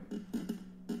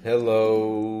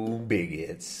Hello,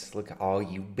 bigots. Look at all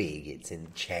you bigots in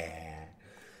the chat.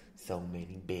 So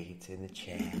many bigots in the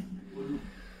chat.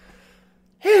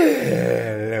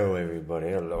 Hello, everybody.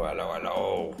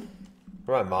 Hello.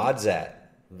 Where are my mods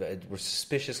at? We're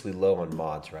suspiciously low on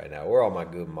mods right now. Where are all my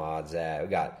good mods at? We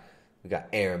got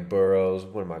Aaron Burrows,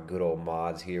 one of my good old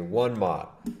mods here. One mod.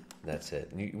 That's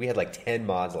it. We had like 10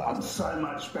 mods last I'm time. so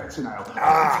much better now.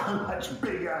 I'm so much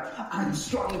bigger and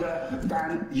stronger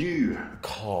than you.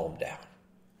 Calm down.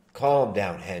 Calm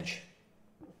down, Hench.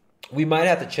 We might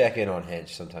have to check in on Hench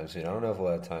sometime soon. I don't know if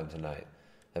we'll have time tonight.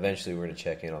 Eventually, we're going to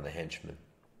check in on the henchman.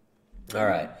 All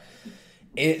right.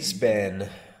 It's been,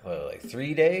 like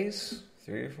 3 days?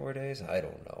 3 or 4 days? I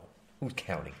don't know. Who's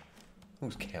counting?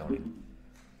 Who's counting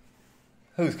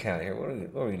here? What are we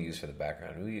going to use for the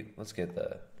background? Let's get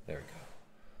the... There we go.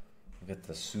 We'll get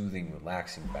the soothing,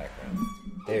 relaxing background.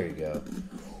 There we go.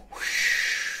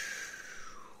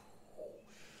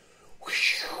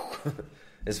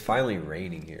 It's finally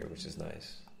raining here, which is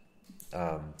nice.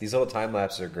 These little time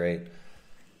lapses are great.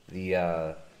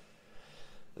 This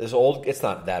old, it's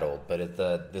not that old, but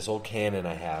this old Canon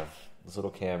I have, this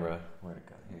little camera, where'd it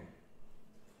go? Here.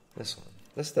 This one.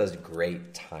 This does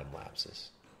great time lapses.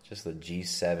 Just the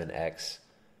G7X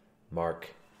Mark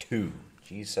II.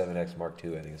 G7X Mark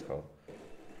II, I think it's called.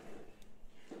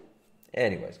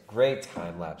 Anyways, great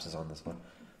time lapses on this one.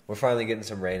 We're finally getting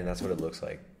some rain, and that's what it looks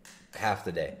like. Half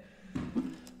the day.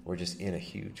 We're just in a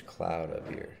huge cloud up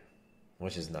here,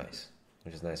 which is nice.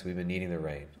 We've been needing the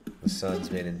rain. The sun's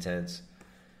been intense.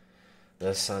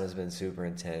 The sun has been super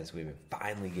intense. We've been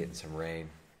finally getting some rain.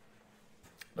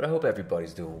 But I hope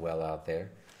everybody's doing well out there.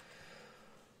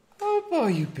 I hope all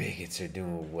you bigots are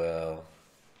doing well.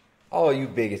 All you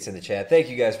bigots in the chat, thank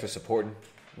you guys for supporting.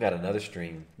 We got another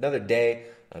stream. Another day,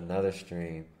 another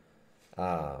stream.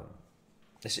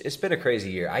 It's been a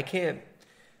crazy year.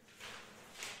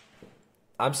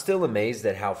 I'm still amazed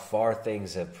at how far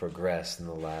things have progressed in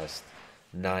the last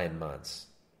 9 months.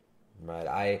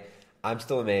 Right? I'm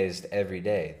still amazed every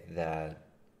day that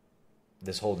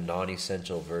this whole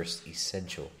non-essential versus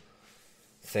essential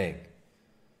thing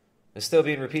is still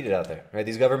being repeated out there. Right?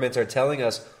 These governments are telling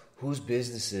us whose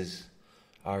businesses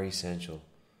are essential,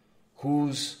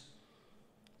 whose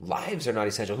lives are not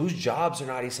essential, whose jobs are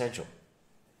not essential.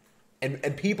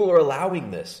 And people are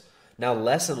allowing this. Now,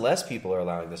 less and less people are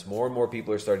allowing this. More and more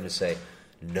people are starting to say,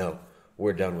 no,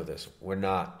 we're done with this. We're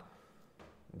not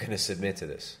going to submit to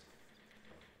this.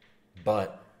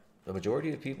 But the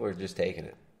majority of people are just taking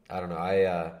it. I don't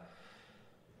know.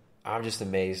 I'm just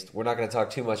amazed. We're not going to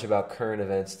talk too much about current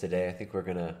events today. I think we're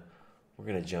going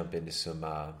to jump into some...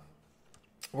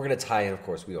 we're going to tie in, of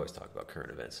course, we always talk about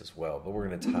current events as well, but we're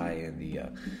going to tie in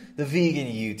the vegan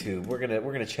YouTube. We're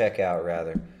going to check out,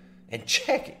 rather, and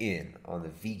check in on the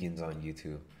vegans on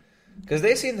YouTube, because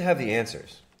they seem to have the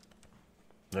answers.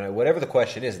 All right, whatever the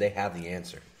question is, they have the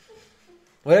answer.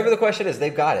 Whatever the question is,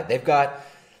 they've got it.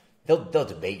 They'll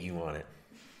debate you on it.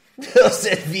 They'll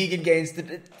say Vegan Gains.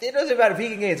 It doesn't matter.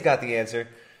 Vegan Gains got the answer,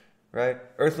 right?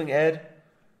 Earthling Ed,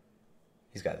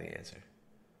 he's got the answer.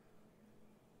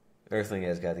 Earthling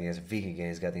Ed's got the answer. Vegan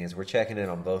Gains got the answer. We're checking in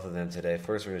on both of them today.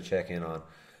 First, we're going to check in on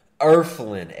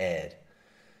Earthling Ed.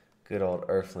 Good old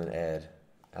Earthling Ed.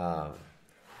 We're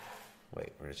going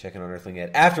to check in on Earthling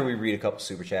Ed after we read a couple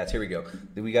super chats. Here we go.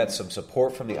 We got some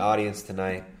support from the audience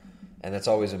tonight, and that's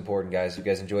always important, guys. If you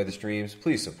guys enjoy the streams,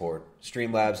 please support.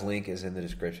 Streamlabs link is in the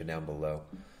description down below.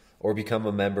 Or become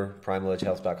a member,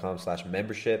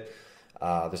 primaledgehealth.com/membership.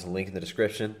 There's a link in the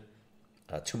description.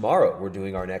 Tomorrow, we're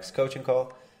doing our next coaching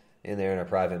call in there in our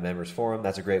private members forum.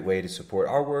 That's a great way to support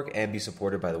our work and be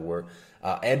supported by the work,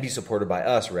 and be supported by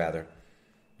us, rather.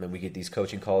 And we get these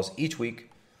coaching calls each week,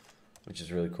 which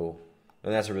is really cool.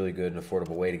 And that's a really good and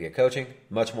affordable way to get coaching.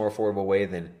 Much more affordable way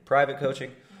than private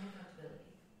coaching.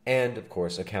 And, of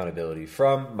course, accountability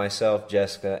from myself,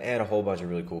 Jessica, and a whole bunch of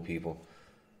really cool people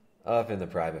up in the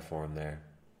private forum there.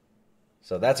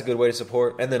 So that's a good way to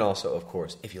support. And then also, of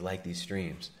course, if you like these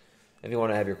streams, if you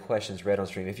want to have your questions read on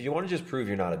stream, if you want to just prove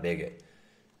you're not a bigot,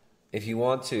 if you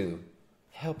want to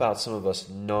help out some of us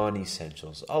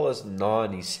non-essentials, all us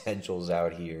non-essentials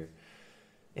out here,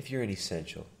 if you're an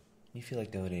essential, you feel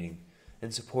like donating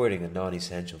and supporting a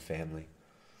non-essential family,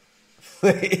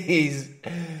 please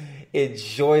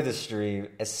enjoy the stream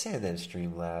and send them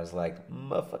Streamlabs. Like,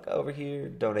 motherfucker over here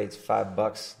donates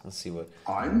 $5. Let's see what.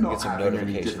 I'm not having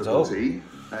any difficulty.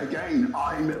 Again,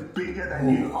 I'm bigger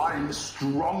than you. I'm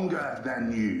stronger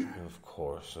than you. Of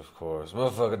course.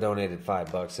 Motherfucker donated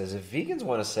 $5. Says, if vegans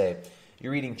want to say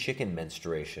you're eating chicken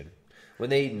menstruation when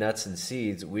they eat nuts and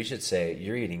seeds, we should say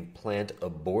you're eating plant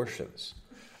abortions.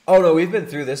 Oh no, we've been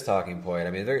through this talking point.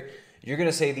 I mean, you're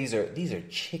gonna say these are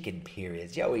chicken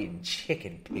periods. Y'all eating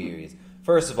chicken periods.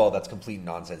 First of all, that's complete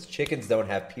nonsense. Chickens don't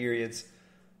have periods.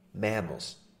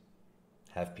 Mammals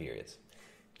have periods.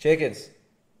 Chickens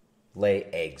lay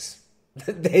eggs.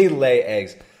 They lay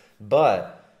eggs.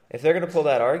 But if they're gonna pull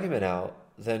that argument out,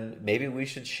 then maybe we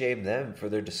should shame them for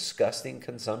their disgusting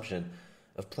consumption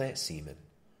of plant semen.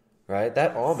 Right?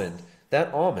 That almond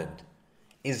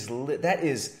is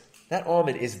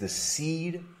the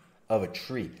seed of a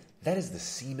tree. That is the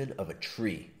semen of a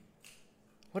tree.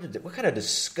 What kind of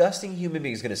disgusting human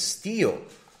being is going to steal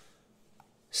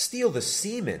the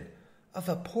semen of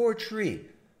a poor tree?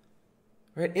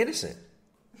 Right? Innocent.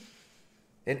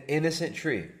 An innocent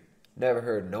tree. Never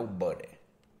hurt nobody.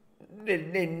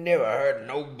 They never hurt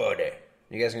nobody.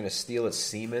 You guys are going to steal its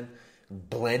semen,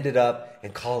 blend it up,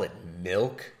 and call it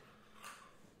milk?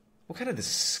 What kind of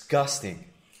disgusting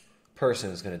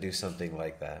person is going to do something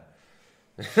like that?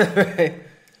 Right?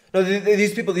 No,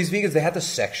 these vegans, they have to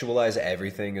sexualize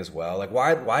everything as well. Like,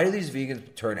 why do these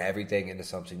vegans turn everything into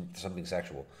something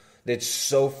sexual? It's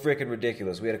so freaking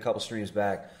ridiculous. We had a couple streams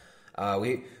back.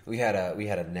 We had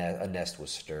a nest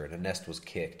was stirred, a nest was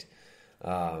kicked.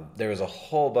 There was a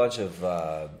whole bunch of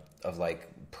like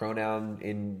pronoun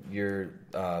in your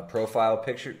profile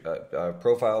picture,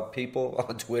 profile people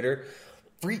on Twitter,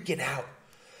 freaking out.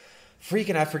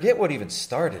 I forget what even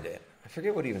started it.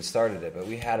 But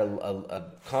we had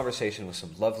a conversation with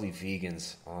some lovely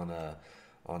vegans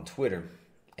on Twitter,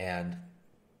 and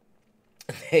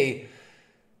they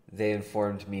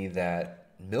informed me that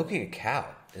milking a cow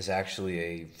is actually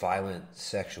a violent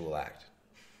sexual act.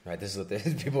 Right? This is what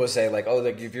people would say, like, oh,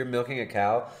 like if you're milking a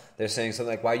cow, they're saying something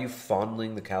like, why are you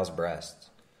fondling the cow's breasts?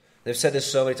 They've said this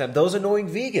so many times. Those annoying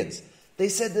vegans, they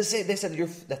said the same. They said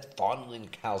that's fondling a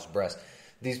cow's breast.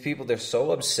 These people, they're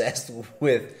so obsessed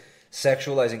with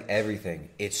sexualizing everything.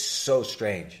 It's so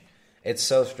strange. It's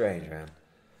so strange, man.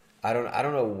 I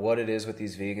don't know what it is with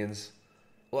these vegans.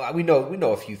 Well, we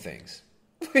know a few things.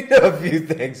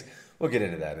 We'll get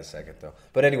into that in a second, though.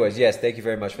 But anyways, yes, thank you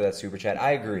very much for that super chat.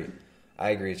 I agree.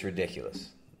 It's ridiculous.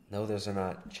 No, those are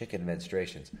not chicken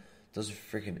menstruations. Those are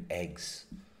freaking eggs.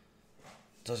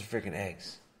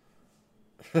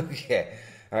 Okay.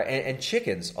 All right, and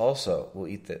chickens also will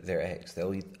eat their eggs.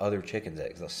 They'll eat other chickens'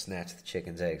 eggs. They'll snatch the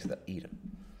chickens' eggs. They'll eat them.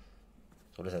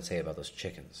 So what does that say about those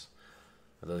chickens?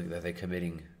 Are they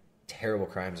committing terrible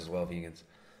crimes as well, vegans?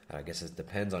 I guess it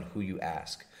depends on who you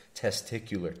ask.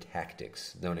 Testicular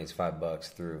Tactics donates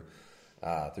 $5 through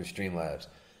Streamlabs.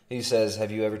 He says,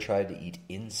 "Have you ever tried to eat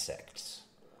insects?"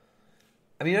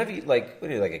 I mean, I've eaten when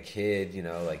you're like a kid,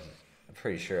 like I'm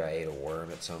pretty sure I ate a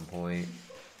worm at some point.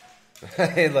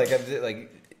 I've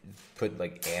put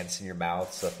like ants in your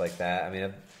mouth, stuff like that. I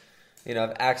mean,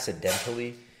 I've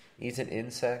accidentally eaten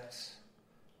insects.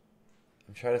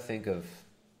 I'm trying to think of.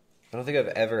 I don't think I've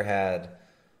ever had,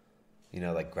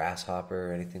 like grasshopper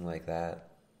or anything like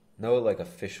that. No, like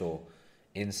official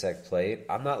insect plate.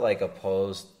 I'm not like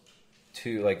opposed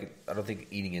to I don't think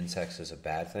eating insects is a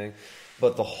bad thing,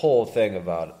 but the whole thing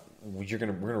about we're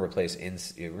gonna replace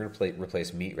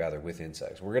meat rather with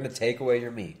insects. We're gonna take away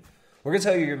your meat. We're gonna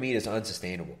tell you your meat is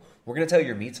unsustainable. We're gonna tell you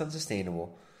your meat's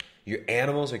unsustainable. Your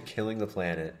animals are killing the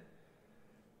planet,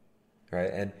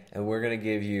 right? And we're gonna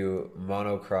give you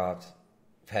monocropped,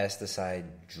 pesticide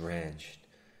drenched,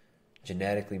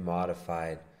 genetically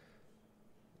modified.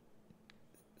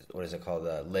 What is it called?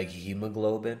 Leg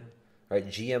hemoglobin. Right,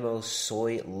 GMO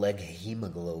soy leg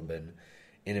hemoglobin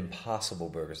in Impossible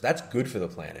Burgers. That's good for the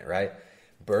planet, right?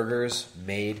 Burgers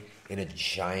made in a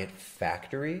giant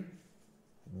factory,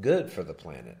 good for the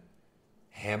planet.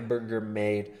 Hamburger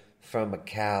made from a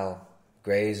cow,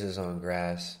 grazes on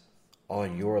grass,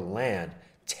 on your land,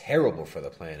 terrible for the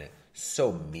planet.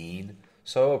 So mean,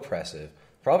 so oppressive,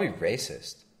 probably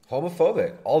racist,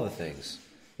 homophobic, all the things.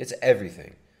 It's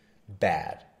everything.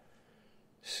 Bad.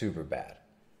 Super bad.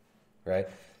 Right?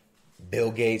 Bill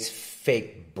Gates'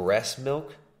 fake breast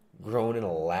milk grown in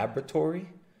a laboratory.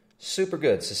 Super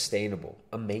good, sustainable,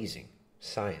 amazing.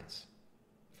 Science.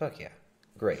 Fuck yeah.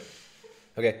 Great.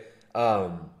 Okay.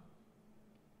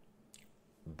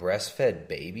 Breastfed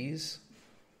babies?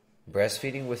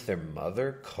 Breastfeeding with their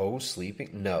mother?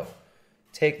 Co-sleeping? No.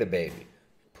 Take the baby.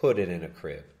 Put it in a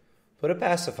crib. Put a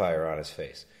pacifier on his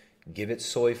face. Give it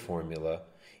soy formula.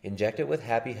 Inject it with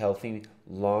happy, healthy,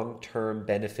 long-term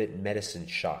benefit medicine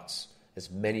shots.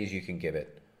 As many as you can give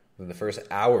it within the first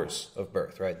hours of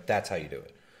birth, right? That's how you do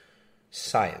it.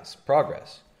 Science.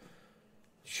 Progress.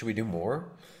 Should we do more?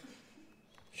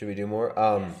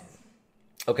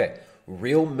 Okay.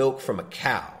 Real milk from a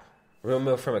cow.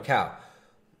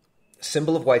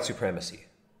 Symbol of white supremacy.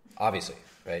 obviously,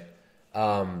 right?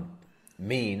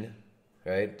 Mean,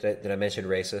 right? Did I mention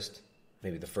racist?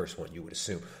 Maybe the first one you would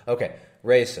assume. Okay,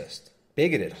 racist,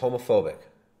 bigoted, homophobic.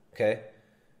 Okay.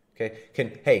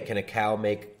 Can a cow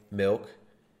make milk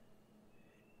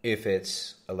if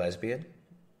it's a lesbian?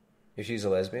 If she's a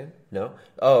lesbian? No?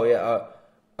 Oh, yeah.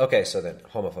 Okay, so then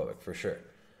homophobic for sure.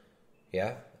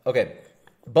 Yeah? Okay.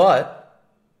 But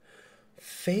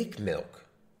fake milk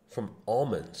from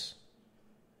almonds,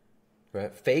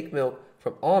 right? Fake milk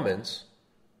from almonds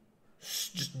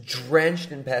just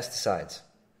drenched in pesticides,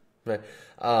 right?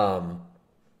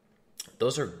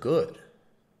 Those are good,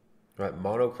 right?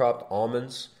 Monocropped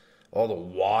almonds, all the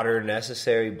water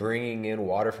necessary, bringing in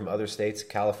water from other states,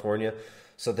 California,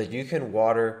 so that you can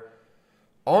water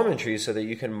almond trees so that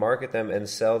you can market them and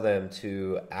sell them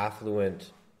to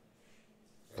affluent,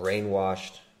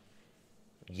 brainwashed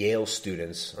Yale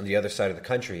students on the other side of the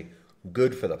country.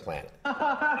 Good for the planet.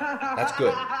 That's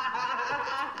good.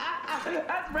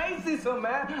 That's racism,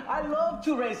 man. I love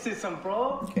to racism,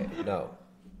 bro. Okay, no.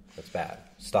 That's bad.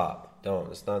 Stop.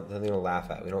 Don't. It's not nothing to laugh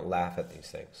at. We don't laugh at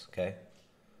these things, okay?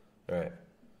 All right.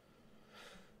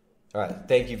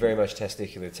 Thank you very much,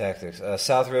 Testicular Tactics.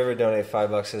 South River donated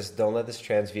 $5. Says, don't let this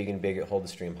trans vegan bigot hold the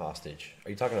stream hostage. Are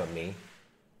you talking about me?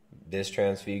 This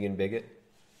trans vegan bigot?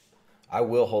 I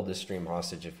will hold this stream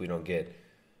hostage if we don't get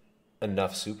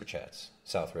enough super chats,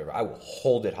 South River. I will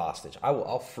hold it hostage.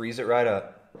 I'll freeze it right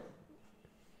up.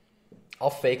 I'll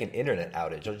fake an internet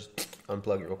outage. I'll just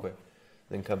unplug it real quick,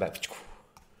 then come back.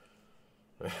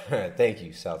 All right, thank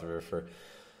you, South River,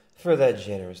 for that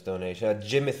generous donation.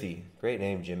 Jimothy, great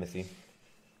name, Jimothy.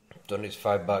 Donates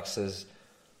 $5. Says,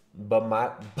 but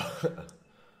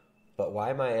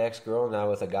why my ex-girl now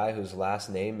with a guy whose last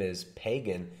name is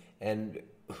Pagan and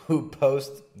who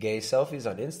posts gay selfies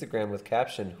on Instagram with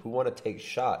caption, "Who want to take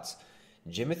shots?"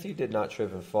 Jimothy did not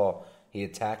trip and fall. He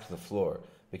attacked the floor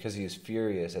because he is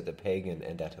furious at the pagan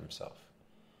and at himself.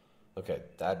 Okay,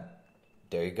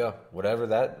 there you go. Whatever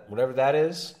that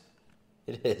is,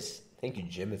 it is. Thank you,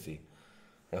 Jimothy.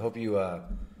 I hope you I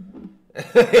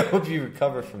hope you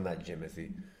recover from that, Jimothy.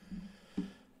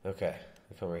 Okay,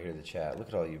 I come right here to the chat. Look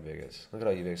at all you bigots.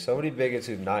 So many bigots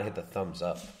who've not hit the thumbs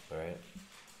up. All right.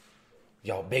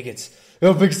 Y'all bigots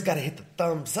gotta hit the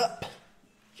thumbs up.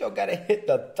 Y'all gotta hit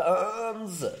the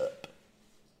thumbs up.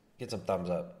 Get some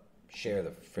thumbs up. Share the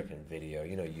freaking video.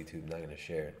 You know YouTube's not gonna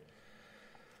share it.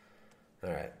 All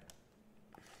right.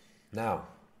 Now,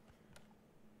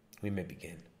 we may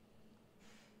begin.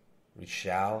 We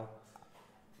shall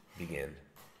begin.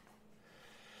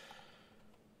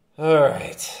 All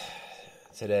right.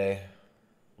 Today,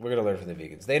 we're gonna learn from the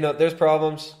vegans. They know there's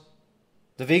problems.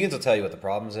 The vegans will tell you what the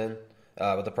problems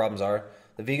are.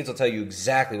 The vegans will tell you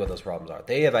exactly what those problems are.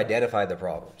 They have identified the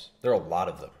problems. There are a lot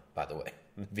of them, by the way.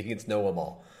 The vegans know them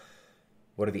all.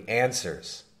 What are the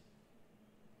answers?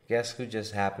 Guess who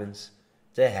just happens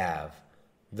to have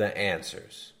the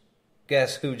answers?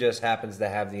 Guess who just happens to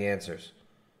have the answers?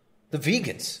 The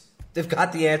vegans. They've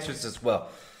got the answers as well.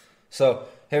 So,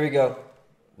 here we go.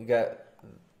 We got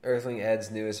Earthling Ed's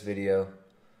newest video.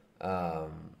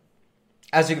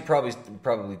 As you could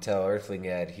probably tell, Earthling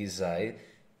Ed, he's a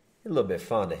little bit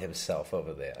fond of himself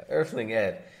over there. Earthling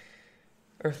Ed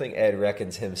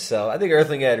reckons himself. I think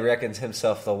Earthling Ed reckons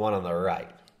himself the one on the right.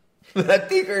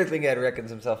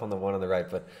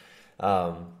 But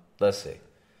let's see.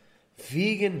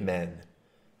 Vegan men,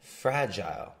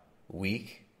 fragile,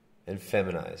 weak, and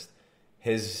feminized.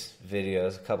 His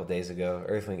videos a couple days ago,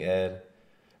 Earthling Ed.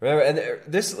 Remember, and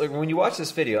this, when you watch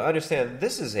this video, understand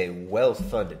this is a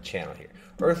well-funded channel here.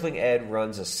 Earthling Ed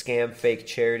runs a scam fake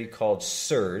charity called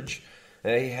Surge.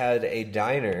 And he had a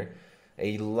diner,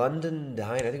 a London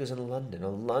diner. I think it was in London. A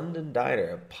London diner,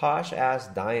 a posh-ass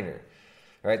diner.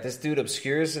 All right, this dude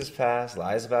obscures his past,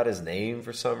 lies about his name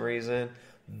for some reason.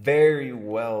 Very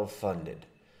well-funded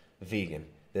vegan.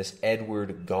 This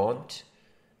Edward Gaunt,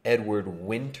 Edward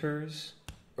Winters,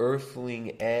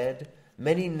 Earthling Ed.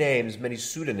 Many names, many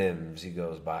pseudonyms he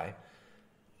goes by.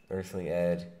 Earthling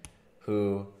Ed,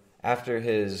 who, after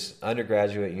his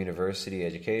undergraduate university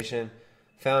education,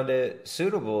 found it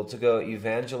suitable to go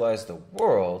evangelize the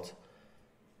world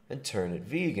and turn it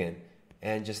vegan,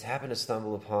 and just happened to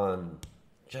stumble upon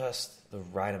just the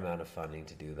right amount of funding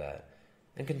to do that,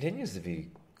 and continues to be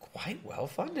quite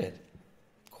well-funded.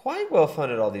 Quite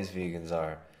well-funded all these vegans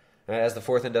are. As the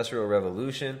Fourth Industrial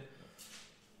Revolution,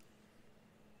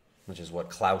 which is what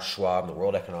Klaus Schwab and the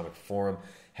World Economic Forum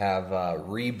have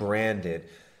rebranded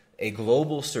a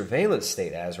global surveillance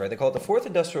state as, right? They call it the Fourth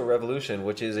Industrial Revolution,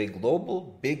 which is a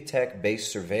global big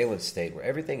tech-based surveillance state where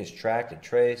everything is tracked and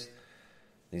traced.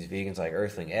 These vegans like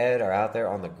Earthling Ed are out there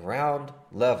on the ground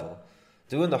level,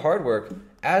 doing the hard work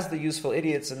as the useful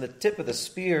idiots and the tip of the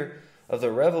spear of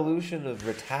the revolution of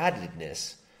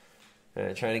retardedness,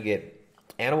 trying to get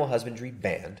animal husbandry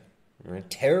banned,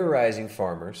 terrorizing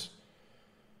farmers,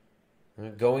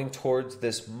 going towards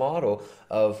this model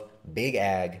of big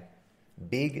ag,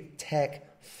 big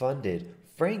tech funded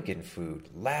frankenfood,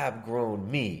 lab grown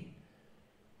meat,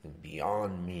 and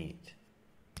Beyond Meat,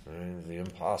 the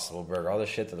Impossible Burger, all the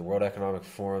shit that the World Economic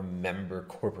Forum member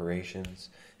corporations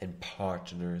and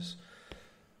partners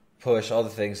push, all the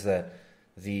things that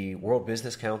the World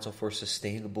Business Council for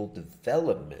Sustainable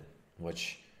Development,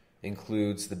 which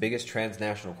includes the biggest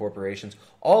transnational corporations,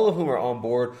 all of whom are on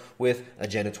board with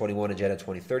Agenda 21, Agenda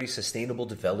 2030, Sustainable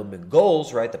Development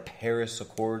Goals, right? The Paris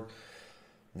Accord,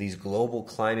 these global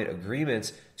climate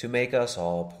agreements to make us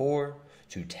all poor,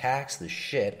 to tax the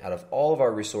shit out of all of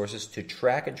our resources, to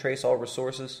track and trace all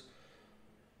resources,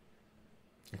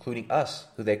 including us,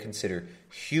 who they consider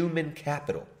human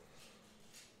capital.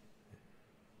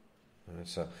 And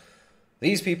so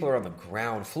these people are on the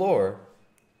ground floor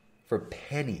for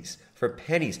pennies,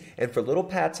 and for little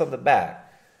pats on the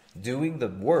back, doing the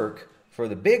work for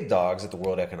the big dogs at the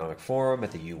World Economic Forum,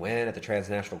 at the UN, at the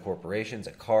transnational corporations,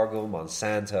 at Cargill,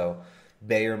 Monsanto,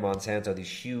 Bayer, Monsanto, these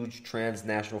huge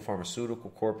transnational pharmaceutical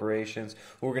corporations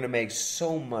who are going to make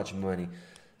so much money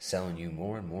selling you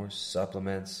more and more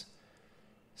supplements,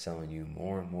 selling you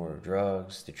more and more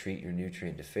drugs to treat your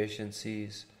nutrient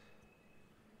deficiencies,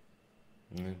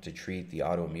 to treat the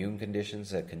autoimmune conditions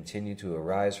that continue to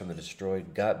arise from the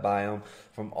destroyed gut biome,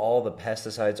 from all the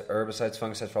pesticides, herbicides,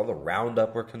 fungicides, from all the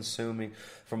Roundup we're consuming,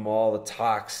 from all the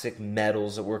toxic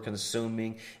metals that we're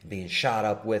consuming and being shot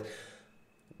up with.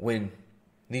 When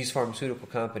these pharmaceutical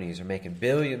companies are making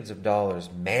billions of dollars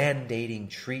mandating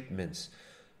treatments,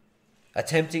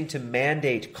 attempting to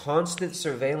mandate constant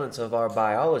surveillance of our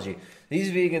biology, these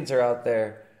vegans are out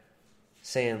there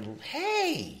saying,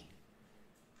 hey,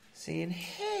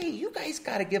 you guys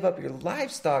got to give up your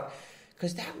livestock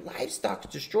because that livestock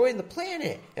is destroying the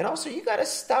planet. And also, you got to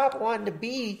stop wanting to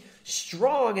be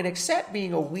strong and accept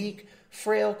being a weak,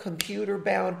 frail,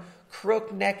 computer-bound,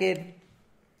 crook-necked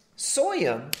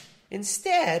soyum.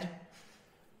 Instead,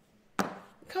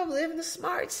 come live in the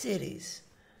smart cities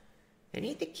and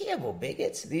eat the kibble,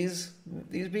 bigots. These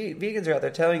vegans are out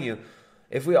there telling you,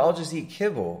 if we all just eat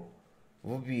kibble,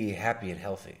 we'll be happy and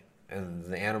healthy. And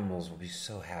the animals will be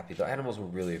so happy. The animals will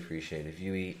really appreciate it if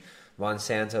you eat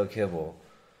Monsanto kibble.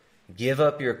 Give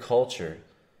up your culture.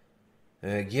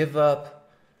 Give up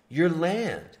your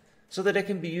land so that it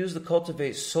can be used to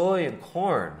cultivate soy and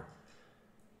corn,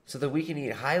 so that we can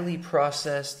eat highly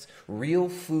processed, real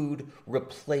food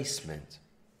replacement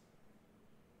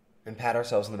and pat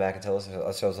ourselves on the back and tell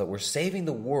ourselves that we're saving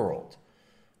the world.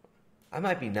 I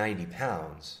might be 90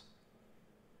 pounds,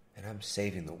 and I'm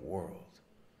saving the world.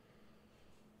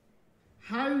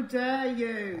 How dare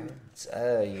you?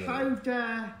 How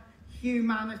dare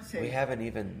humanity? We haven't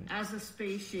even... As a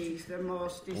species, the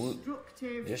most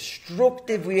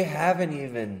destructive... We haven't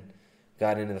even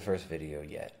gotten into the first video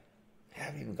yet.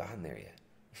 Haven't even gotten there yet.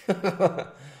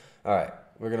 All right,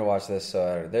 we're going to watch this.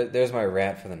 There's my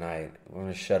rant for the night. We're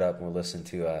going to shut up and we'll listen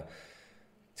to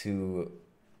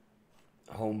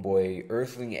homeboy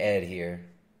Earthling Ed here.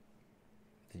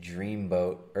 The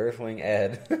Dreamboat. Earthling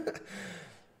Ed.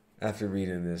 After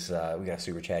reading this, we got a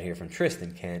super chat here from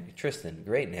Tristan Kent. Tristan,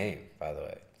 great name, by the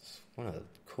way. It's one of the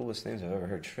coolest names I've ever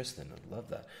heard. Tristan, I love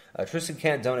that. Tristan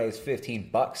Kent donates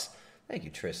 $15. Thank you,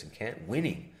 Tristan Kent.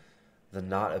 Winning the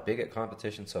Not a Bigot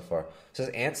competition so far. Says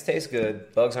ants taste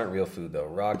good. Bugs aren't real food, though.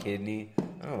 Raw kidney. I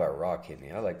don't know about raw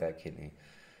kidney. I like that kidney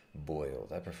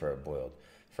boiled. I prefer it boiled.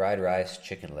 Fried rice,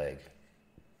 chicken leg.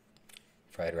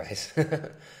 Fried rice.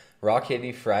 Raw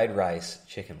kidney, fried rice,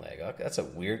 chicken leg. Okay, that's a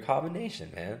weird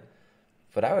combination, man.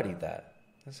 But I would eat that.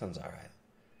 That sounds all right.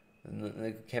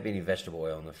 There can't be any vegetable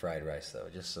oil in the fried rice, though.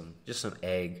 Just some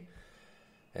egg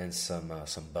and some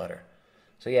butter.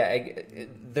 So yeah,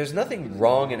 there's nothing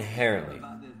wrong inherently.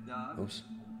 Oops.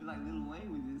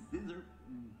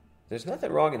 There's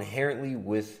nothing wrong inherently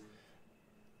with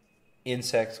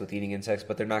insects, with eating insects,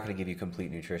 but they're not going to give you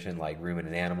complete nutrition like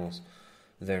ruminant animals.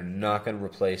 They're not going to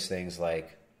replace things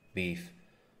like beef,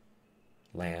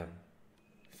 lamb,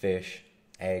 fish,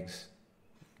 eggs,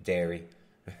 dairy.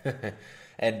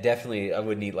 And definitely I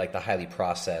wouldn't eat like the highly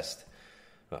processed,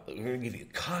 we're going to give you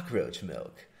cockroach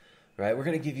milk. right? We're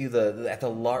going to give you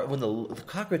when the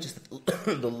cockroach is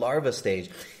the larva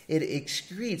stage, it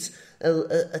excretes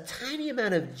a tiny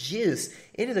amount of juice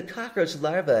into the cockroach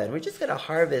larva, and we're just going to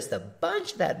harvest a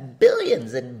bunch of that,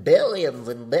 billions and billions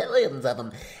and billions of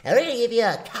them, and we're going to give you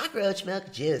a cockroach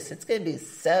milk juice. It's going to be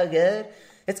so good.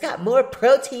 It's got more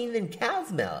protein than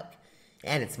cow's milk,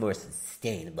 and it's more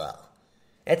sustainable.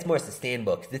 It's more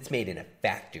sustainable because it's made in a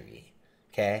factory,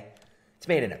 okay? It's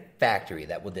made in a factory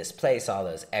that will displace all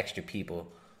those extra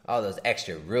people, all those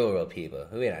extra rural people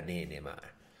who we don't need anymore.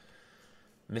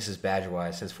 Mrs.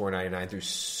 Badgerwise sends $4.99 through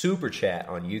Super Chat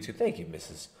on YouTube. Thank you,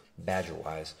 Mrs.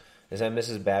 Badgerwise. Is that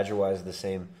Mrs. Badgerwise the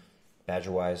same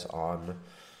Badgerwise on,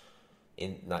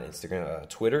 not Instagram,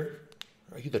 Twitter?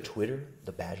 Are you the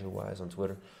Badgerwise on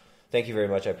Twitter? Thank you very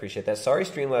much. I appreciate that. Sorry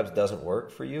Streamlabs doesn't work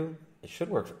for you. It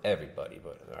should work for everybody,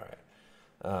 but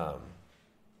all right.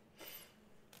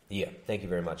 Yeah, thank you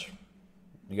very much.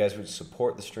 You guys would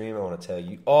support the stream. I want to tell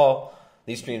you all,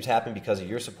 these streams happen because of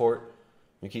your support.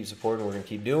 We keep supporting. We're going to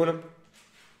keep doing them.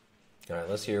 All right,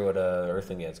 let's hear what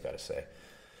Earthling Ed's got to say.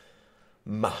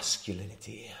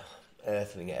 Masculinity.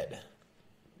 Earthling Ed.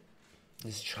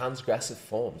 These transgressive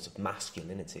forms of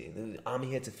masculinity. I'm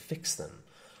here to fix them.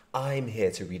 I'm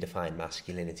here to redefine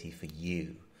masculinity for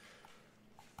you.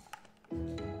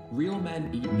 Real men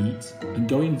eat meat, and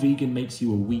going vegan makes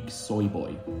you a weak soy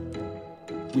boy.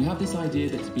 We have this idea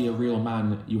that to be a real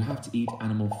man, you have to eat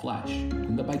animal flesh,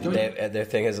 and that by going... Their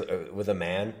thing is, with a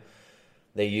man,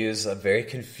 they use a very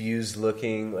confused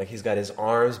looking, like he's got his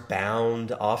arms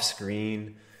bound off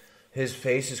screen, his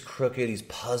face is crooked, he's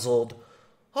puzzled.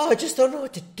 Oh, I just don't know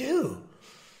what to do.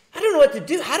 I don't know what to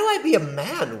do. How do I be a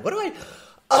man? What do I...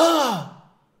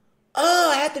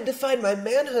 I have to define my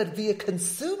manhood via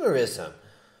consumerism.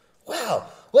 Wow,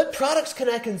 what products can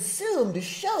I consume to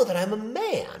show that I'm a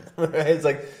man? Right? It's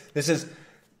like, this is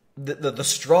the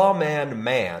straw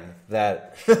man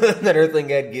that that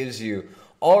Earthling Ed gives you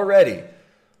already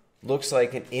looks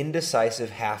like an indecisive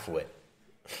halfwit.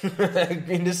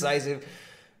 Indecisive,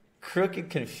 crooked,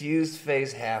 confused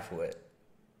face halfwit.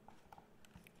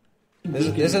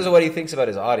 This is what he thinks about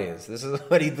his audience. This is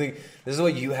what This is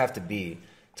what you have to be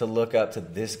to look up to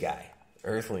this guy,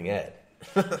 Earthling Ed.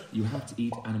 You have to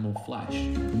eat animal flesh,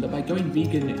 and that by going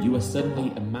vegan, you are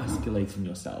suddenly emasculating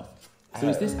yourself. So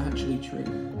is this actually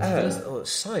true?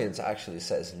 Science actually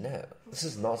says no. This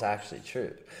is not actually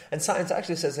true. And science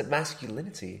actually says that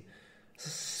masculinity is a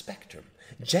spectrum.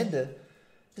 Gender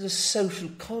is a social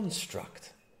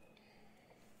construct.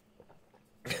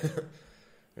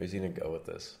 Where's he going to go with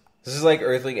this? This is like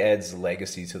Earthling Ed's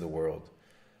legacy to the world.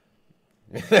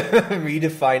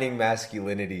 Redefining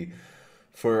masculinity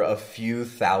for a few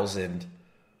thousand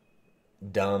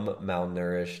dumb,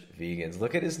 malnourished vegans.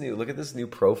 Look at this new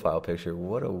profile picture.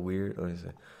 What a weird... Let me see.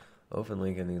 Open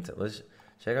link in the... Let's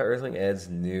check out Earthling Ed's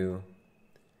new...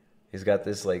 He's got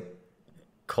this like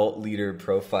cult leader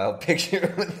profile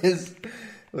picture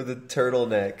with a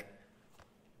turtleneck.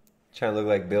 Trying to look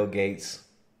like Bill Gates.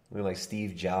 Looking like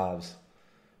Steve Jobs.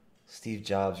 Steve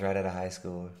Jobs right out of high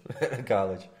school,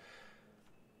 college.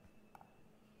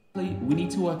 We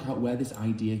need to work out where this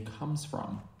idea comes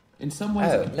from. In some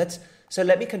ways...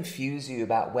 let me confuse you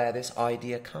about where this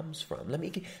idea comes from. Let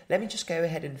me just go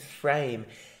ahead and frame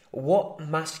what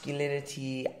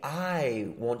masculinity I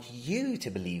want you to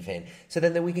believe in. So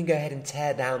then we can go ahead and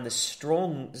tear down the straw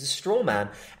man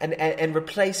and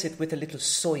replace it with a little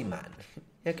soy man.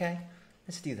 Okay?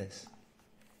 Let's do this.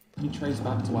 We trace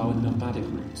back to our nomadic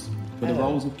roots, where the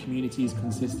roles of communities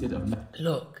consisted of...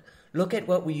 Look at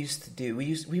what we used to do.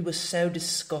 We were so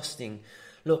disgusting.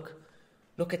 Look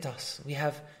at us. We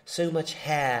have so much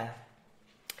hair.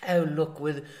 Oh, look,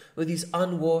 with these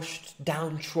unwashed,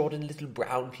 downtrodden little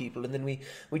brown people, and then we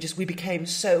became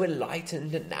so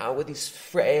enlightened, and now we're these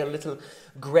frail little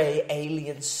grey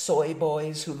alien soy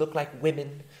boys who look like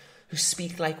women, who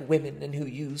speak like women, and who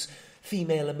use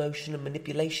female emotional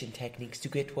manipulation techniques to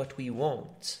get what we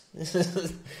want.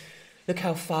 Look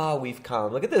how far we've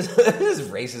come. Look at this. This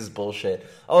racist bullshit.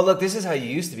 Oh, look, this is how you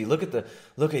used to be. Look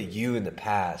at you in the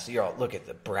past. Look at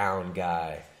the brown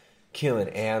guy killing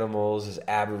animals, this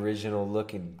aboriginal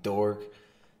looking dork.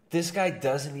 This guy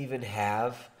doesn't even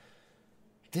have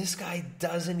an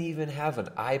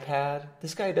iPad.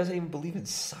 This guy doesn't even believe in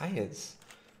science.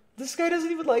 This guy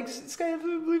doesn't even believe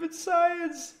in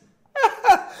science.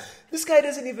 This guy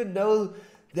doesn't even know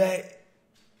that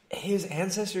his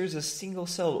ancestor is a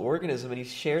single-celled organism and he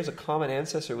shares a common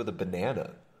ancestor with a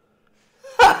banana.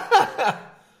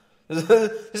 This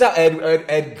is how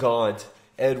Ed Gaunt,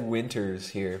 Ed Winters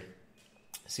here,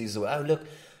 sees the way. Oh, look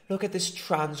Look at this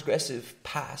transgressive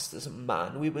past as a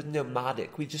man. We were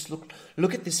nomadic. We just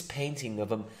look at this painting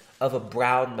of a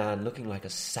brown man looking like a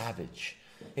savage.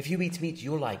 If you eat meat,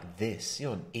 you're like this.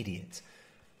 You're an idiot.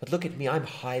 But look at me. I'm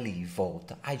highly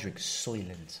evolved. I drink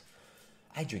Soylent.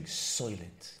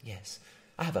 Yes.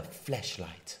 I have a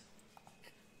fleshlight.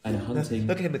 And hunting.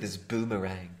 Look at him with his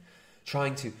boomerang,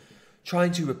 trying to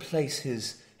replace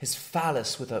his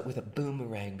phallus with a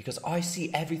boomerang, because I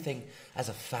see everything as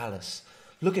a phallus.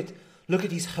 Look at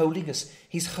he's holding a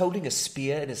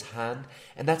spear in his hand,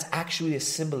 and that's actually a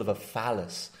symbol of a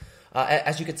phallus.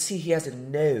 As you can see, he has a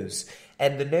nose,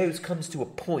 and the nose comes to a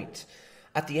point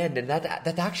at the end, and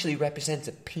that actually represents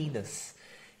a penis.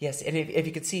 Yes, and if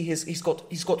you can see, he's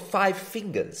got 5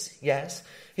 fingers. Yes,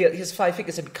 he has 5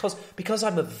 fingers, and because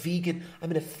I'm a vegan, I'm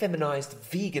an effeminized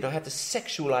vegan. I have to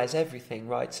sexualize everything,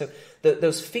 right? So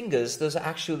those fingers, those are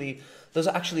actually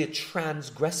a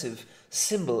transgressive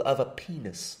symbol of a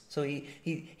penis. So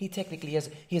he technically has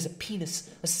a penis,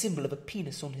 a symbol of a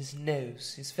penis on his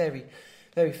nose. He's very,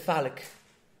 very phallic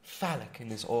in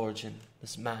his origin.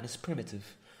 This man is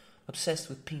primitive, obsessed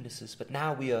with penises. But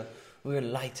now we're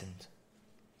enlightened.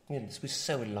 We're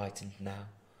so enlightened now.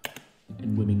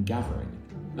 In women gathering.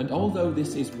 And although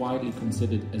this is widely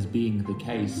considered as being the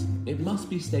case, it must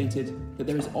be stated that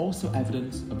there is also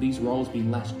evidence of these roles being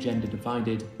less gender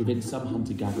divided within some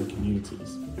hunter-gatherer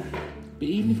communities. But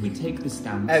even if we take the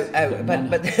stance...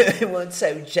 but it wasn't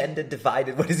so gender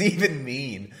divided. What does it even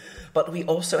mean? But we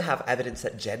also have evidence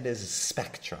that gender is a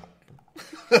spectrum.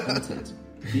 Hunted.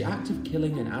 The act of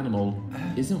killing an animal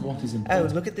isn't what is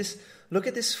important. Oh, look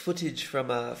at this footage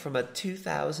from a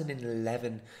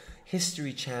 2011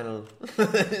 History Channel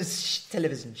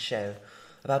television show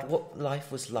about what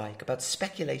life was like, about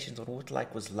speculations on what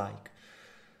life was like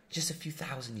just a few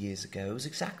thousand years ago. It was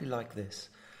exactly like this.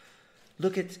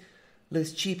 Look at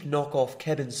this cheap knockoff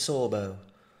Kevin Sorbo.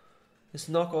 This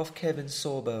knockoff Kevin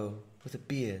Sorbo with a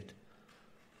beard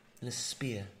and a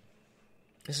spear.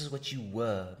 This is what you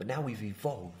were, but now we've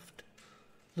evolved.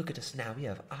 Look at us now, we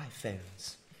have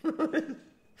iPhones.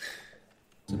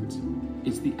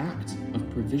 It's the act of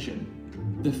provision.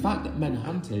 The fact that men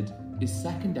hunted is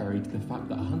secondary to the fact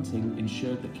that hunting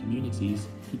ensured that communities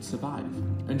could survive.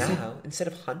 And now, instead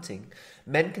of hunting,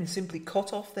 men can simply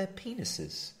cut off their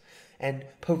penises and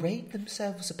parade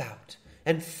themselves about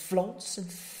and flounce,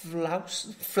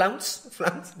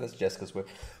 that's Jessica's word,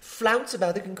 flounce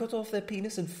about. They can cut off their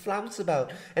penis and flounce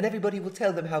about, and everybody will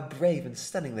tell them how brave and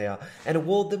stunning they are and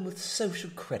award them with social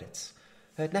credits.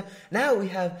 Right? Now we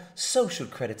have social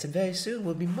credits, and very soon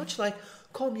we'll be much like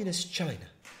communist China.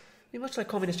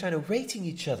 Rating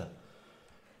each other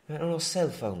on our cell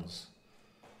phones.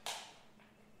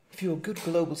 If you're a good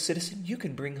global citizen, you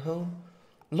can bring home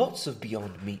lots of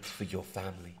Beyond Meat for your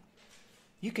family.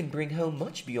 You can bring home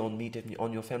much Beyond Meat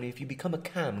on your family if you become a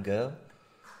cam girl.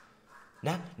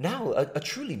 Now a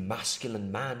truly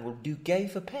masculine man will do gay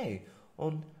for pay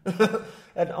on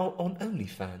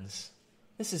OnlyFans.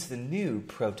 This is the new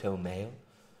proto-male.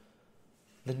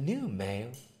 The new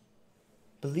male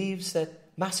believes that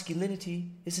masculinity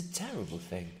is a terrible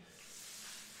thing,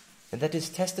 and that his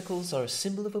testicles are a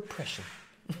symbol of oppression.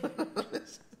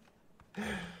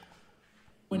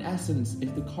 In essence,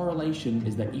 if the correlation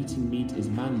is that eating meat is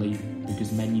manly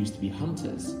because men used to be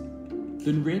hunters,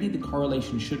 then really the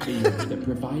correlation should be that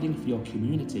providing for your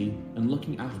community and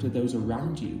looking after those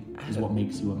around you is what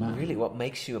makes you a man. Really, what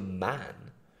makes you a man?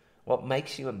 What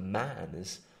makes you a man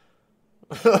is...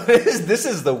 This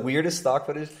is the weirdest stock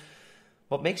footage.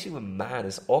 What makes you a man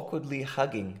is awkwardly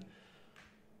hugging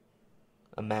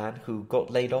a man who got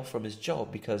laid off from his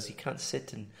job because he can't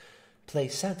sit and play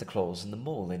Santa Claus in the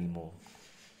mall anymore.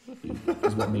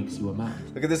 Is what makes you a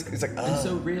man. Look at this. It's like, and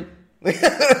so real. Look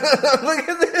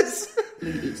at this.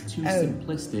 It's too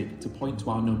simplistic to point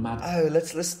to our nomadic.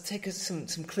 Let's take some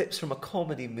clips from a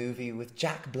comedy movie with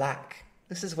Jack Black.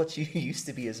 This is what you used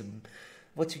to be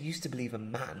what you used to believe a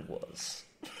man was.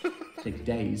 Take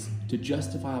days to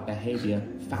justify our behaviour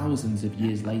thousands of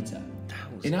years later.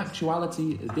 In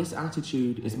actuality, this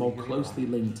attitude is more closely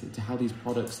linked to how these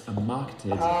products are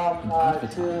marketed and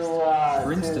advertised.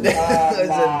 For instance,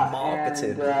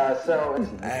 marketed. So it's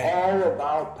all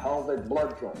about pelvic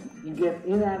blood flow. You get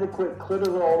inadequate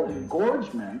clitoral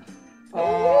engorgement,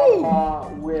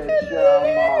 which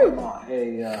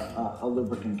a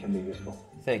lubricant can be useful.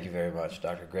 Thank you very much,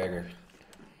 Dr. Greger.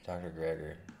 Dr.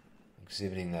 Greger,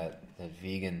 exhibiting that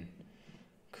vegan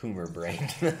Coomer brain.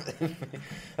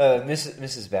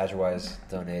 Mrs. Badgerwise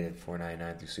donated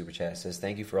 $4.99 through Super Chat. Says,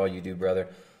 thank you for all you do, brother.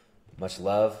 Much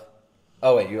love.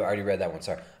 Oh, wait, you already read that one.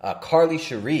 Sorry. Carly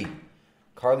Cherie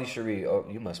Carly Cherie, oh,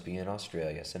 you must be in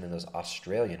Australia. Send in those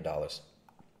Australian dollars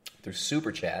through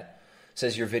Super Chat.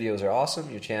 Says your videos are awesome.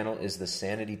 Your channel is the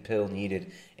sanity pill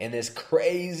needed in this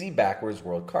crazy backwards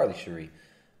world. Carly Cherie,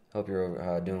 hope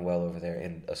you're doing well over there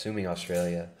in, assuming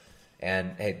Australia.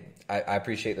 And hey, I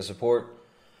appreciate the support.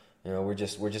 You know, we're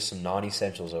just some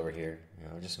non-essentials over here. You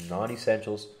know, just some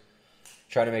non-essentials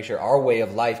trying to make sure our way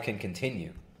of life can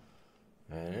continue.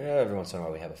 And every once in a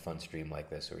while we have a fun stream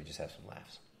like this where we just have some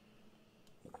laughs.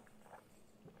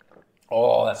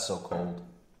 Oh, that's so cold.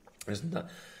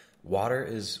 Why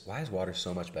is water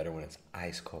so much better when it's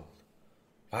ice cold?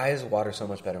 Why is water so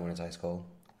much better when it's ice cold?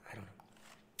 I don't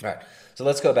know. All right, so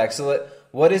let's go back. So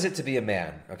what is it to be a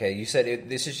man? Okay, you said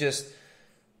this is just,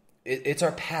 it's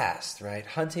our past, right?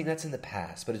 Hunting, that's in the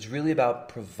past, but it's really about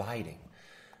providing.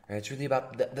 Right? It's really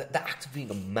about the act of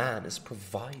being a man is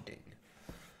providing.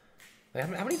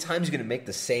 Like, how many times are you going to make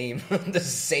the same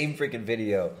freaking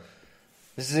video?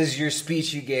 This is your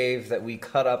speech you gave that we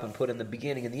cut up and put in the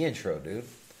beginning in the intro, dude.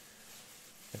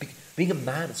 Being a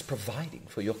man is providing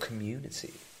for your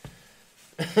community.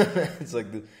 It's like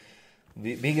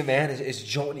being a man is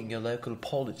joining your local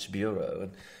Politburo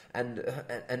and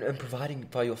providing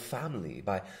for your family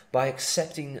by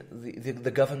accepting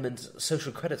the government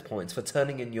social credit points for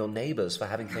turning in your neighbors for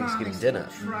having Thanksgiving dinner.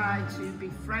 Try to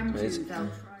befriend you.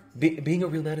 Being a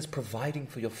real man is providing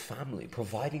for your family,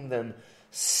 providing them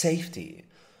safety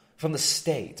from the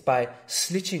state by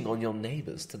snitching on your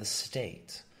neighbors to the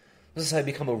state. This is how you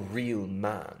become a real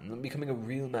man. Becoming a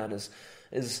real man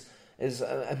is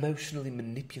emotionally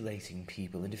manipulating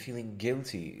people into feeling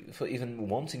guilty for even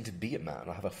wanting to be a man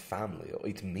or have a family or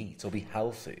eat meat or be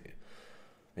healthy.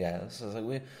 Yeah, so it's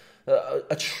like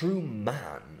a true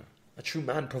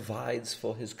man provides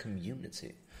for his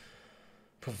community.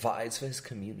 Provides for his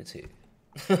community.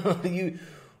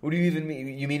 What do you even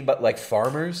mean? You mean like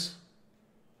farmers?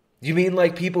 You mean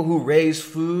like people who raise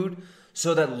food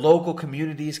so that local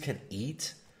communities can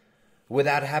eat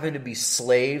without having to be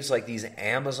slaves like these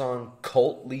Amazon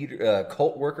cult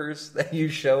workers that you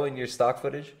show in your stock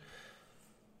footage?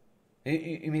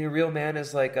 You mean a real man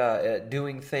is like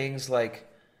doing things like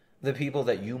the people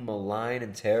that you malign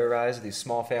and terrorize at these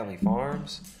small family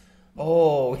farms?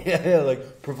 Oh, yeah,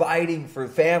 like providing for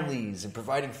families and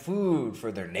providing food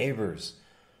for their neighbors.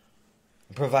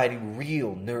 Providing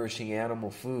real nourishing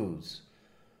animal foods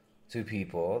to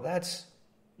people. That's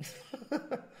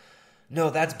no,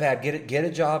 that's bad. Get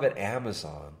a job at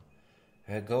Amazon.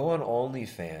 Go on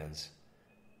OnlyFans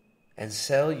and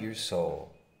sell your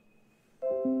soul.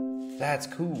 That's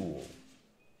cool.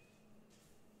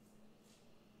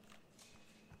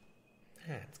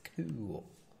 That's cool.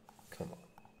 Come on.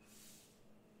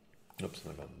 Oops,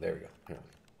 there we go. Yeah.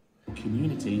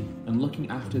 Community and looking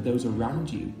after those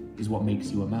around you is what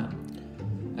makes you a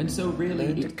man. And so really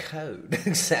learn to code.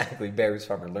 Exactly. Barry's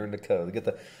Farmer, learn to code. Get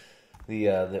the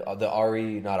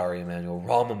RE, not RE Emanuel,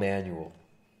 Rahm Emanuel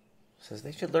says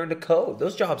they should learn to code.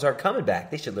 Those jobs aren't coming back.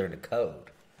 They should learn to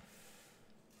code.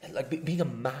 Like being a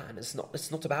man it's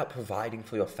not about providing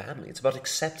for your family. It's about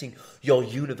accepting your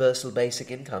universal basic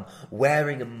income,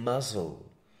 wearing a muzzle,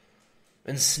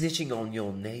 and snitching on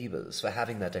your neighbors for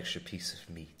having that extra piece of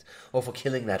meat, or for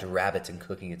killing that rabbit and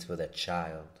cooking it for their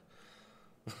child.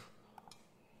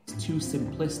 It's too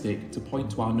simplistic to point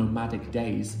to our nomadic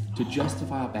days to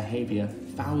justify our behaviour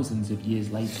thousands of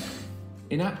years later.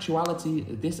 In actuality,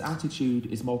 this attitude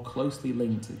is more closely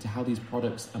linked to how these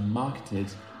products are marketed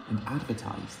and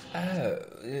advertised. Oh,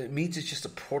 meat is just a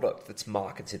product that's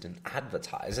marketed and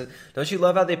advertised. Don't you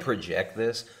love how they project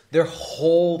this? Their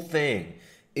whole thing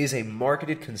is a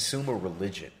marketed consumer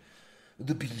religion.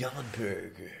 The Beyond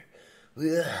Burger.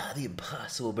 The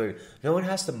Impossible Burger. No one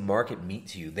has to market meat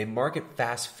to you. They market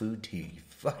fast food to you, you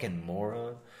fucking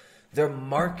moron. They're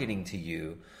marketing to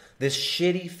you this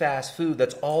shitty fast food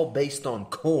that's all based on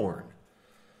corn.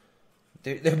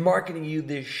 They're marketing you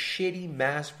this shitty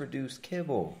mass-produced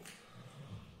kibble.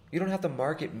 You don't have to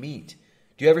market meat.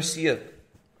 Do you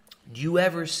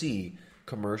ever see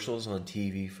commercials on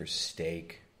TV for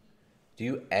steak? Do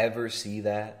you ever see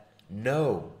that?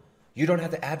 No. You don't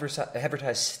have to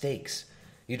advertise steaks.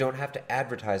 You don't have to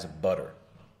advertise butter.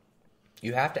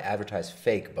 You have to advertise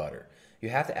fake butter. You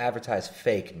have to advertise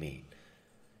fake meat.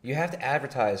 You have to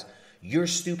advertise your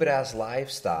stupid-ass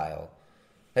lifestyle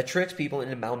that tricks people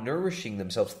into malnourishing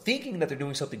themselves, thinking that they're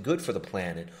doing something good for the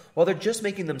planet, while they're just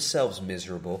making themselves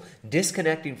miserable,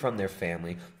 disconnecting from their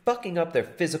family, fucking up their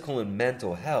physical and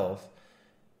mental health,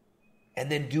 and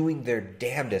then doing their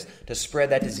damnedest to spread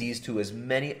that disease to as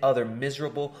many other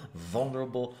miserable,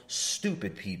 vulnerable,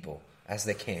 stupid people as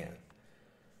they can.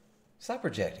 Stop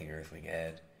projecting, Earthling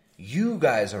Ed. You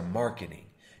guys are marketing.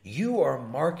 You are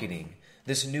marketing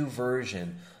this new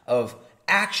version of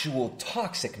actual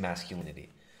toxic masculinity.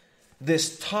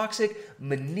 This toxic,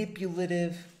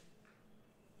 manipulative,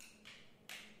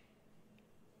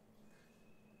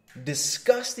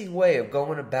 disgusting way of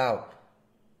going about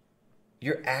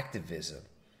your activism,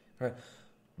 right?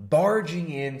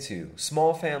 Barging into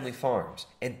small family farms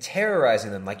and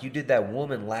terrorizing them like you did that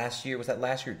woman last year. Was that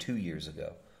last year or 2 years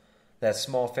ago? That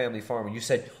small family farm where you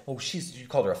said, you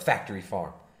called her a factory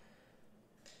farm.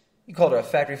 You called her a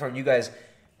factory farm. You guys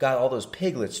got all those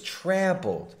piglets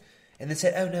trampled. And then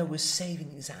said, oh no, we're saving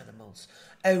these animals.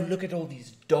 Oh, look at all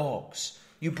these dogs.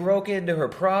 You broke into her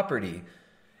property.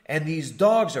 And these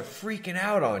dogs are freaking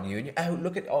out on you. And oh,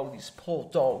 look at all these poor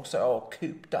dogs. They're all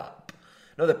cooped up.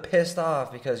 No, they're pissed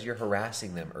off because you're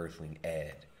harassing them, Earthling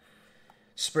Ed.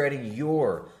 Spreading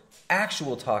your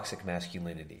actual toxic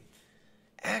masculinity.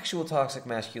 Actual toxic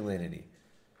masculinity.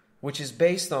 Which is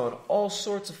based on all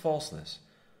sorts of falseness.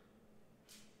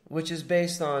 Which is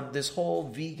based on this whole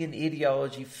vegan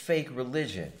ideology, fake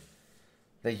religion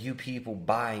that you people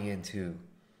buy into.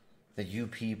 That you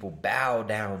people bow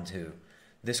down to.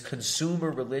 This consumer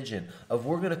religion of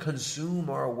we're going to consume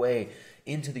our way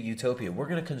into the utopia. We're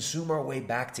going to consume our way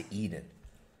back to Eden.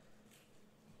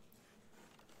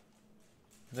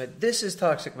 But this is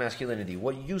toxic masculinity.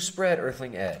 What you spread,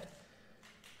 Earthling Ed.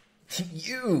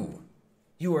 You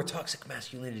are toxic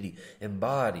masculinity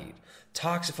embodied.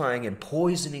 Toxifying and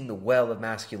poisoning the well of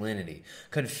masculinity.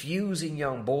 Confusing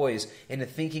young boys into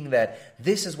thinking that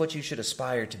this is what you should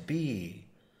aspire to be.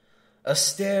 A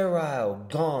sterile,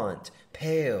 gaunt,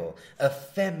 pale,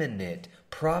 effeminate,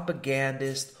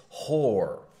 propagandist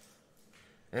whore.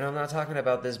 And I'm not talking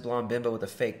about this blonde bimbo with the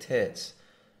fake tits.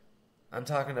 I'm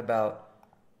talking about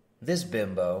this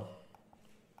bimbo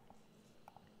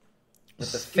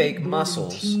with the fake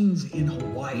muscles. Teens in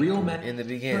Hawaii. Real men in the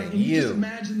beginning. Right, and you just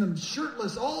imagine them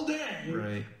shirtless all day.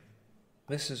 Right.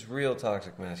 This is real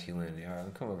toxic masculinity. All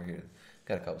right, come over here.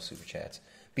 Got a couple super chats.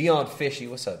 Beyond Fishy,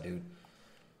 what's up, dude?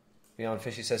 Beyond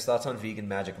Fishy says, thoughts on vegan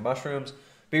magic mushrooms.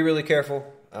 Be really careful.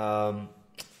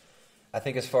 I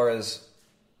think as far as...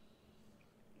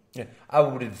 I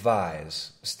would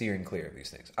advise steering clear of these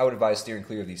things. I would advise steering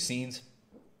clear of these scenes.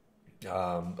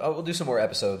 We'll do some more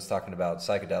episodes talking about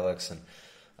psychedelics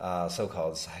and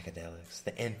so-called psychedelics,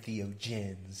 the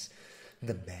entheogens,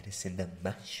 the medicine, the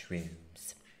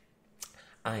mushrooms.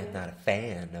 I am not a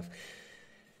fan of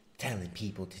telling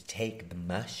people to take the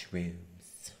mushrooms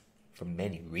for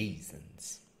many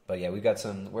reasons. But yeah, we've got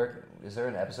some... Is there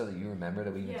an episode that you remember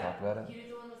that we even talked about it? You did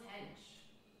the one with Hench.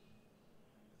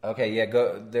 Okay, yeah,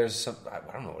 go. There's some... I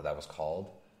don't know what that was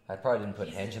called. I probably didn't put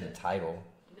Hench in the title.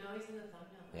 No, he's in the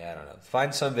thumbnail. Yeah, I don't know.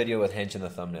 Find some video with Hench in the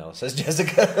thumbnail, says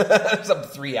Jessica. Some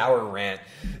 3-hour rant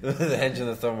with Hench in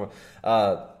the thumbnail.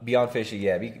 Beyond Fishy,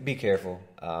 yeah, be careful.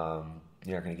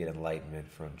 You're not going to get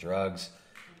enlightenment from drugs.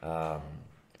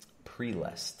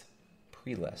 Prelest.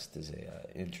 Prelest is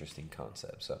a interesting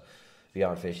concept. So,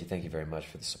 Beyond Fishy, thank you very much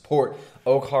for the support.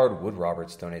 Oak Hardwood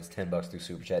Roberts donates $10 through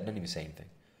Super Chat. Doesn't even say anything.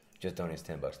 Just donates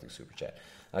 $10 through Super Chat.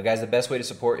 Guys, the best way to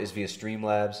support is via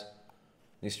Streamlabs.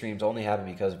 These streams only happen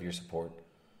because of your support.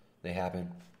 They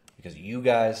happen because of you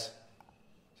guys.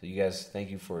 So you guys,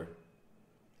 thank you for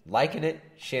liking it,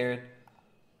 sharing,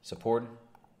 supporting.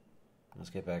 Let's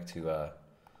get back to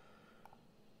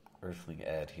Earthling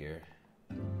Ed here.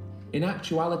 In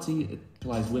actuality, it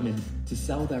applies women to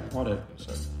sell their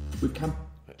products.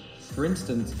 For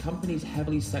instance, companies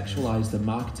heavily sexualize the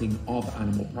marketing of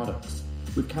animal products,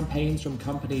 with campaigns from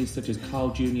companies such as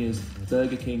Carl Jr.'s,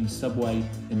 Burger King, Subway,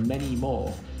 and many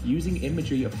more, using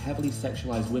imagery of heavily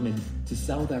sexualized women to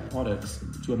sell their products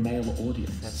to a male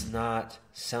audience. That's not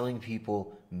selling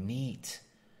people meat.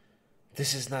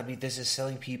 This is not meat. This is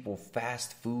selling people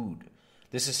fast food.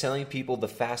 This is selling people the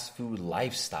fast food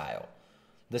lifestyle.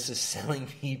 This is selling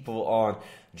people on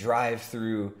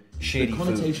drive-through shitty food. The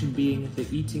connotation being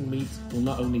that eating meat will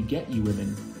not only get you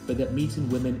women, but that meat and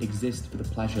women exist for the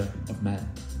pleasure of men.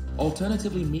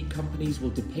 Alternatively, meat companies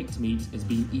will depict meat as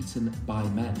being eaten by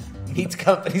men. Meat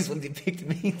companies will depict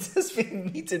meat as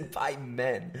being eaten by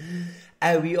men.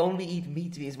 Oh, we only eat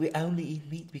meat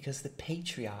because the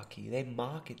patriarchy, they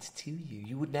market to you.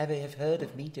 You would never have heard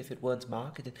of meat if it weren't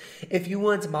marketed. If you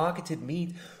weren't marketed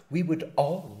meat, we would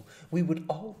all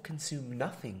consume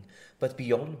nothing but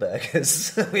Beyond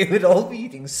Burgers. We would all be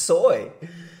eating soy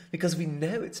because we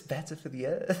know it's better for the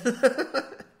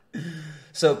earth.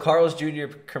 So Carl's Jr.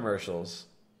 commercials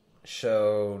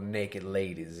show naked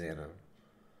ladies in them.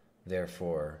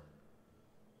 Therefore,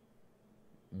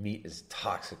 meat is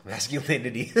toxic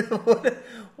masculinity.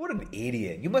 What an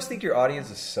idiot. You must think your audience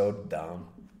is so dumb.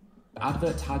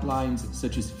 Advert taglines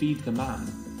such as "Feed the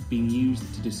Man" being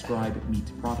used to describe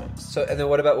meat products. So, and then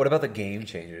what about the Game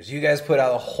Changers? You guys put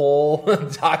out a whole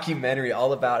documentary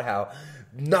all about how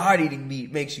not eating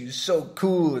meat makes you so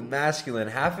cool and masculine.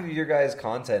 Half of your guys'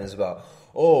 content is about,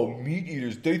 oh, meat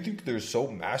eaters, they think they're so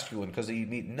masculine because they eat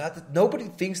meat. Nobody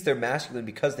thinks they're masculine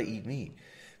because they eat meat.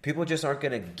 People just aren't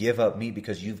going to give up meat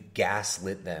because you've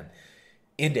gaslit them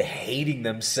into hating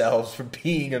themselves for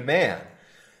being a man.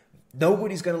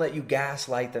 Nobody's going to let you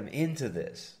gaslight them into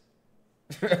this.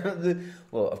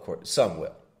 Well, of course, some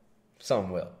will.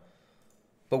 Some will.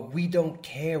 But we don't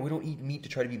care. We don't eat meat to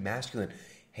try to be masculine.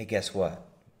 Hey, guess what?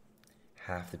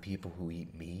 Half the people who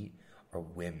eat meat are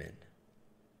women.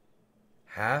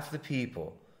 Half the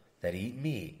people that eat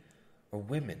meat are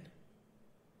women.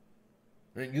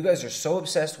 You guys are so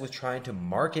obsessed with trying to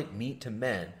market meat to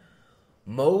men.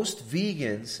 Most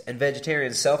vegans and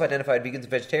vegetarians, self-identified vegans and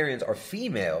vegetarians, are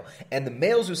female, and the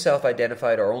males who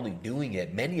self-identified are only doing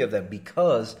it, many of them,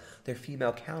 because their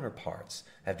female counterparts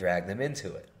have dragged them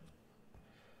into it.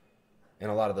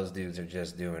 And a lot of those dudes are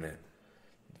just doing it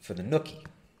for the nookie,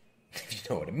 if you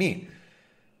know what I mean.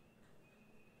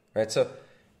 Right, so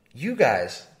you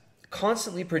guys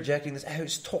constantly projecting this, oh,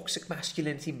 it's toxic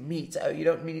masculinity meat, oh, you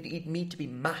don't need to eat meat to be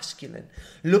masculine.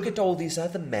 Look at all these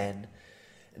other men.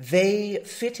 They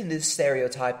fit in this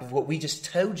stereotype of what we just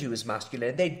told you is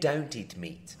masculine. They don't eat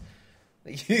meat.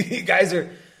 You guys are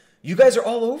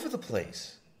all over the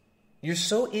place. You're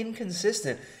so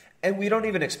inconsistent. And we don't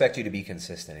even expect you to be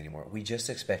consistent anymore. We just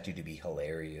expect you to be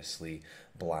hilariously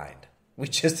blind. We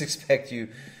just expect you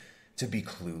to be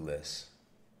clueless.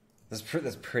 That's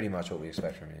pretty much what we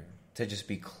expect from you. To just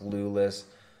be clueless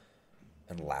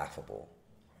and laughable.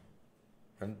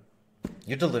 And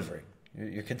you're delivering.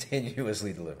 You're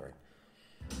continuously delivering.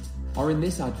 Or in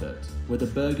this advert, where the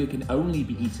burger can only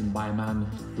be eaten by a man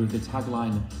with the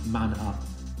tagline, "Man up."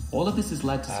 All of this has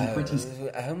led to some pretty...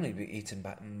 only be eaten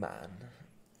by a man.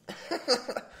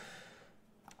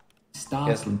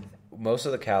 startling. Most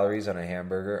of the calories on a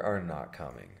hamburger are not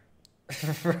coming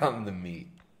from the meat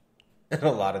in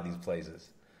a lot of these places,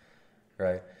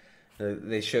 right?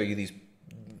 They show you these...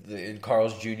 In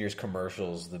Carl's Jr.'s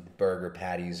commercials, the burger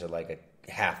patties are like a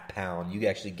half pound. You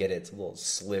actually get it's a little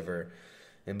sliver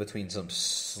in between some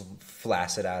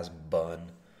flaccid ass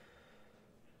bun.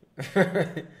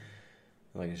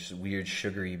 Like a weird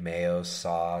sugary mayo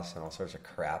sauce and all sorts of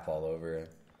crap all over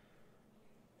it.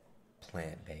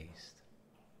 Plant-based.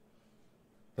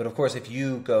 But of course, if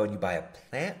you go and you buy a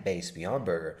plant-based Beyond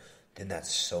Burger, then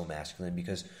that's so masculine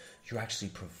because you're actually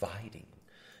providing.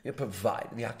 You're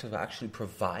providing, the act of actually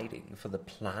providing for the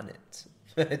planet.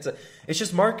 It's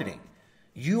just marketing.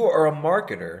 You are a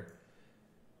marketer,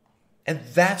 and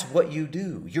that's what you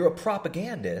do. You're a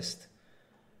propagandist,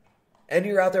 and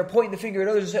you're out there pointing the finger at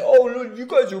others and saying, oh, look, you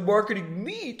guys are marketing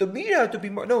meat. The meat has to be...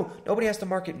 No, nobody has to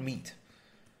market meat.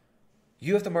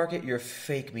 You have to market your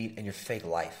fake meat and your fake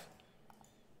life.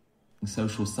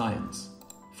 Social science.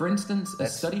 For instance, a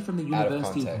study from the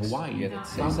University of Hawaii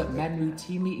found that men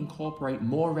routinely incorporate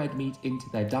more red meat into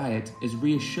their diet as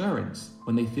reassurance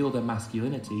when they feel their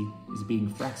masculinity is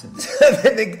being threatened.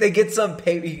 they get some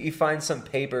paper. You find some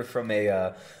paper from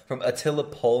Attila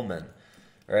Pullman,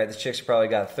 right? This chick's probably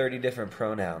got 30 different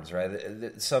pronouns,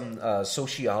 right? Some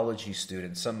sociology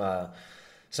student, some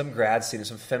grad student,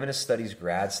 some feminist studies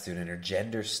grad student, or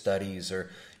gender studies or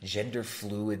gender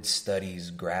fluid studies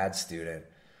grad student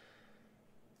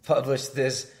published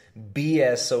this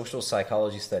BS social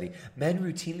psychology study. Men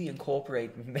routinely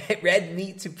incorporate red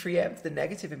meat to preempt the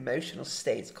negative emotional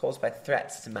states caused by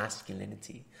threats to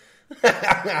masculinity.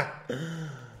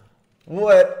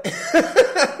 What?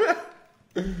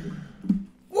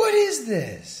 What is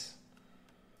this?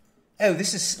 Oh,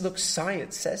 this is... Look,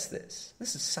 science says this.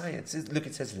 This is science. Look,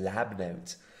 it says lab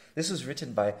notes. This was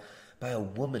written by a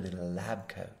woman in a lab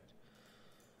coat.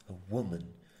 A woman.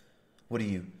 What are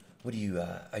you,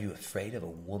 are you afraid of a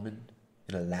woman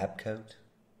in a lab coat?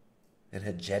 In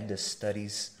her gender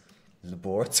studies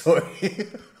laboratory?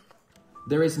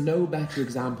 There is no better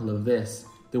example of this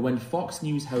than when Fox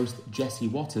News host Jesse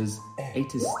Waters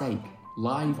ate a steak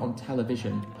live on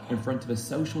television in front of a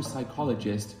social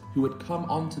psychologist who had come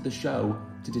onto the show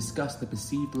to discuss the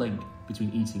perceived link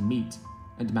between eating meat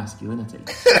and masculinity.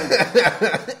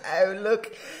 Oh,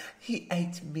 look, he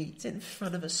ate meat in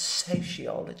front of a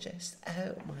sociologist.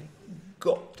 Oh, my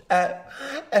God.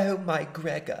 Oh, my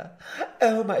Gregor.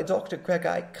 Oh, my Dr. Gregor,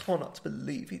 I cannot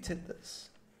believe he did this.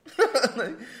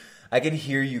 I can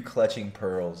hear you clutching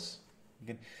pearls.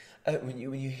 When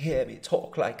you hear me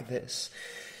talk like this,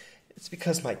 it's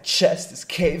because my chest is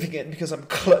caving in because I'm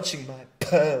clutching my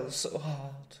pearls so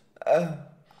hard. Oh.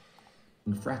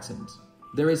 and threatened.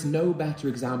 There is no better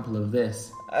example of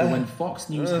this than when Fox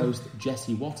News host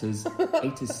Jesse Waters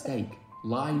ate a steak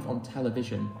live on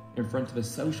television in front of a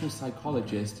social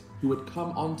psychologist who had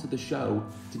come onto the show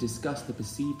to discuss the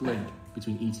perceived link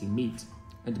between eating meat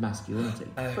and masculinity.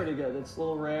 Pretty good. It's a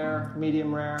little rare,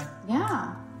 medium rare.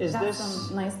 Yeah. Is got this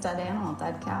some nice dead animal,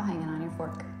 dead cow hanging on your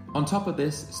fork? On top of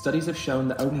this, studies have shown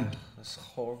that only... That's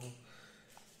horrible.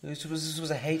 This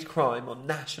was a hate crime on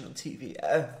national TV.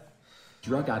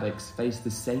 Drug addicts face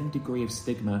the same degree of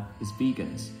stigma as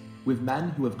vegans, with men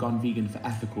who have gone vegan for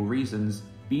ethical reasons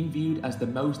being viewed as the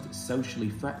most socially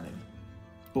threatening.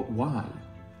 But why?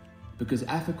 Because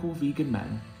ethical vegan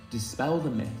men dispel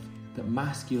the myth that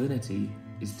masculinity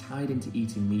is tied into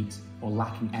eating meat or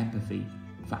lacking empathy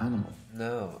for animals.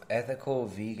 No, ethical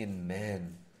vegan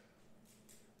men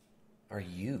are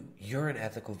you. You're an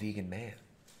ethical vegan man.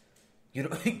 You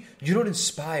don't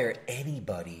inspire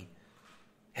anybody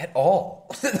at all.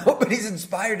 Nobody's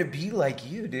inspired to be like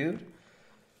you, dude.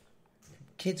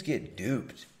 Kids get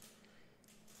duped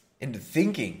into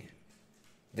thinking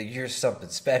that you're something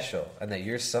special and that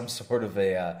you're some sort of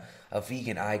a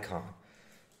vegan icon.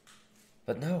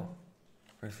 But no,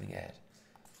 Earthling Ed,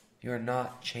 you're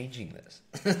not changing this.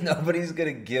 Nobody's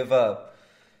going to give up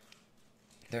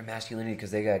their masculinity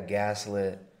because they got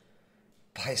gaslit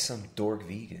by some dork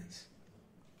vegans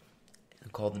who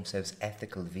call themselves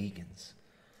ethical vegans.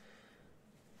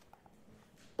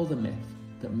 The myth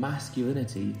that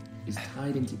masculinity is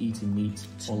tied into eating meat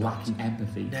or lacking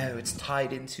empathy. No, it's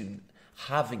tied into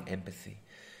having empathy.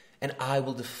 And I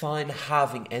will define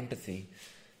having empathy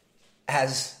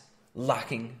as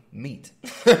lacking meat.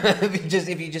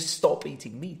 If you just stop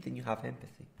eating meat, then you have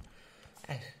empathy.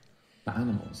 For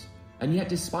animals. And yet,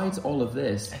 despite all of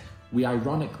this, we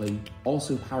ironically,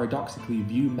 also paradoxically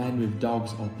view men with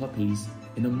dogs or puppies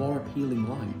in a more appealing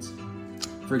light.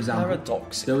 For example,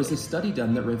 there was a study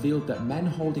done that revealed that men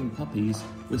holding puppies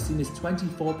were seen as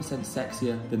 24%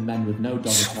 sexier than men with no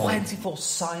dog at all. 24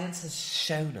 science has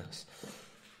shown us.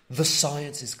 The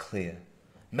science is clear.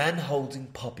 Men holding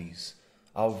puppies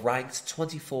are ranked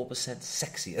 24%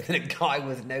 sexier than a guy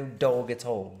with no dog at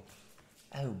all.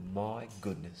 Oh my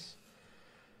goodness.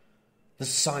 The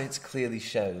science clearly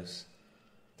shows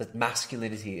that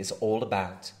masculinity is all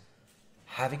about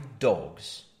having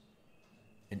dogs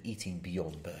and eating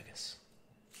Beyond Burgers.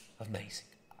 Amazing.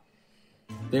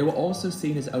 They were also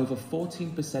seen as over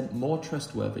 14% more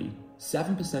trustworthy,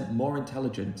 7% more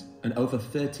intelligent, and over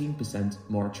 13%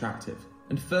 more attractive.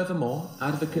 And furthermore,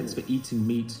 advocates for eating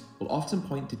meat will often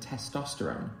point to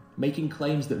testosterone, making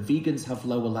claims that vegans have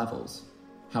lower levels.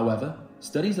 However,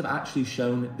 studies have actually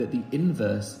shown that the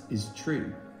inverse is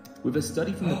true, with a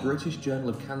study from the British Journal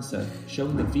of Cancer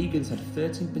showing that vegans had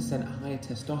 13% higher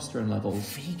testosterone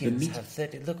levels than meat. Vegans have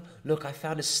 30. Look, I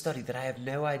found a study that I have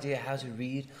no idea how to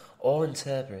read or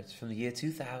interpret from the year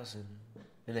 2000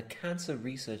 in a cancer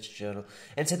research journal,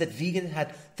 and said that vegans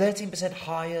had 13%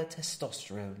 higher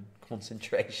testosterone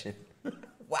concentration.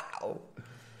 Wow.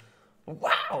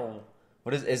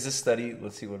 What is this study?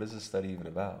 Let's see, what is this study even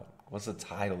about? What's the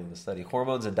title of the study?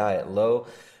 Hormones and diet. Low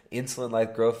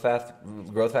insulin-like growth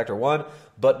factor 1,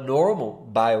 but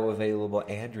normal bioavailable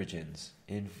androgens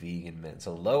in vegan men.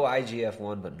 So low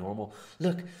IGF-1, but normal.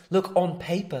 Look, on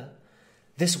paper,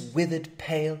 this withered,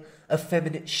 pale,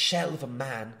 effeminate shell of a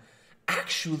man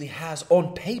actually has,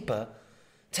 on paper,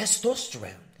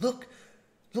 testosterone. Look,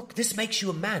 this makes you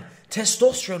a man.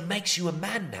 Testosterone makes you a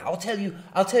man now. I'll tell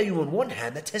you on one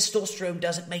hand that testosterone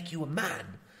doesn't make you a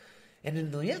man. And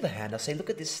on the other hand, I'll say, look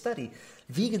at this study.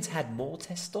 Vegans had more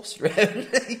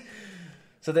testosterone.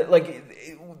 So that,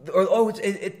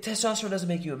 testosterone doesn't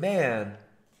make you a man.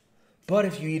 But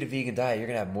if you eat a vegan diet, you're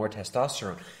going to have more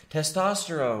testosterone.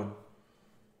 Testosterone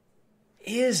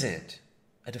isn't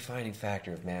a defining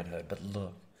factor of manhood. But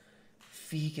look,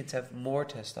 vegans have more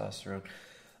testosterone.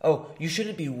 Oh, you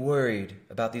shouldn't be worried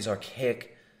about these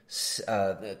archaic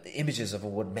images of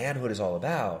what manhood is all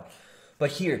about.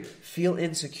 But here, feel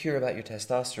insecure about your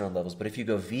testosterone levels, but if you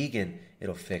go vegan,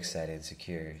 it'll fix that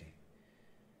insecurity.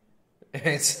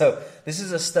 And so, this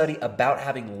is a study about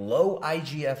having low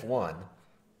IGF-1,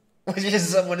 which is,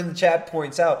 someone in the chat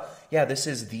points out, yeah, this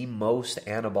is the most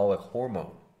anabolic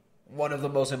hormone. One of the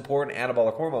most important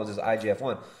anabolic hormones is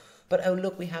IGF-1. But oh,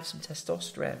 look, we have some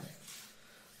testosterone.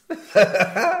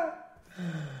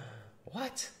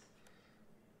 What?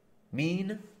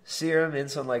 Mean serum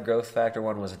insulin-like growth factor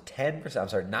 1 was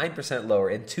 9% lower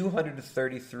in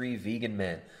 233 vegan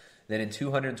men than in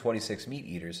 226 meat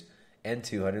eaters and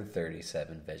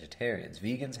 237 vegetarians.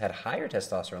 Vegans had higher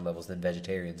testosterone levels than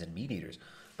vegetarians and meat eaters,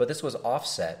 but this was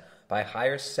offset by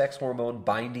higher sex hormone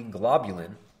binding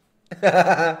globulin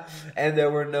And there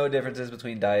were no differences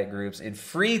between diet groups in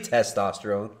free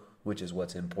testosterone, which is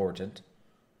what's important,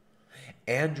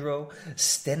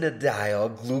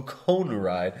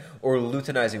 androstenediol or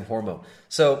luteinizing hormone.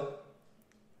 So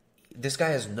this guy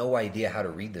has no idea how to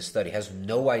read this study, has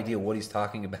no idea what he's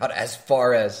talking about as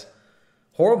far as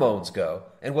hormones go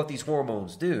and what these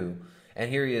hormones do. And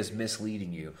here he is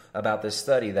misleading you about this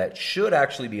study that should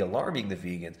actually be alarming the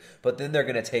vegans, but then they're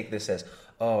going to take this as,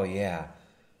 oh yeah,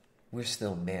 we're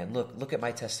still man. Look at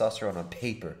my testosterone on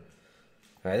paper.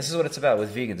 All right, this is what it's about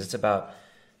with vegans. It's about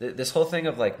this whole thing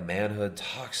of like manhood,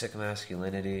 toxic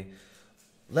masculinity.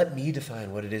 Let me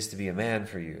define what it is to be a man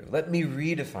for you. Let me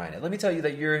redefine it. Let me tell you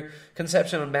that your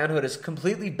conception of manhood is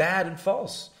completely bad and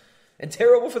false and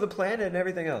terrible for the planet and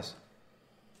everything else.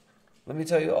 Let me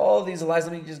tell you all these lies.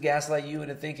 Let me just gaslight you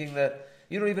into thinking that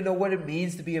you don't even know what it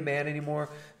means to be a man anymore.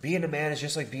 Being a man is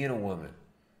just like being a woman,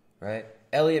 right?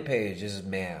 Elliot Page is a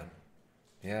man.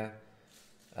 Yeah?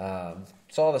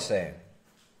 It's all the same.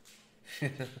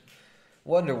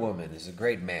 Wonder Woman is a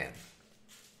great man.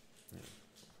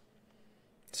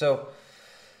 So,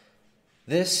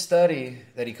 this study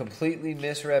that he completely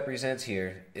misrepresents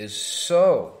here is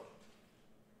so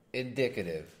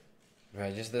indicative.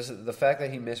 Right, just this, the fact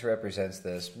that he misrepresents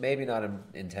this, maybe not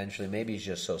intentionally, maybe he's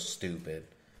just so stupid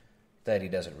that he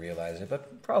doesn't realize it,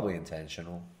 but probably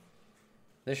intentional.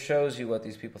 This shows you what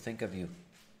these people think of you.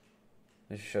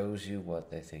 This shows you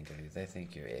what they think of you. They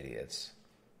think you're idiots.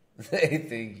 They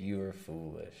think you're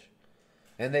foolish.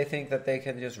 And they think that they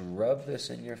can just rub this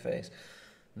in your face.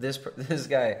 This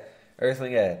guy,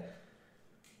 Earthling Ed,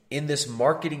 in this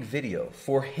marketing video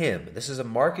for him, this is a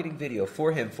marketing video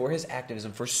for him, for his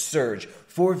activism, for Surge,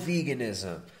 for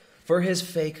veganism, for his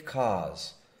fake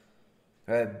cause,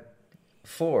 right?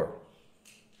 For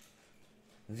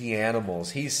the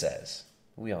animals, he says.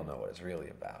 We all know what it's really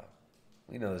about.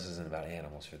 We know this isn't about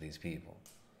animals for these people.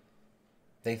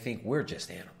 They think we're just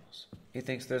animals. He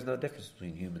thinks there's no difference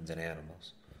between humans and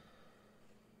animals.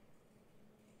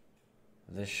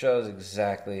 This shows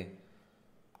exactly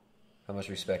how much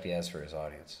respect he has for his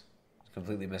audience. He's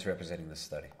completely misrepresenting this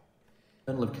study.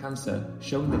 Journal of Cancer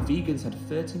showing that vegans had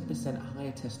 13%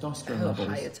 higher testosterone levels.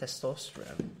 Higher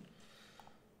testosterone.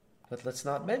 But let's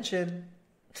not mention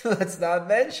that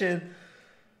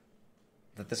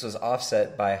this was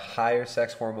offset by higher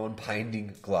sex hormone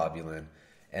binding globulin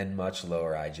and much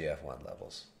lower IGF-1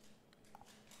 levels.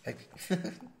 Like,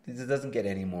 it doesn't get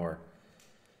any more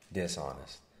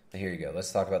dishonest. Here you go.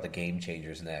 Let's talk about the Game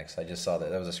Changers next. I just saw that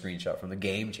was a screenshot from the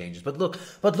Game Changers. But look,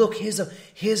 here's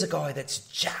a guy that's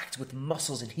jacked with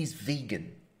muscles and he's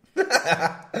vegan.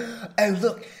 Oh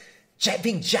look,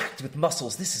 being jacked with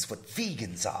muscles. This is what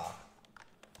vegans are.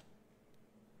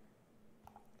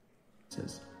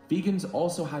 Vegans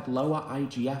also had lower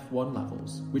IGF-1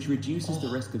 levels, which reduces the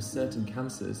risk of certain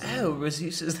cancers. Oh,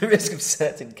 reduces the risk of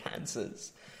certain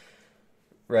cancers.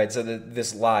 Right, so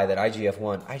this lie that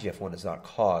IGF-1 does not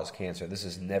cause cancer. This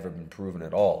has never been proven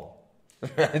at all.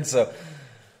 And so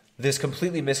this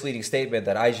completely misleading statement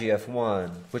that IGF-1,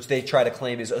 which they try to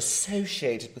claim is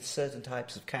associated with certain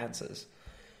types of cancers,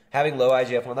 having low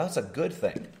IGF-1, that's a good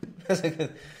thing.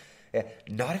 Yeah,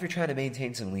 not if you're trying to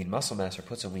maintain some lean muscle mass or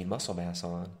put some lean muscle mass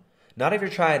on. Not if you're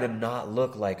trying to not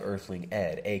look like Earthling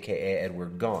Ed, a.k.a.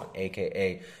 Edward Gaunt,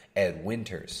 a.k.a. Ed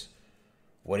Winters.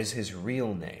 What is his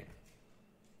real name?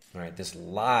 All right, this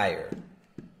liar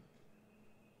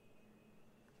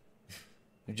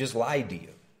who just lied to you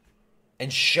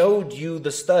and showed you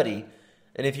the study,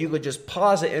 and if you could just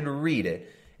pause it and read it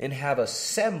and have a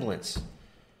semblance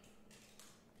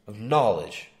of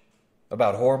knowledge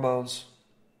about hormones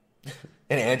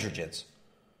and androgens,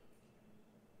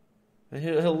 and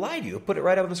he'll lie to you. He'll put it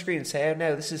right up on the screen and say, "Oh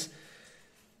no, this is."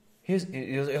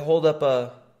 He'll hold up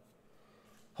a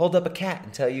cat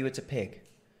and tell you it's a pig.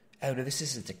 Oh no, this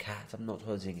isn't a cat. I'm not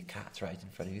holding a cat right in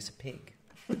front of you. It's a pig.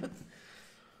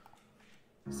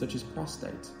 Such as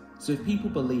prostate. So if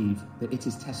people believe that it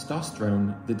is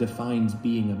testosterone that defines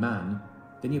being a man,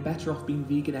 then you're better off being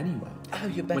vegan anyway. Oh,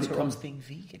 you're better off being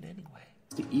vegan anyway.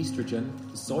 To estrogen,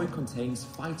 soy contains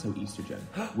phytoestrogen,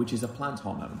 which is a plant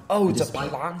hormone. Oh, it's a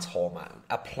plant hormone.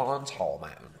 A plant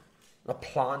hormone. A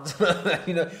plant.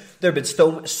 There have been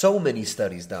so many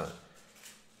studies done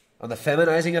on the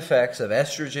feminizing effects of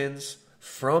estrogens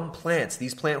from plants.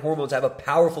 These plant hormones have a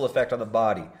powerful effect on the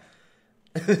body,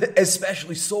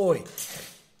 especially soy.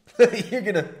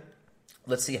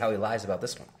 Let's see how he lies about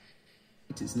this one.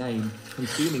 Its name,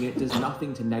 consuming it does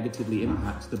nothing to negatively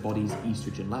impact the body's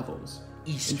estrogen levels.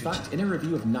 In fact, in a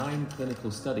review of 9 clinical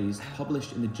studies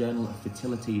published in the Journal of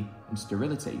Fertility and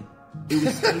Sterility, It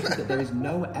was stated that there is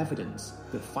no evidence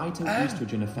that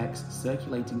phytoestrogen affects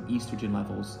circulating estrogen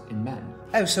levels in men.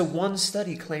 Oh, so one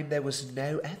study claimed there was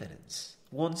no evidence.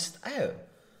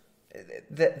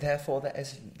 Therefore, there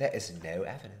is no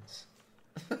evidence.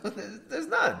 There's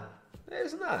none.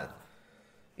 There's none.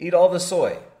 Eat all the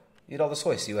soy.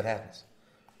 See what happens.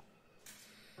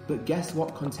 But guess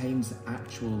what contains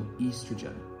actual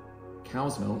estrogen?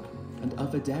 Cow's milk and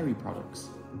other dairy products.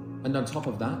 And on top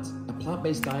of that, a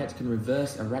plant-based diet can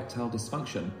reverse erectile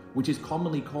dysfunction, which is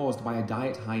commonly caused by a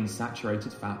diet high in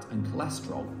saturated fat and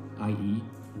cholesterol, i.e.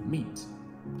 meat.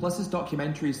 Plus, there's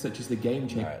documentaries such as The Game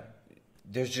Changer. All right.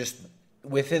 There's just,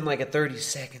 within like a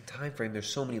 30-second time frame, there's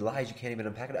so many lies you can't even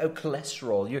unpack it. Oh,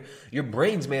 cholesterol. Your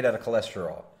brain's made out of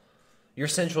cholesterol. Your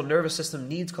central nervous system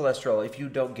needs cholesterol. If you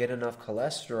don't get enough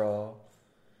cholesterol,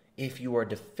 if you are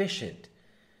deficient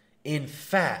in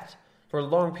fat for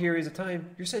long periods of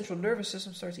time, your central nervous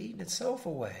system starts eating itself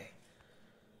away.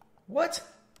 What?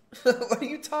 What are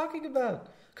you talking about?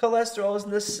 Cholesterol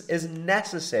is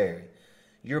necessary.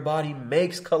 Your body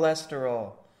makes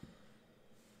cholesterol.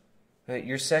 Right?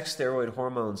 Your sex steroid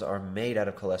hormones are made out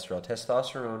of cholesterol.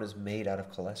 Testosterone is made out of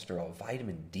cholesterol.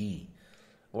 Vitamin D,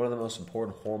 one of the most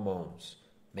important hormones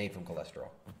made from cholesterol.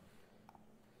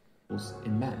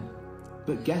 In men.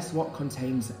 But guess what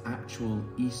contains actual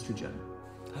estrogen?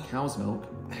 Cow's milk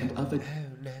and other...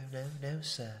 No,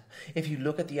 sir. If you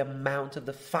look at the amount of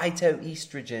the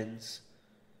phytoestrogens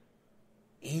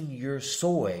in your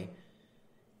soy,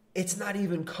 it's not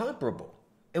even comparable.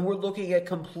 And we're looking at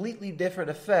completely different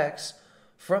effects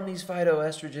from these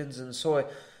phytoestrogens in soy.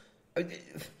 I'm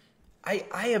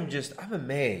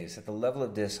amazed at the level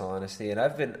of dishonesty, and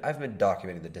I've been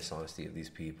documenting the dishonesty of these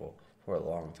people for a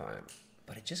long time.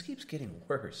 But it just keeps getting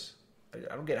worse.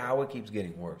 I don't get how it keeps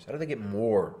getting worse. How do they get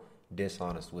more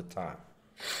dishonest with time?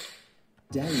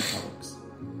 Dairy products.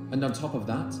 And on top of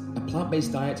that, a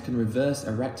plant-based diet can reverse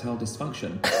erectile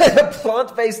dysfunction. A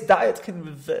plant-based diet can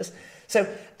reverse... So,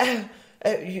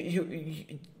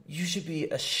 you should be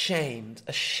ashamed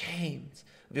of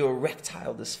your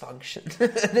erectile dysfunction.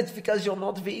 And it's because you're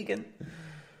not vegan.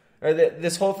 Or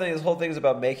this whole thing is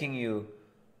about making you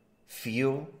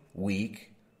feel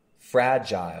weak,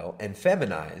 fragile, and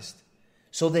feminized,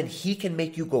 so then he can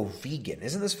make you go vegan.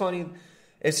 Isn't this funny?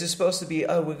 It's just supposed to be,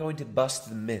 we're going to bust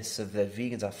the myths of that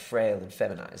vegans are frail and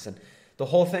feminized. And the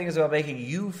whole thing is about making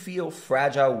you feel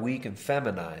fragile, weak, and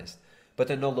feminized. But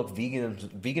then, no, look,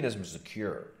 veganism is a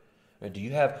cure. Do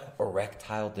you have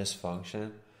erectile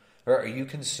dysfunction? Or are you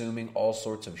consuming all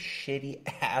sorts of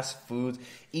shitty-ass foods,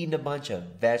 eating a bunch of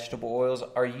vegetable oils?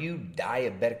 Are you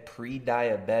diabetic,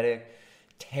 pre-diabetic,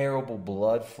 terrible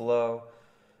blood flow?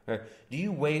 Or do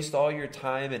you waste all your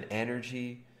time and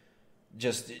energy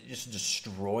just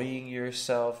destroying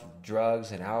yourself with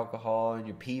drugs and alcohol, and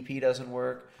your PP doesn't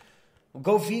work? Well,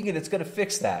 go vegan, it's going to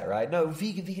fix that, right? No,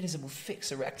 veganism will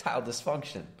fix erectile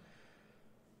dysfunction.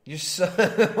 You're so...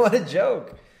 What a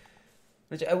joke.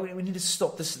 We need to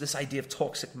stop this idea of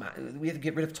toxic... We have to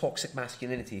get rid of toxic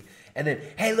masculinity. And then,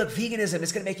 hey, look, veganism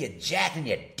is going to make you jacked, and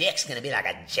your dick's going to be like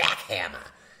a jackhammer.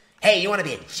 Hey, you want to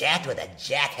be jacked with a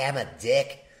jackhammer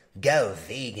dick? Go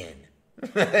vegan.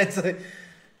 It's like,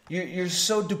 you're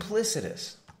so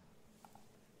duplicitous.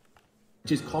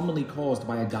 Which is commonly caused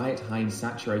by a diet high in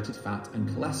saturated fat and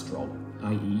cholesterol,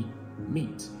 i.e.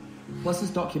 meat. Plus,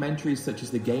 there's documentaries such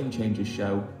as The Game Changer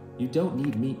show, you don't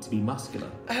need meat to be muscular.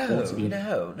 No,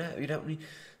 you don't need...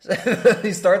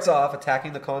 He starts off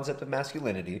attacking the concept of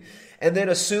masculinity, and then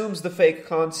assumes the fake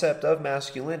concept of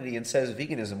masculinity and says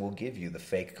veganism will give you the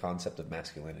fake concept of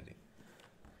masculinity.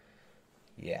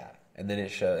 Yeah, and then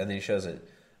he shows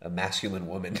a masculine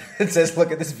woman and says,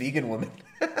 "Look at this vegan woman."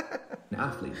 An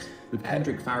athlete, with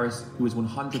Kendrick Farris, who is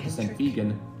 100%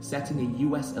 vegan, setting a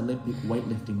US Olympic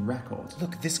weightlifting record.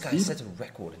 Look, this guy set a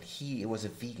record, and he was a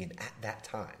vegan at that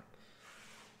time.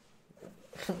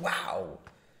 Wow.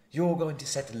 You're going to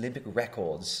set Olympic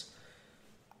records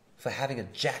for having a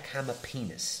jackhammer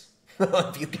penis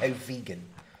if you go vegan.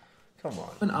 Come on.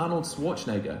 And Arnold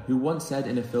Schwarzenegger, who once said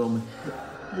in a film,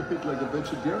 "You're a bit like a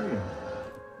vegetarian,"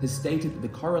 has stated that the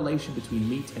correlation between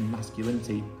meat and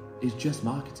masculinity is just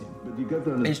marketing. But you got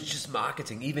to... It's just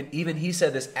marketing. Even he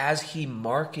said this as he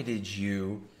marketed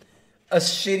you a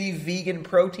shitty vegan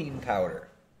protein powder.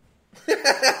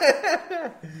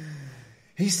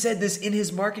 He said this in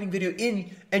his marketing video,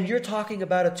 and you're talking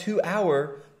about a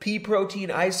 2-hour pea protein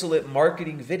isolate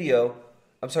marketing video.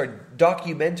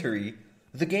 Documentary,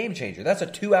 The Game Changer. That's a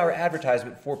 2-hour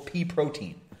advertisement for pea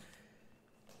protein.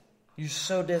 You're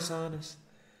so dishonest.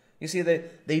 You see,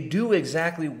 they do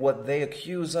exactly what they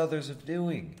accuse others of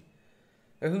doing.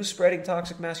 Or who's spreading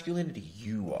toxic masculinity?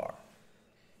 You are.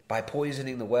 by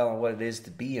poisoning the well on what it is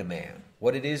to be a man,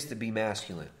 what it is to be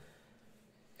masculine.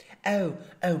 Oh,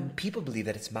 people believe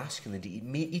that it's masculine to eat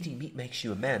meat. Eating meat makes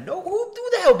you a man. No, who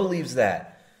the hell believes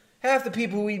that? Half the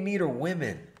people who eat meat are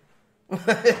women.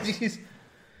 Jeez.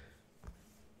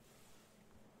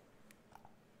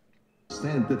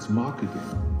 That's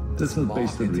marketing. That's not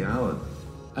based on reality.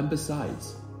 And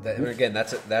besides, again,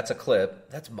 that's a clip.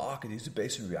 That's marketing. It's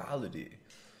based on reality.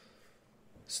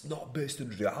 It's not based on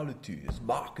reality. It's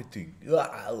marketing.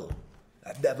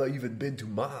 I've never even been to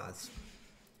Mars.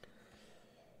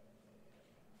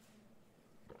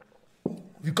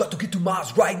 You got to get to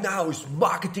Mars right now. It's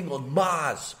marketing on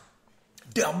Mars.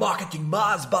 They're marketing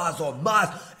Mars bars on Mars,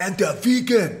 and they're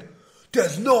vegan.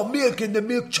 There's no milk in the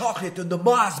milk chocolate in the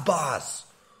Mars bars.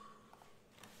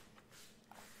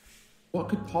 What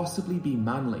could possibly be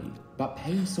manly about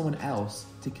paying someone else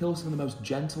to kill some of the most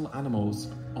gentle animals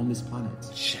on this planet?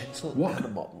 Animals. What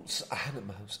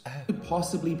could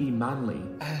possibly be manly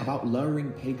about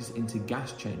lowering pigs into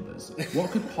gas chambers?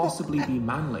 What could possibly be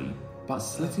manly about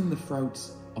slitting the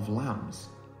throats of lambs?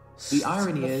 The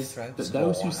irony is that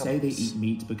those who say they eat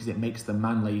meat because it makes them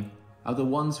manly are the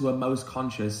ones who are most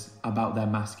conscious about their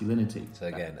masculinity. So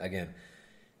again,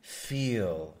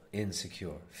 feel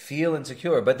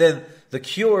insecure. But then the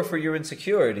cure for your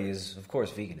insecurity is, of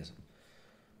course, veganism.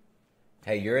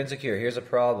 Hey, you're insecure. Here's a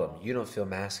problem. You don't feel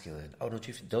masculine. Oh,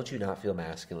 don't you not feel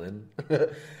masculine?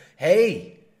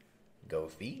 Hey, go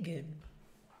vegan.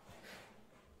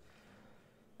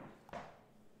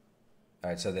 All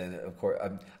right, so then, of course,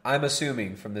 I'm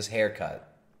assuming from this haircut,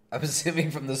 I'm assuming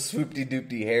from the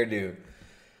swoopty-doopty hairdo,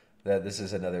 that this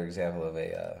is another example of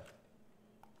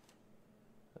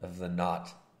the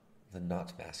not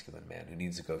masculine man who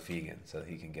needs to go vegan so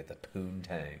he can get the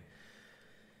poontang.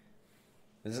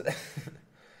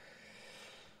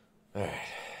 All right.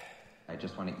 I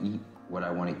just want to eat what I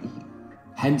want to eat.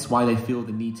 Hence why they feel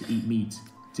the need to eat meat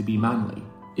to be manly.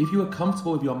 If you are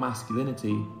comfortable with your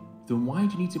masculinity, then why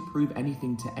do you need to prove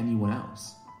anything to anyone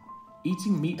else?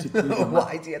 Eating meat to prove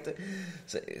why do you have to?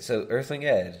 So Earthling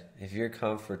Ed, if you're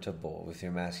comfortable with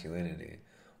your masculinity,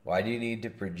 why do you need to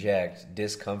project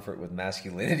discomfort with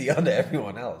masculinity onto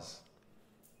everyone else?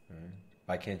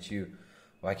 Why can't you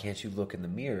look in the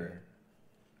mirror?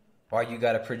 Why you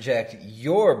got to project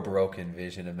your broken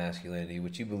vision of masculinity,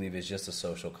 which you believe is just a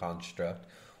social construct?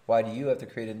 Why do you have to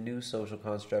create a new social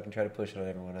construct and try to push it on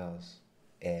everyone else?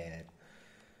 Ed.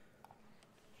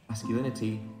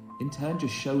 Masculinity, in turn,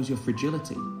 just shows your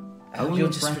fragility.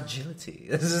 Fragility.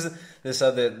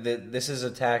 This is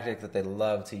a tactic that they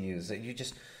love to use. That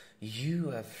you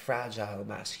have fragile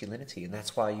masculinity, and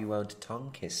that's why you won't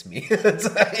tongue kiss me.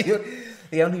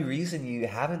 The only reason you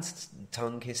haven't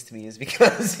tongue kissed me is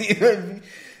because you have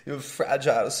a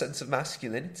fragile sense of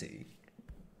masculinity.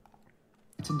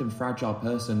 And fragile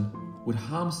person would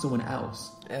harm someone else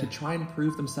to try and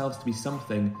prove themselves to be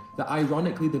something that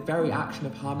ironically the very action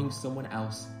of harming someone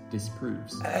else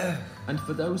disproves. And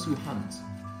for those who hunt,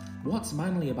 what's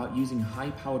manly about using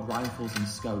high-powered rifles and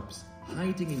scopes,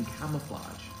 hiding in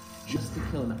camouflage, just to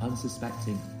kill an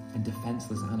unsuspecting and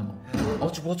defenseless animal?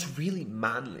 What's really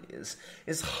manly is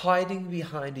hiding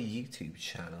behind a YouTube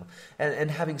channel and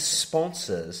having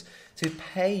sponsors to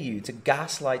pay you to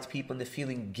gaslight people into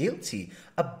feeling guilty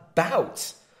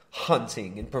about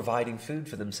hunting and providing food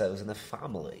for themselves and their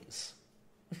families.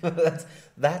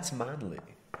 That's manly.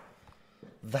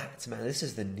 That's manly. This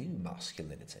is the new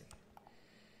masculinity.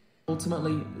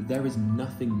 Ultimately, there is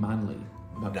nothing manly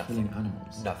about killing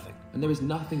animals. Nothing. And there is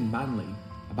nothing manly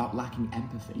about lacking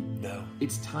empathy. No.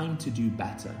 It's time to do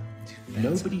better.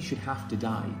 Nobody should have to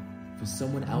die for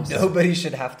someone else. Nobody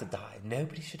should have to die.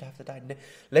 Nobody should have to die. No.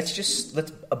 Let's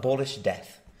abolish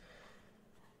death.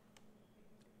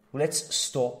 Let's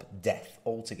stop death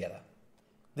altogether.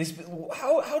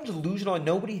 How delusional.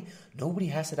 Nobody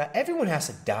has to die. Everyone has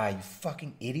to die, you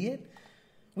fucking idiot.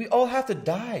 We all have to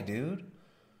die, dude.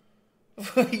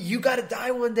 You gotta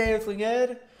die one day, Earthling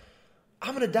Ed.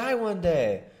 I'm gonna die one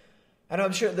day. And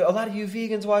I'm sure there are a lot of you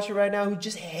vegans watching right now who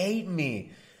just hate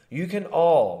me. You can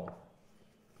all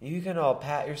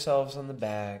pat yourselves on the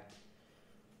back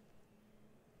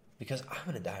because I'm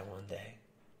going to die one day.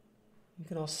 You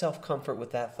can all self-comfort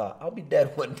with that thought. I'll be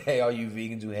dead one day, all you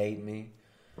vegans who hate me.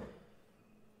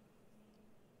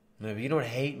 No, you don't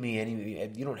hate me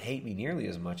you don't hate me nearly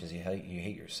as much as you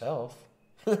hate yourself.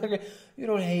 You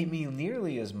don't hate me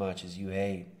nearly as much as you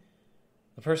hate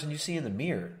the person you see in the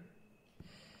mirror.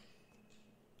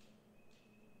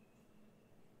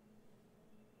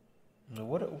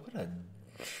 What a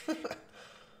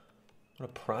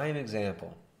prime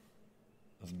example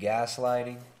of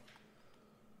gaslighting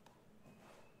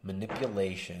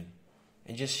manipulation,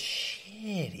 and just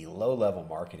shitty, low-level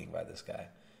marketing by this guy.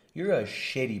 You're a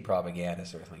shitty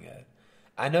propagandist, Earthling Ed.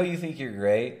 I know you think you're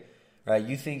great, right?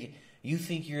 You think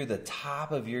you're the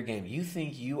top of your game. You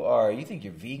think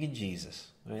you're vegan Jesus.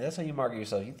 I mean, that's how you market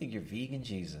yourself. You think you're vegan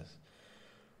Jesus.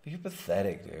 But you're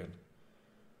pathetic, dude.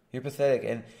 You're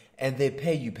pathetic, and they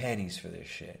pay you pennies for this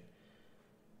shit.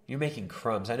 You're making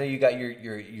crumbs. I know you got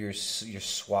your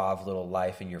suave little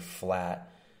life in your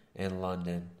flat in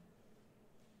London.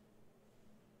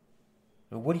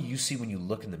 But what do you see when you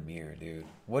look in the mirror, dude?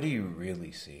 What do you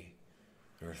really see,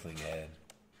 Earthling Ed?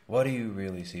 What do you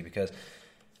really see? Because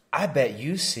I bet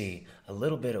you see a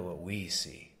little bit of what we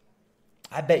see.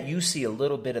 I bet you see a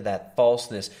little bit of that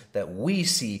falseness that we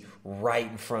see right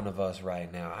in front of us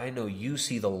right now. I know you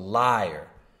see the liar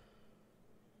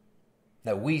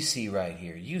that we see right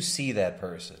here. You see that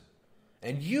person.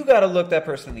 And you got to look that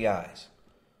person in the eyes.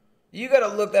 You got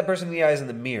to look that person in the eyes in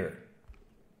the mirror.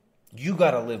 You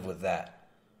got to live with that.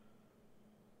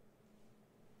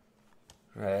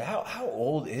 Right? How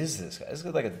old is this guy? This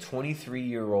is like a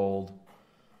 23-year-old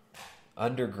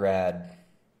undergrad,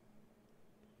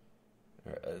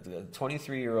 a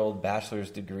 23-year-old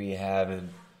bachelor's degree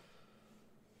having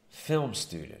film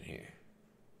student here.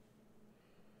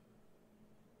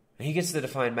 And he gets to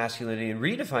define masculinity and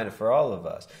redefine it for all of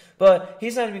us. But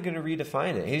he's not even going to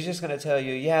redefine it. He's just going to tell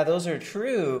you, yeah, those are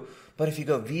true, but if you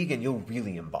go vegan, you'll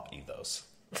really embody those.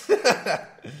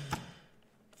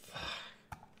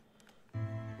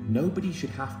 Nobody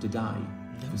should have to die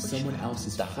for someone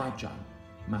else's fragile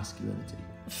masculinity.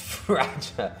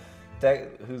 Fragile.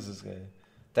 Who's this guy?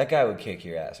 That guy would kick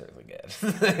your ass really good.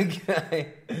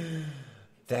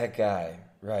 That guy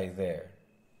right there.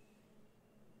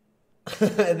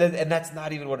 and that's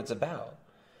not even what it's about.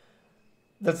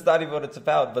 That's not even what it's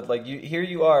about. But like here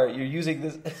you are, you're using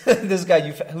this this guy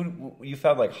who you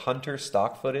found like Hunter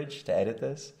stock footage to edit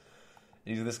this.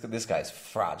 This guy's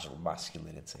fragile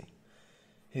masculinity.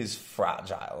 His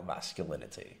fragile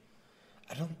masculinity.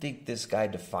 I don't think this guy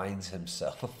defines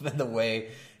himself in the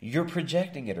way you're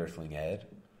projecting it, Earthling Ed.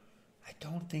 I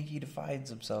don't think he defines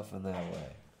himself in that way.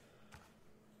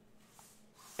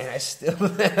 And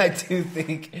I do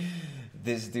think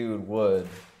this dude would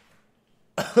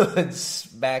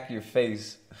smack your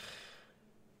face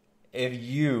if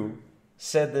you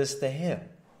said this to him.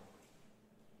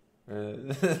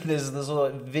 This little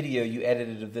video you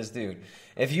edited of this dude.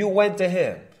 If you went to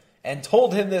him and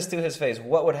told him this to his face,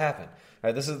 what would happen? All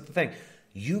right, this is the thing.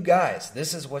 You guys,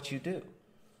 this is what you do.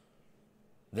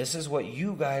 This is what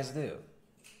you guys do.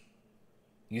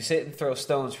 You sit and throw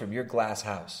stones from your glass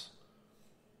house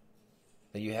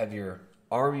that you have your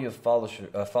army of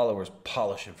followers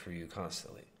polishing for you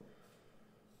constantly.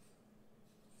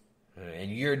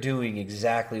 And you're doing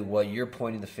exactly what you're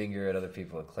pointing the finger at other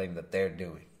people and claiming that they're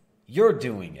doing. You're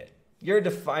doing it. You're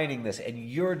defining this, and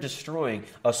you're destroying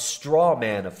a straw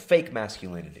man of fake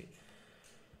masculinity.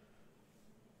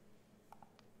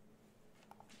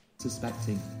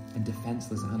 Suspecting a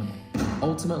defenseless animal.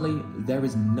 Ultimately, there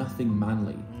is nothing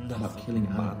manly about killing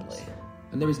animals.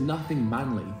 And there is nothing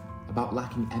manly about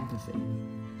lacking empathy.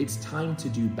 It's time to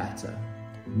do better.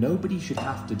 Nobody should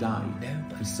have to die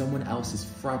for someone else's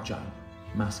fragile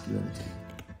masculinity.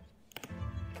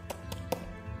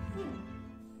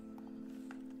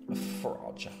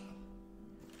 Fragile.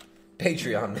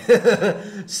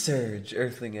 Patreon. Surge,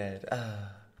 Earthling Ed.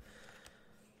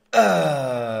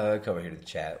 Come over here to the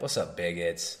chat. What's up,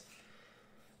 bigots?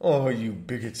 Oh, you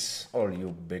bigots. All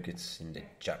you bigots in the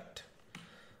chat.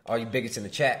 All you bigots in the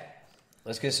chat.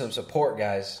 Let's get some support,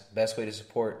 guys. Best way to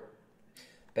support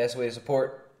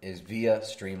is via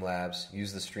Streamlabs.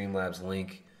 Use the Streamlabs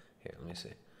link. Here, let me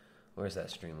see. Where's that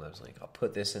Streamlabs link? I'll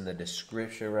put this in the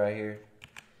description right here.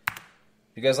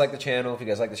 If you guys like the channel, if you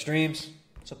guys like the streams,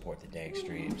 support the dang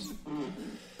streams.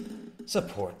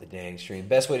 Support the dang stream.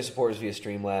 Best way to support is via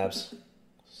Streamlabs.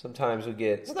 Sometimes we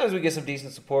get some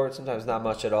decent support, sometimes not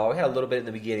much at all. We had a little bit in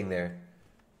the beginning there.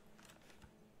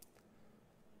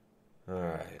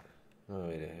 Alright.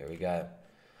 Here we got.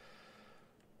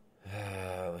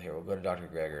 Here, we'll go to Dr.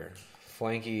 Gregor.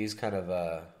 Flankies, kind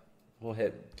of, we'll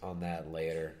hit on that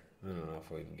later. I don't know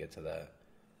if we can get to that.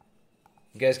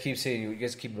 You guys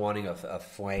keep wanting a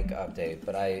flank update,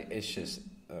 but it's just,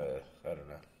 I don't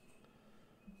know.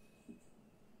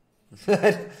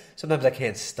 Sometimes I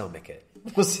can't stomach it.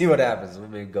 We'll see what happens. Let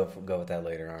me go with that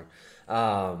later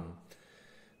on.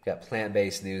 Got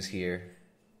plant-based news here.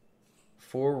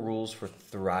 4 rules for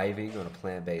thriving on a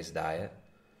plant-based diet.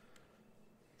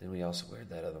 Then we also, where'd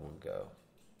that other one go?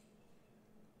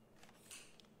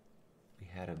 We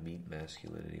had a meat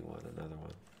masculinity one, another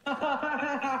one. That's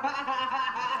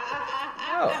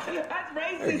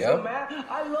racism, man.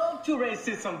 I love to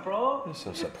racism, bro. There's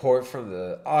some support from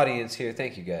the audience here.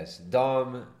 Thank you, guys.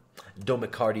 Dom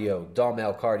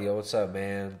Alcardio. What's up,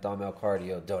 man? Dom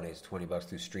Alcardio donates $20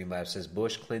 through Streamlabs. Says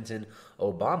Bush, Clinton,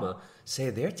 Obama say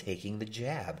they're taking the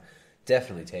jab.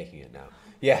 Definitely taking it now.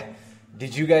 Yeah.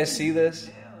 Did you guys see this?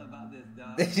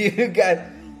 Did you guys?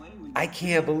 I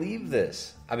can't believe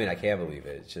this. I mean, I can't believe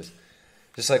it. It's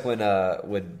just like when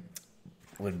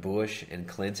Bush and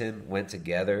Clinton went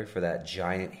together for that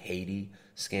giant Haiti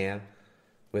scam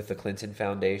with the Clinton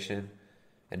Foundation,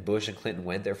 and Bush and Clinton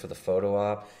went there for the photo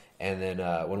op, and then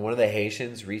when one of the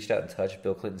Haitians reached out and touched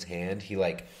Bill Clinton's hand, he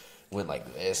like went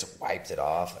like this, wiped it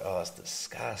off. Oh, it's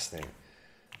disgusting.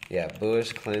 Yeah,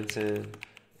 Bush, Clinton,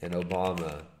 and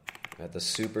Obama at the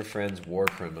Super Friends War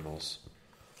Criminals.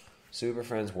 Super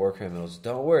Friends War Criminals.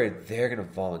 Don't worry, they're going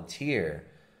to volunteer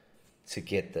to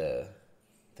get the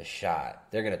shot.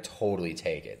 They're going to totally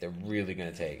take it. They're really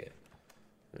going to take it.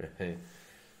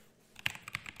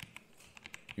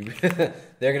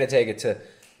 They're going to take it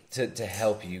to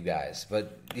help you guys.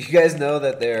 But you guys know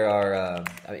that there are,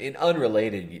 in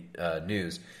unrelated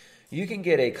news, you can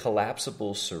get a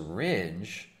collapsible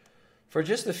syringe for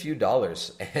just a few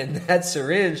dollars. And that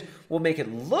syringe will make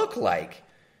it look like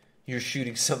you're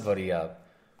shooting somebody up.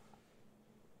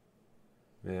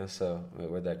 Yeah, so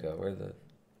where'd that go? Where'd the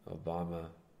Obama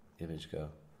image go?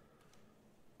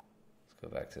 Let's go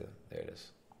back to, there it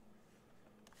is.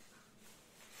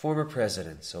 Former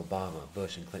presidents Obama,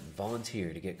 Bush, and Clinton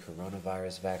volunteer to get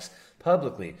coronavirus vax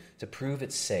publicly to prove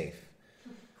it's safe.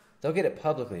 They'll get it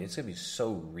publicly. It's going to be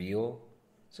so real.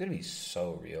 It's going to be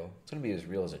so real. It's going to be as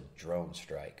real as a drone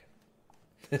strike.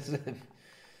 It's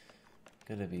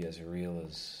going to be as real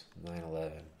as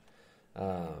 9/11.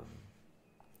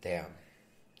 Damn.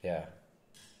 Yeah.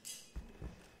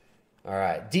 All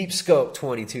right. Deep Scope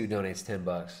 22 donates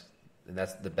 $10. And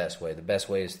that's the best way. The best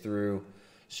way is through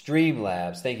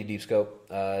Streamlabs. Thank you, Deep Scope.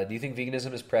 Do you think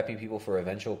veganism is prepping people for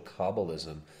eventual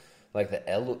Kabbalism, like the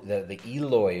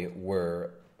Eloi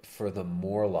were for the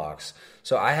Morlocks?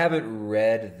 So I haven't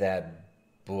read that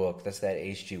book. That's that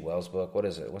H.G. Wells book. What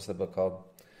is it? What's the book called?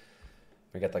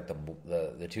 We got like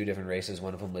the two different races.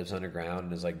 One of them lives underground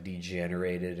and is like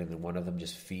degenerated, and then one of them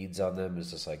just feeds on them.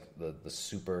 It's just like the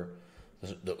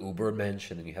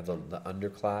Ubermensch, and then you have the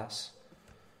underclass.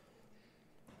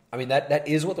 I mean, that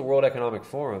is what the World Economic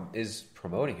Forum is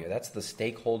promoting here. That's the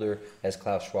stakeholder, as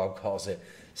Klaus Schwab calls it,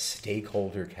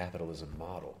 stakeholder capitalism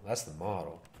model. That's the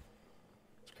model.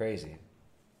 It's crazy.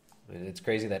 I mean, it's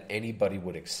crazy that anybody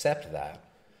would accept that.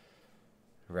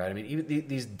 Right? I mean, even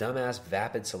these dumbass,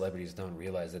 vapid celebrities don't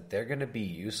realize that they're going to be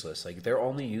useless. Like, they're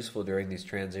only useful during these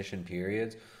transition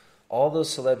periods. All those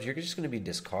celebs, you're just going to be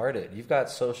discarded. You've got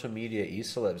social media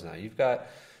e-celebs now. You've got...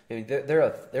 I mean, there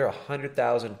are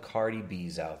 100,000 Cardi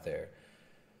B's out there,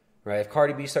 right? If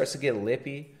Cardi B starts to get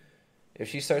lippy, if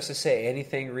she starts to say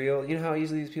anything real, you know how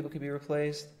easily these people can be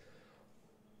replaced.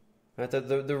 Right?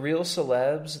 The real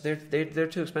celebs, they're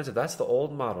too expensive. That's the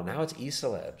old model. Now it's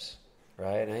e-celebs,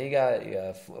 right? Now you got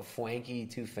Fwanky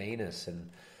Too Famous and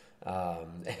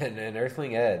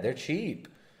Earthling Ed. They're cheap.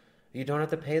 You don't have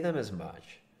to pay them as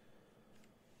much,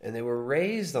 and they were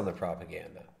raised on the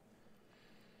propaganda.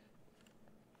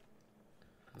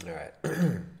 All right.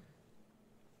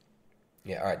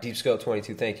 Yeah, all right. Deep Scope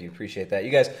 22, thank you. Appreciate that.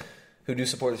 You guys who do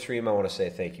support the stream, I want to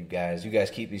say thank you, guys. You guys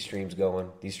keep these streams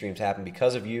going. These streams happen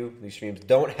because of you. These streams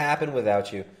don't happen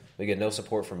without you. We get no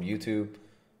support from YouTube.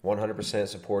 100%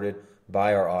 supported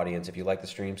by our audience. If you like the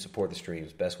stream, support the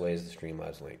streams. Best way is the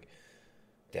Streamlabs link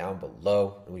down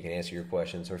below, and we can answer your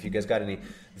questions. Or if you guys got any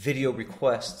video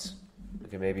requests, we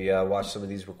can maybe watch some of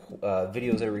these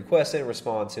videos that are requested and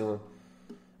respond to them.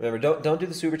 Remember, don't do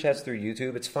the super chats through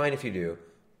YouTube. It's fine if you do,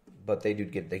 but they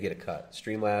get a cut.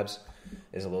 Streamlabs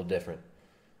is a little different.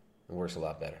 It works a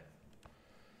lot better.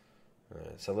 All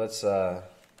right, so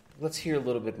let's hear a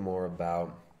little bit more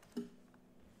about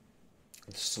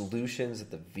the solutions that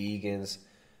the vegans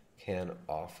can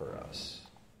offer us.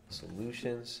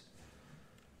 Solutions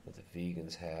that the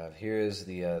vegans have. Here is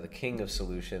the king of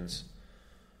solutions,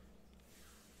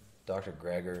 Dr.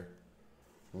 Greger,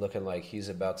 looking like he's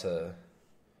about to.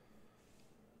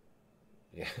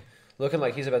 Yeah, looking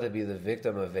like he's about to be the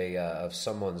victim of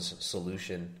someone's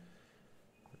solution.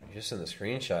 Just in the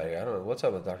screenshot here, I don't know what's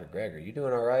up with Dr. Greger. You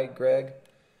doing all right, Greg?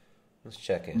 Let's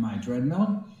check in. My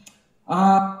treadmill.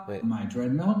 Wait. My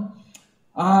treadmill.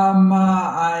 Oh,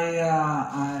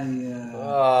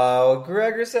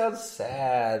 Greger sounds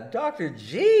sad. Dr.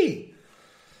 G.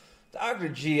 Dr.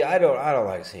 G, I don't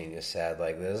like seeing you sad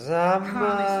like this.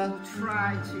 Promise will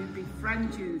try to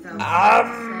befriend you, though.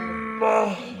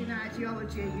 Vegan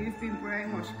ideology, you've been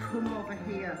brainwashed. Come over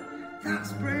here.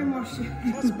 That's brainwashing.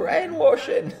 That's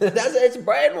brainwashing. It's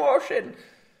brainwashing.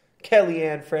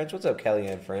 Kellyanne French. What's up,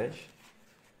 Kellyanne French?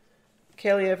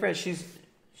 Kellyanne French, she's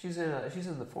in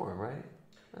the forum, right?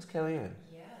 That's Kellyanne.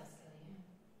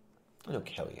 I know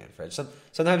Kellyanne French.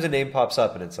 Sometimes a name pops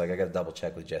up and it's like I got to double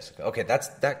check with Jessica. Okay, that's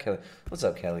that Kelly. What's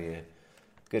up, Kellyanne?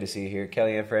 Good to see you here.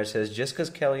 Kellyanne French says, just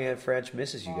because Kellyanne French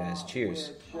misses you guys.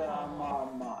 Cheers.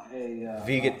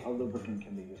 Vegan. A lubricant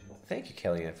can be useful. Thank you,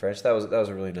 Kellyanne French. That was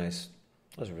a really nice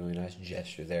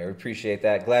gesture there. We appreciate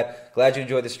that. Glad you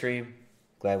enjoyed the stream.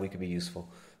 Glad we could be useful.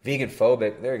 Vegan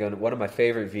phobic. There we go. One of my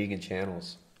favorite vegan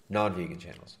channels. Non-vegan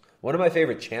channels. One of my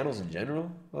favorite channels in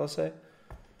general, I'll say.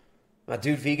 My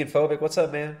dude, Vegan Phobic, what's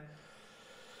up, man?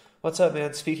 What's up,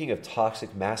 man? Speaking of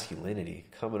toxic masculinity,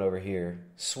 coming over here,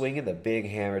 swinging the big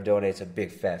hammer, donates a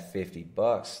big fat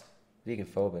 $50. Vegan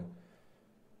Phobic,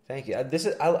 thank you. I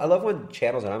love when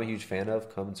channels that I'm a huge fan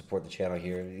of come and support the channel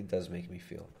here. It does make me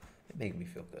feel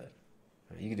good.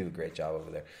 You can do a great job over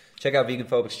there. Check out Vegan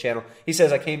Phobic's channel. He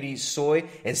says, I came to eat soy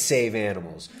and save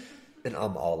animals, and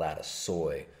I'm all out of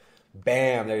soy.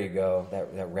 Bam, there you go.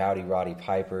 That Rowdy Roddy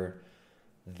Piper.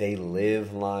 They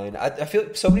Live line. I feel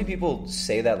like so many people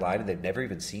say that line and they've never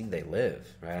even seen They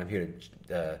Live. Right? I'm here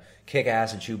to kick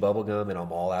ass and chew bubblegum, and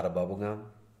I'm all out of bubblegum.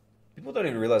 People don't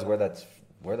even realize where that's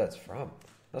from.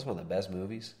 That's one of the best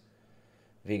movies.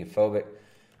 Vegan Phobic.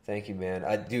 Thank you, man.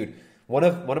 Dude, one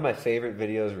of my favorite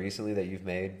videos recently that you've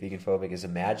made, Vegan Phobic, is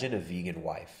Imagine a Vegan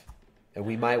Wife. And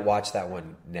we might watch that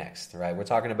one next, right? We're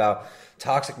talking about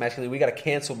toxic masculinity. We got to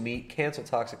cancel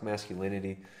toxic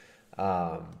masculinity.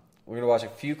 We're gonna watch a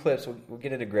few clips. We'll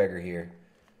get into Gregor here,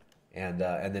 and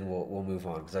then we'll move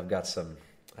on because I've got some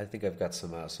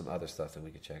other stuff that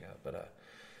we could check out. But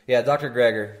yeah, Dr.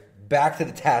 Gregor, back to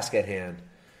the task at hand.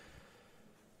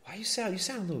 Why you sound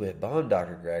a little bit bummed,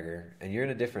 Dr. Gregor, and you're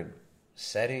in a different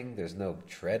setting. There's no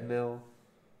treadmill.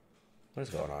 What is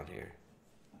going on here?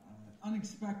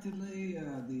 Unexpectedly,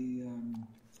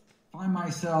 find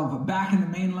myself back in the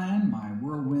mainland. My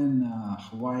whirlwind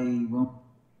Hawaii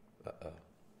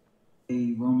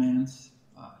romance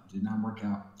did not work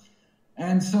out.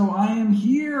 And so I am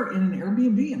here in an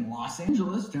Airbnb in Los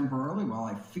Angeles temporarily while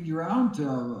I figure out,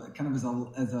 kind of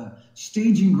as a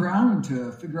staging ground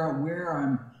to figure out where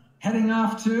I'm heading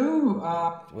off to.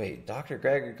 Wait, Dr.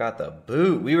 Gregor got the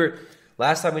boot.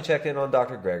 Last time we checked in on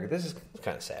Dr. Gregor, this is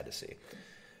kind of sad to see.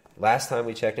 Last time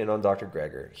we checked in on Dr.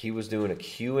 Gregor, he was doing a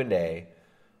Q&A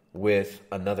with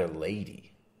another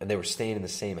lady, and they were staying in the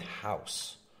same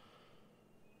house.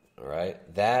 All right,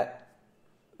 that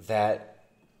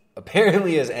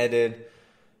apparently has ended,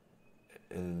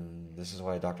 and this is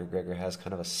why Dr. Gregor has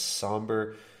kind of a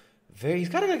somber, he's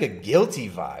kind of like a guilty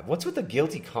vibe. What's with the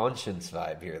guilty conscience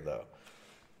vibe here, though?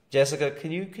 Jessica,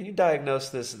 can you diagnose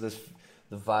the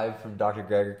vibe from Dr.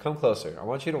 Gregor? Come closer. I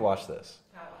want you to watch this.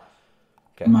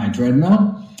 Okay. My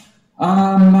treadmill.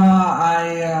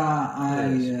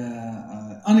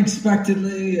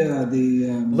 Unexpectedly,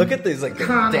 look at these, like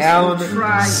down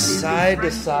side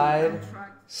to side,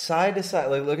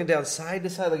 like looking down side to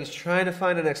side, like he's trying to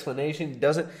find an explanation.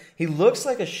 He looks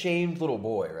like a shamed little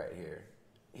boy right here.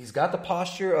 He's got the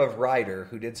posture of Ryder,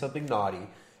 who did something naughty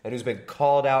and who's been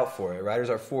called out for it.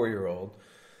 Ryder's our 4-year-old.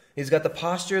 He's got the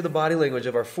posture, the body language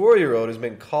of our 4-year-old who's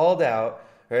been called out.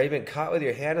 Right? You've been caught with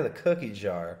your hand in the cookie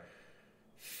jar.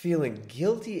 Feeling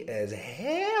guilty as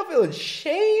hell, feeling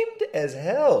shamed as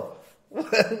hell.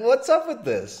 What's up with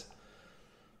this?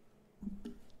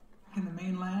 In the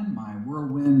mainland, my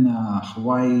whirlwind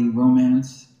Hawaii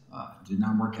romance did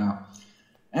not work out.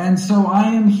 And so I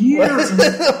am here.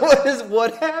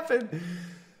 What happened?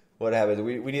 What happened?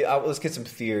 We need. Let's get some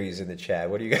theories in the chat.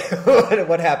 What do you guys?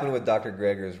 What happened with Dr.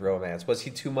 Gregor's romance? Was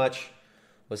he too much?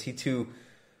 Was he too?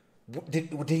 Did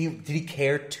he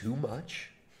care too much?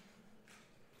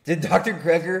 Did Dr.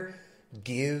 Gregor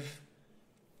give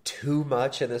too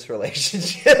much in this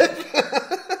relationship?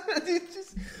 I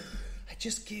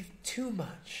just give too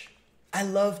much. I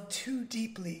love too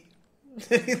deeply.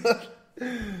 Did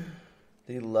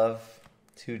he love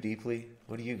too deeply?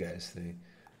 What do you guys think?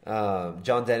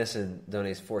 John Dennison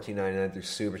donates $14.99 through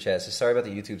Super Chat. So sorry about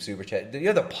the YouTube Super Chat. You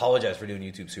have to apologize for doing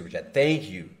YouTube Super Chat. Thank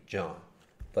you, John.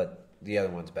 But the other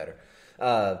one's better.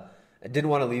 I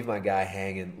didn't want to leave my guy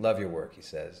hanging. Love your work, he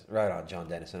says. Right on, John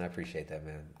Dennison. I appreciate that,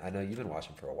 man. I know you've been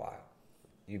watching for a while.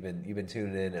 You've been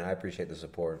tuning in, and I appreciate the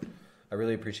support. I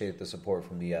really appreciate the support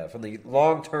from the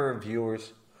long-term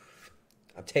viewers.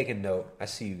 I'm taking note. I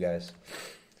see you guys.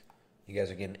 You guys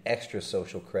are getting extra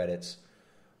social credits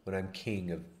when I'm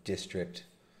king of District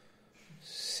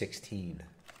 16.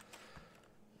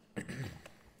 An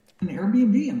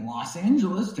Airbnb in Los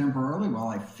Angeles temporarily while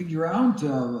I figure out,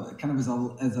 kind of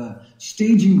as a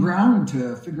staging ground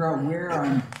to figure out where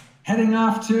I'm heading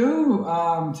off to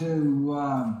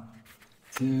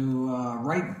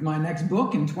write my next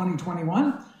book in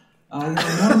 2021.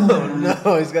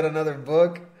 No, he's got another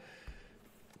book.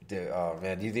 Dude, oh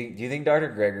man, do you think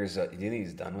Dr. Greger's? Do you think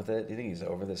he's done with it? Do you think he's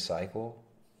over this cycle?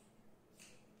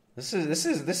 This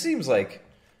seems like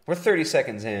we're 30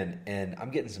 seconds in, and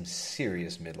I'm getting some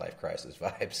serious midlife crisis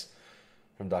vibes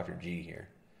from Dr. G here.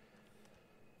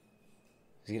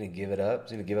 Is he gonna give it up?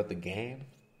 Is he gonna give up the game,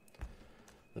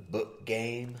 the book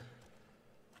game?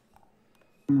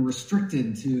 I'm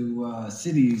restricted to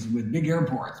cities with big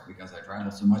airports because I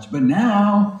travel so much. But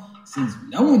now, since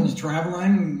no one's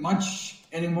traveling much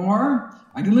anymore,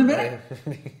 I can live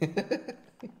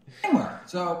anywhere.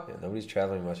 So nobody's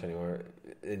traveling much anymore.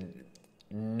 And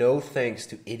no thanks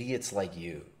to idiots like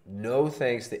you. No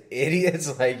thanks to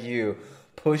idiots like you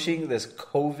pushing this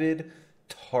COVID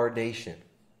tardation.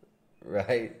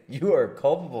 Right? You are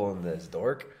culpable in this,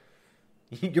 dork.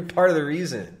 You're part of the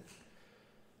reason.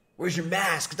 Where's your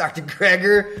mask, Dr.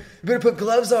 Greger? You better put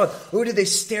gloves on. Oh, did they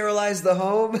sterilize the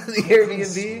home, the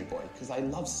Airbnb? Because I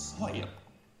love soy.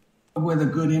 With a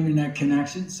good internet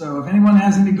connection. So if anyone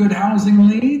has any good housing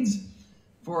leads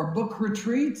for a book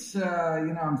retreat,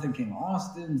 I'm thinking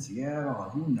Austin, Seattle,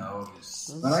 who knows?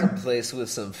 Some place with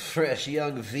some fresh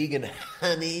young vegan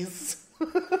honeys.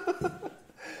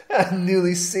 I'm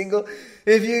newly single.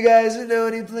 If you guys know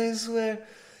any place where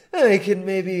I can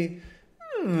maybe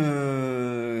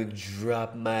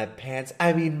drop my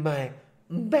my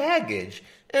baggage,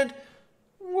 and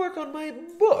work on my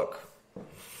book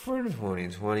for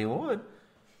 2021,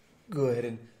 go ahead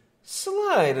and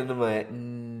slide into my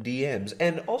DMs,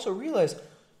 and also realize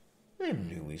I'm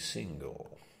newly single.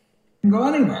 Go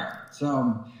anywhere.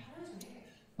 So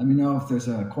let me know if there's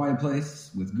a quiet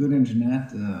place with good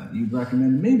internet you'd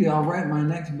recommend. Maybe I'll write my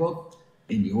next book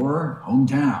in your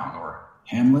hometown or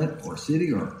hamlet or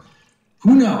city, or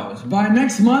who knows. By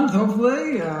next month,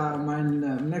 hopefully, my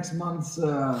next month's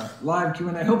live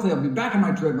Q&A, hopefully I'll be back on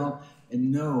my treadmill and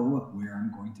know where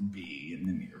I'm going to be in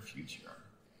the near future.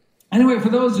 Anyway, for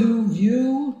those who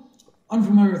view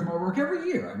unfamiliar with my work, every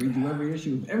year I read through every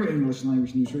issue of every English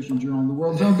language nutrition journal in the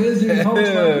world. So busy, folks.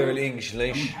 English.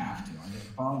 I have to.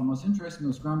 Follow the most interesting,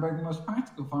 most groundbreaking, most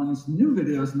practical findings, new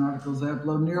videos and articles I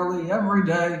upload nearly every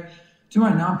day to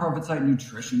my nonprofit site,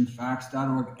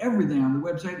 nutritionfacts.org. Everything on the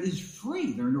website is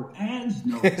free. There are no ads,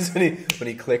 no... when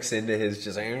he clicks into his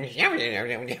just...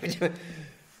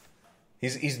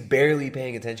 He's barely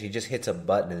paying attention. He just hits a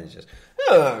button and it's just...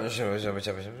 I'm just going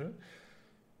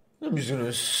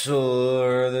to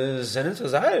slur the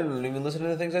sentences. I didn't even listen to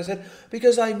the things I said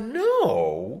because I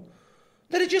know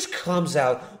that it just comes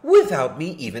out without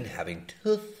me even having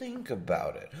to think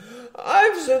about it.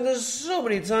 I've said this so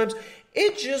many times,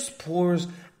 it just pours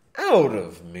out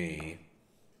of me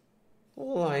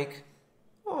like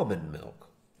almond milk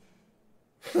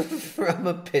from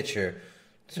a pitcher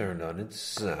turned on its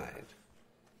side.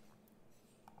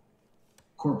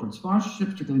 Corporate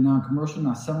sponsorship, particularly non-commercial,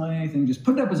 not selling anything, just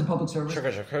put it up as a public service,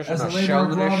 as a labor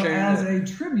of love, as a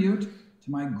tribute to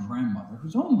my grandmother,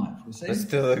 whose own life was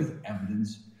saved with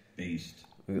evidence-based.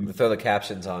 We'll throw the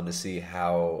captions on to see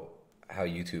how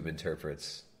YouTube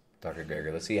interprets Dr.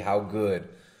 Greger. Let's see how good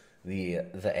the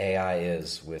AI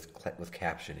is with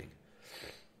captioning.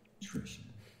 Nutrition.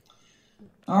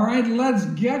 All right, let's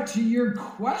get to your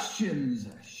questions,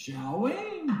 shall we?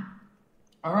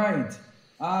 All right.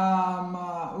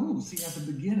 See, at the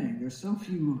beginning, there's so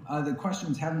few. The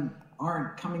questions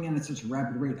aren't coming in at such a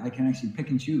rapid rate. I can actually pick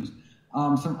and choose.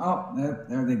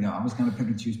 There they go. I was going to pick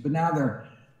and choose, but now they're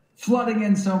flooding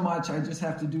in so much. I just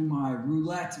have to do my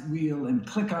roulette wheel and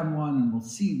click on one, and we'll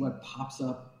see what pops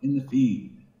up in the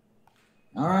feed.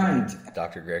 All right,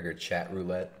 Dr. Greger chat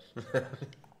roulette.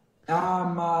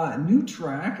 New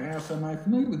track asks, am I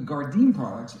familiar with Gardein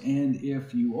products? And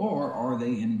if you are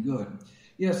they any good?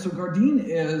 Yes, so Gardein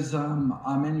is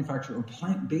a manufacturer of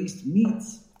plant-based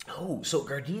meats. Oh, so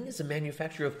Gardein is a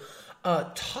manufacturer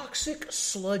of toxic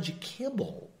sludge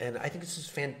kibble, and I think this is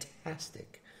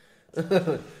fantastic.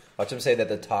 Watch them say that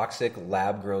the toxic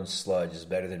lab-grown sludge is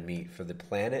better than meat for the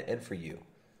planet and for you.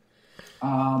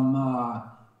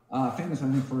 Famous,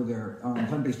 I think, for their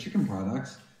plant-based chicken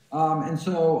products. And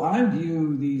so I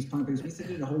view these plant-based meats. They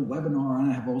did a whole webinar on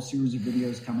it. I have a whole series of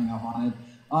videos coming up on it.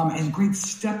 As great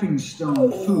stepping stone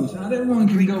foods. Not everyone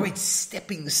can go... Great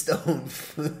stepping stone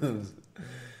foods.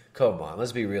 Come on,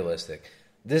 let's be realistic.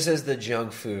 This is the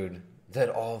junk food that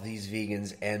all these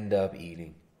vegans end up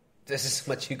eating. This is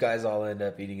what you guys all end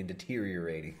up eating and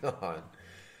deteriorating on.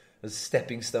 A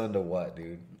stepping stone to what,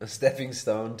 dude? A stepping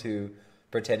stone to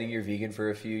pretending you're vegan for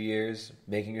a few years,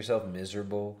 making yourself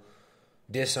miserable,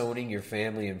 disowning your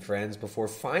family and friends before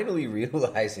finally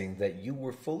realizing that you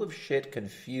were full of shit,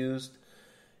 confused,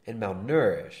 and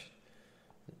malnourished.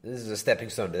 This is a stepping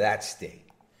stone to that state.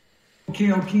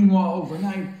 Kale quinoa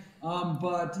overnight,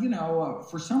 but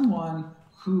for someone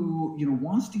who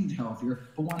wants to eat healthier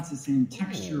but wants the same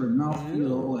texture and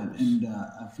mouthfeel and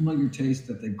a familiar taste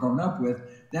that they've grown up with,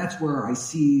 that's where I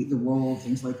see the role of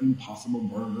things like the Impossible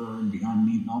Burger and Beyond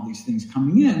Meat and all these things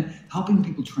coming in, helping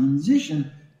people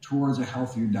transition towards a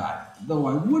healthier diet. Though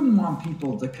I wouldn't want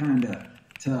people to kind of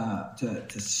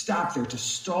to stop there, to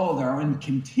stall there, and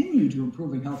continue to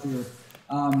improving healthier,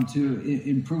 to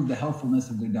improve the healthfulness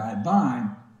of their diet by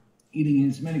eating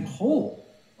as many whole,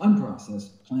 unprocessed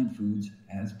plant foods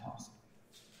as possible.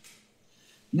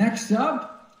 Next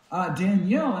up,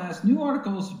 Danielle asked, new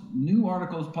articles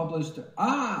published.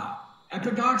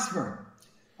 Epic Oxford.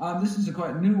 This is a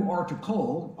quite new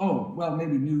article. Oh, well,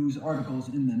 maybe news articles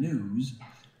in the news.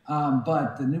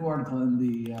 But the new article in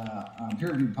the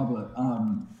peer-reviewed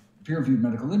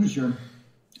medical literature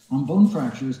on bone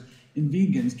fractures in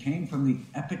vegans came from the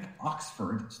Epic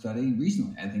Oxford study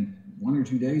recently, I think 1 or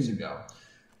 2 days ago.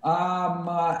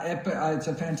 It's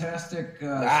a fantastic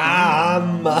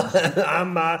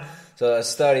So a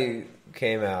study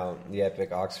came out, the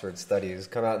Epic Oxford study has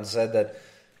come out and said that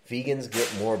vegans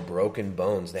get more broken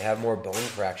bones. They have more bone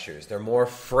fractures. They're more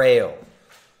frail.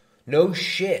 No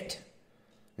shit.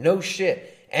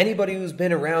 Anybody who's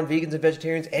been around vegans and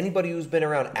vegetarians, anybody who's been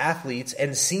around athletes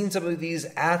and seen some of these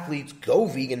athletes go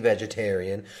vegan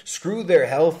vegetarian, screw their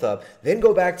health up, then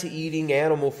go back to eating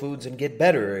animal foods and get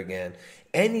better again.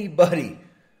 Anybody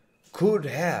could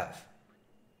have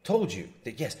told you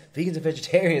that, yes, vegans and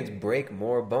vegetarians break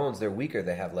more bones. They're weaker.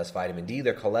 They have less vitamin D.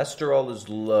 Their cholesterol is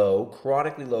low.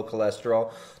 Chronically low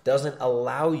cholesterol doesn't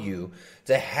allow you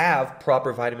to have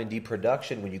proper vitamin D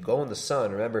production when you go in the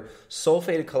sun. Remember,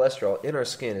 sulfated cholesterol in our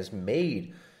skin is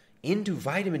made into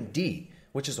vitamin D,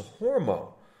 which is a hormone,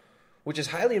 which is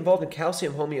highly involved in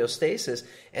calcium homeostasis,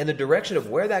 and the direction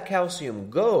of where that calcium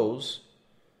goes.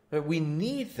 We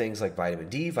need things like vitamin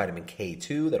D, vitamin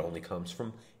K2 that only comes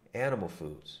from animal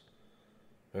foods.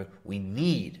 We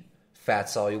need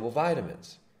fat-soluble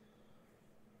vitamins.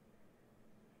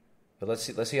 But let's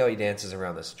see how he dances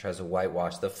around this and tries to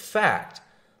whitewash the fact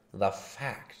that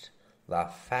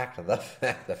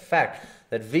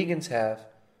vegans have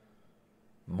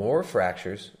more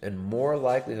fractures and more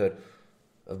likelihood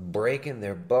of breaking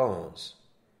their bones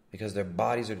because their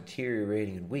bodies are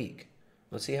deteriorating and weak.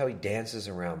 Let's see how he dances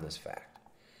around this fact.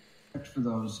 For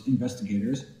those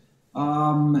investigators.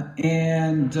 Oops,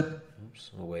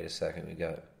 well, wait a second. We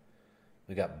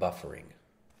got buffering.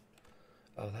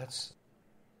 Oh, that's...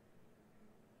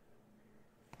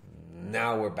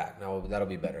 Now we're back. Now that'll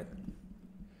be better.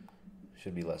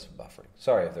 Should be less buffering.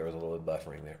 Sorry if there was a little bit of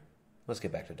buffering there. Let's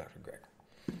get back to Dr. Greg.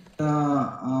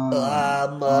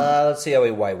 Let's see how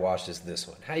he whitewashes this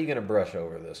one. How are you going to brush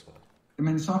over this one? I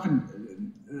mean,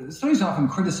 studies often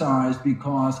criticized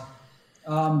because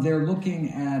they're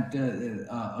looking at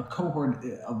a cohort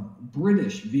of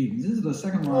British vegans. This is the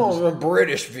second largest. Oh, the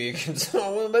British vegans.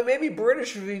 But maybe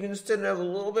British vegans didn't have a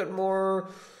little bit more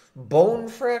bone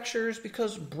fractures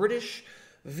because British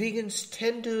vegans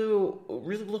tend to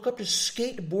really look up to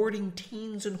skateboarding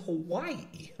teens in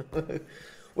Hawaii.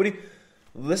 What do you...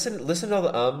 Listen to all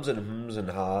the ums and hms and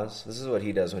ha's. This is what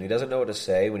he does when he doesn't know what to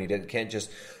say, when he can't just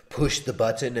push the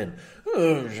button and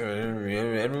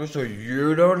so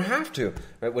you don't have to.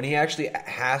 Right? When he actually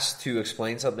has to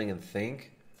explain something and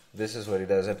think, this is what he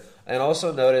does. And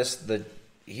also notice that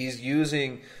he's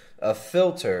using a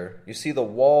filter. You see the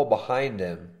wall behind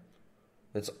him.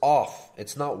 It's off.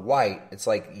 It's not white. It's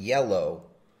like yellow.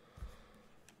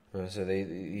 So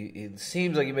it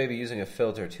seems like you may be using a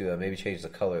filter to maybe change the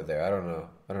color there. I don't know.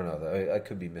 I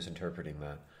could be misinterpreting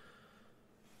that.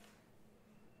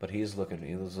 But he was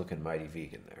looking mighty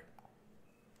vegan there.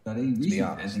 Study recently,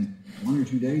 I think 1 or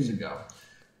 2 days ago.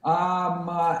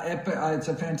 It's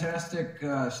a fantastic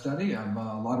study. I have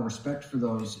a lot of respect for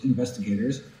those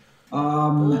investigators.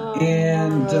 I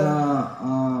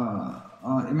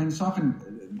mean,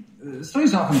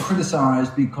 studies often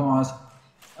criticized because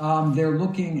they're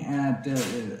looking at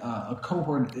a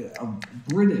cohort of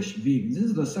British vegans. This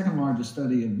is the second largest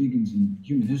study of vegans in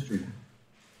human history.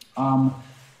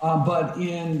 But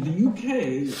in the UK,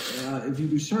 if you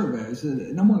do surveys,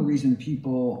 the number one reason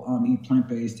people eat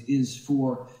plant-based is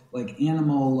for like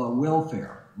animal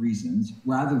welfare. reasons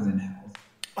rather than health.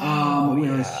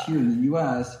 Whereas here in the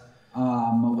U.S.,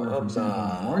 where, for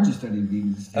example, the largest study of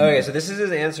vegans... Okay, so this is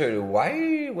his answer to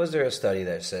why was there a study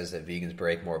that says that vegans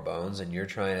break more bones, and you're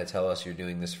trying to tell us you're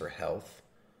doing this for health?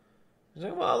 He's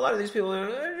like, well, a lot of these people,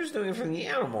 they're just doing it for the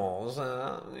animals.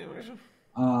 Where,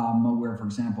 for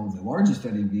example, the largest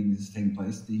study of vegans is taking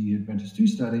place, the Adventist II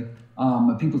study,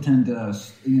 people tend to,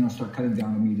 start cutting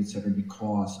down on meat, et cetera,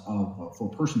 because of for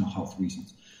personal health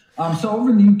reasons. So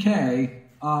over in the UK,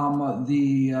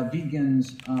 the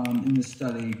vegans in this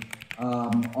study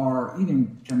are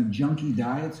eating kind of junky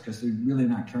diets because they're really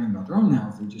not caring about their own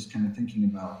health. They're just kind of thinking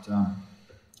about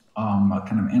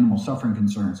kind of animal suffering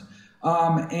concerns.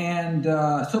 But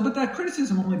that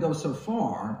criticism only goes so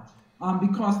far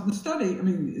because the study,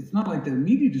 it's not like the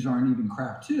meat eaters aren't eating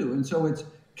crap too. And so it's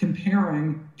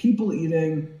comparing people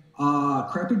eating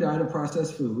crappy diet of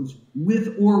processed foods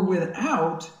with or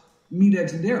without meat,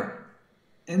 eggs, and dairy.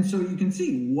 And so you can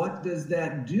see, what does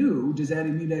that do? Does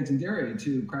adding meat, eggs, and dairy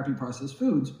to crappy processed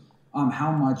foods,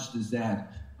 how much does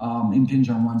that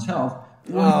impinge on one's health?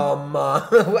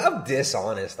 How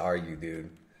dishonest are you,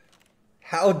 dude?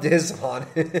 How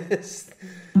dishonest.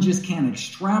 You just can't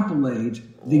extrapolate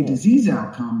the disease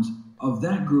outcomes of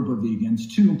that group of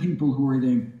vegans to people who are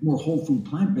eating more whole food,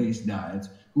 plant-based diets,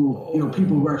 people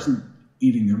who are actually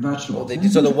eating their vegetables. Well,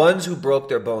 so the ones who broke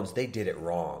their bones, they did it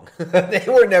wrong. They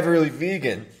were never really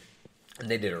vegan, and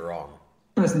they did it wrong.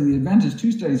 Interesting, the Adventist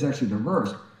II study is actually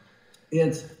diverse.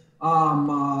 It's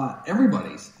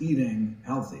everybody's eating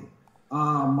healthy.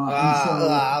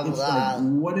 It's like,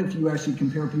 what if you actually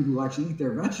compare people who actually eat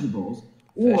their vegetables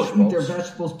or eat their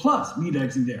vegetables plus meat,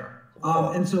 eggs, and dairy?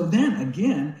 And so then,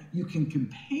 again, you can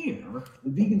compare the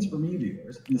vegans from meat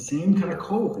eaters in the same kind of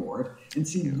cohort and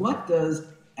see what does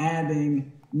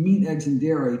adding meat, eggs, and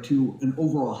dairy to an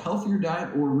overall healthier diet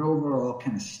or an overall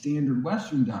kind of standard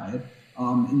Western diet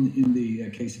in the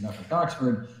case of Epic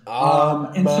Oxford.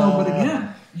 But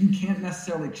again, you can't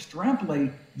necessarily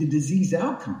extrapolate the disease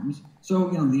outcomes. So,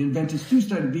 the Adventist II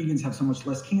study, vegans have so much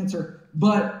less cancer,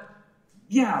 but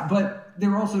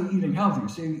they're also eating healthier.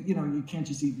 So, you can't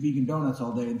just eat vegan donuts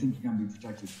all day and think you're going to be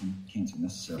protected from cancer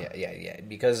necessarily. Yeah.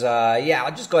 Because,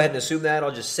 I'll just go ahead and assume that.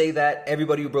 I'll just say that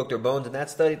everybody who broke their bones in that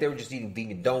study, they were just eating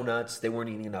vegan donuts. They weren't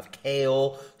eating enough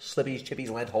kale, slippies, chippies,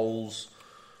 lentils.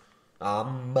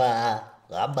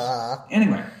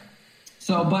 Anyway,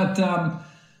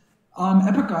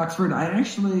 Epic Oxford, I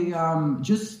actually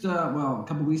a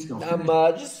couple weeks ago. All right,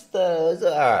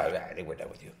 I think we're done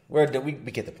with you. We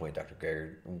get the point, Dr.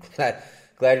 Greger. I'm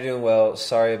glad you're doing well.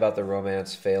 Sorry about the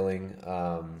romance failing.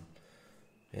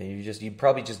 And you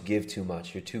probably just give too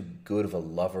much. You're too good of a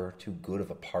lover, too good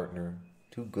of a partner,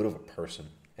 too good of a person,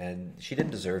 and she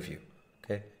didn't deserve you.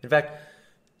 Okay, in fact,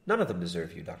 none of them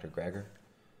deserve you, Dr. Greger.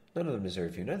 None of them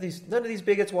deserve you. None of these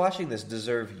bigots watching this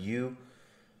deserve you,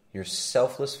 your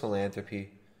selfless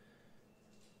philanthropy,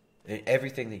 and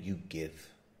everything that you give.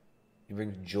 You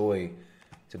bring joy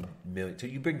to millions.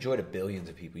 You bring joy to billions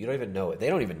of people. You don't even know it. They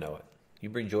don't even know it. You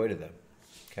bring joy to them.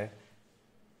 Okay?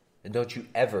 And don't you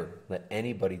ever let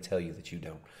anybody tell you that you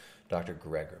don't. Dr.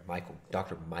 Michael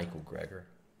Greger.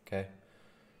 Okay?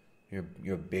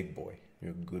 You're a big boy.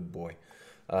 You're a good boy.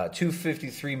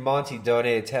 253 Monty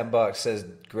donated $10. Says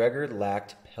Greger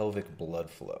lacked pelvic blood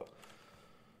flow.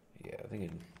 Yeah, I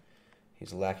think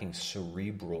he's lacking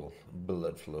cerebral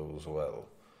blood flow as well.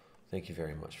 Thank you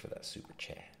very much for that super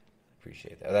chat.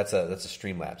 Appreciate that. That's a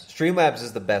Streamlabs. Streamlabs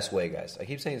is the best way, guys. I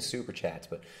keep saying super chats,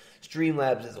 but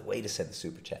Streamlabs is a way to send the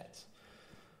super chats.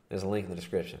 There's a link in the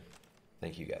description.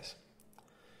 Thank you, guys.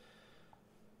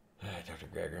 All right, Dr.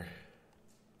 Greger.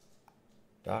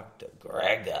 Dr.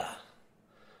 Greger.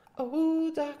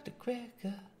 Oh, Dr.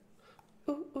 Greger.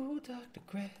 Ooh, Dr.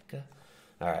 Greger.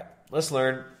 All right, let's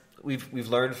learn. We've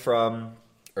learned from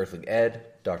Earthling Ed,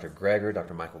 Dr. Greger,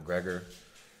 Dr. Michael Greger,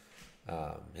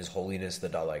 His Holiness the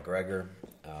Dalai Greger,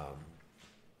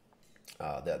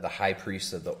 the High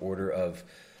Priest of the Order of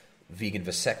Vegan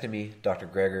Vasectomy, Dr.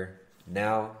 Greger.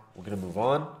 Now we're going to move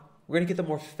on. We're going to get the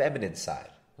more feminine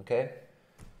side, okay?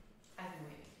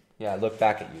 Yeah, I look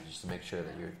back at you just to make sure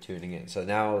that you're tuning in. So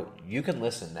now you can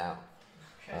listen now.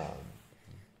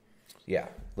 Okay.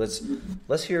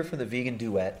 Let's hear from the Vegan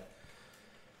Duet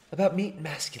about meat and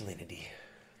masculinity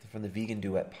from the Vegan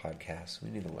Duet podcast.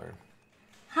 We need to learn.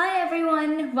 Hi,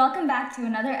 everyone. Welcome back to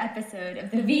another episode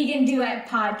of the Vegan Duet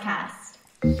podcast.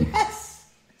 Yes!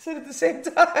 I said it at the same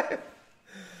time.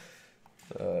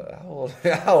 How old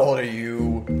are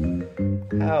you?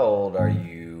 How old are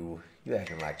you? You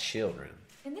acting like children.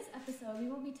 In this episode, we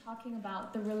will be talking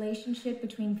about the relationship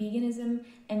between veganism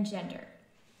and gender.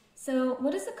 So,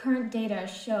 what does the current data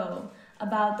show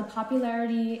about the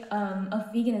popularity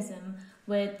of veganism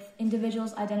with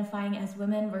individuals identifying as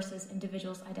women versus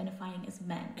individuals identifying as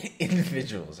men.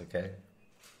 Individuals, okay?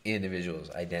 Individuals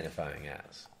identifying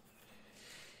as.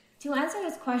 To answer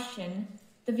this question,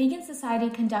 the Vegan Society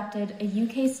conducted a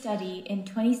UK study in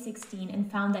 2016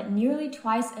 and found that nearly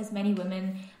twice as many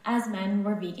women as men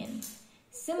were vegan.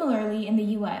 Similarly, in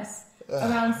the US,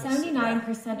 around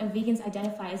 79% of vegans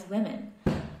identify as women.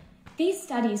 These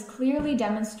studies clearly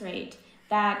demonstrate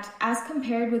that, as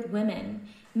compared with women,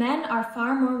 men are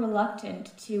far more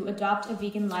reluctant to adopt a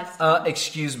vegan lifestyle.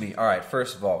 Excuse me. All right,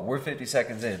 first of all, we're 50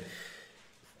 seconds in.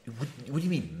 What do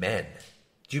you mean men?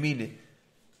 Do you mean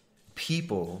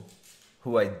people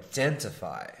who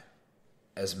identify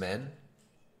as men?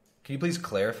 Can you please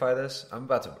clarify this? I don't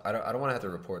want to have to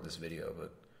report this video,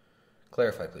 but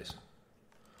clarify, please.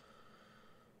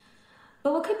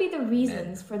 But what could be the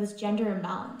reasons for this gender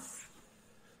imbalance?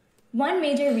 One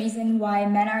major reason why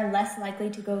men are less likely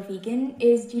to go vegan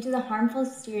is due to the harmful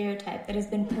stereotype that has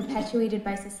been perpetuated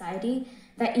by society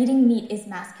that eating meat is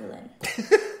masculine.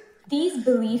 These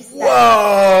beliefs...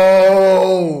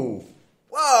 Whoa!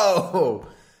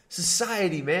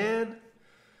 Society, man.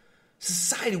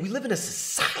 Society. We live in a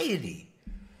society.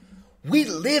 We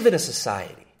live in a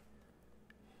society.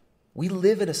 We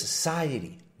live in a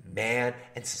society, man.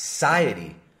 And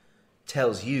society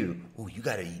tells you, oh, you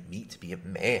gotta eat meat to be a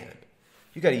man.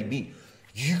 You gotta eat meat.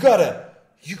 You gotta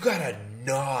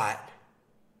not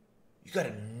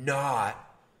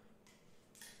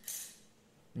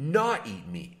eat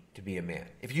meat to be a man.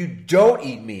 If you don't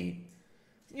eat meat,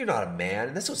 you're not a man.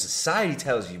 And that's what society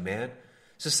tells you, man.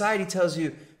 Society tells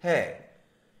you, hey,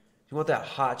 you want that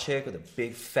hot chick with the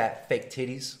big fat fake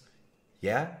titties?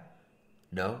 Yeah?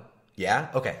 No? Yeah?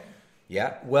 Okay.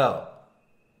 Yeah? Well,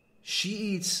 she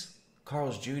eats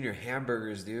Carl's Jr.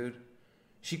 hamburgers, dude.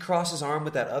 She crosses arm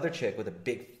with that other chick with the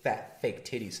big fat fake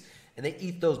titties. And they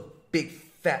eat those big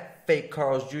fat fake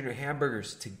Carl's Jr.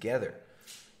 hamburgers together.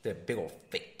 They're big old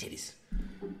fake titties.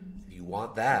 You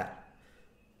want that?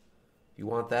 You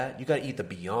gotta eat the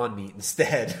Beyond Meat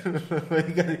instead.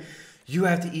 You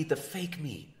have to eat the fake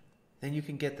meat. Then you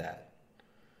can get that.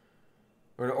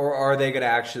 Or are they gonna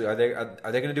actually are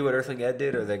they gonna do what Earthling Ed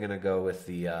did, or are they gonna go with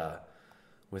the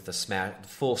smash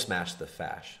the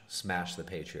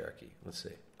patriarchy? Let's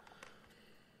see.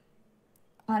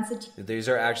 These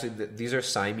are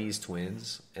Siamese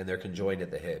twins, and they're conjoined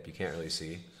at the hip. You can't really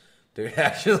see. They're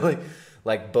actually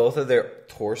like both of their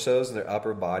torsos and their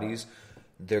upper bodies.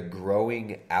 They're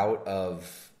growing out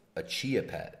of a chia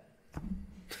pet.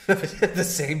 The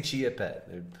same chia pet.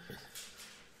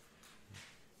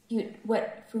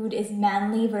 What food is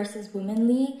manly versus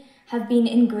womanly have been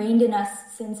ingrained in us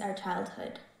since our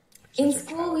childhood. In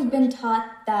school, we've been taught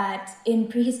that in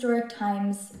prehistoric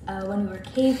times, when we were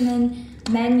cavemen,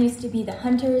 men used to be the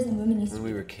hunters and women used to be...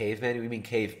 When we were cavemen? You mean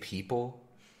cave people?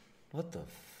 What the...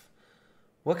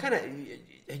 What kind of...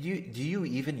 Do you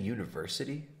even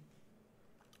university?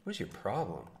 What's your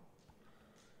problem?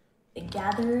 The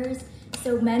gatherers.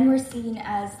 So men were seen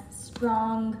as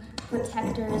strong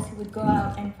protectors who would go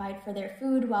out and fight for their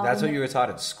food while... That's what you were taught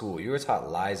at school. You were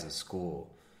taught lies in school.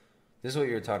 This is what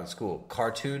you were taught in school.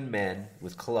 Cartoon men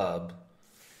with club,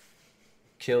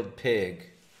 killed pig,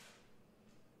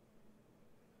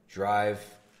 drive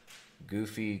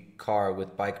goofy car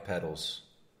with bike pedals.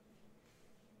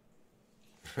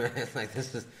 Like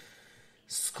this is...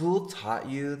 School taught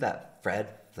you that Fred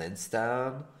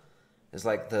Flintstone is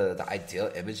like the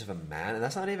ideal image of a man, and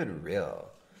that's not even real.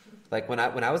 Like when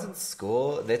I was in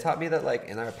school, they taught me that like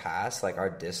in our past, like our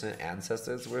distant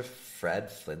ancestors were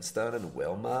Fred Flintstone and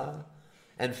Wilma,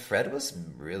 and Fred was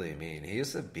really mean. He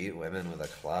used to beat women with a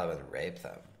club and rape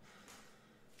them.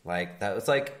 Like that was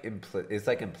like it's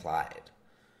like implied.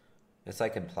 It's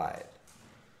like implied.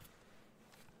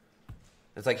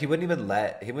 It's like he wouldn't even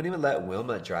let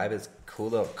Wilma drive his cool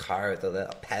little car with the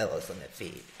little pedals on the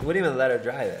feet. He wouldn't even let her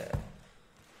drive it.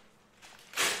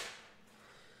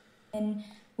 And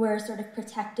were sort of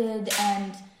protected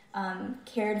and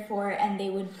cared for, and they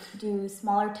would do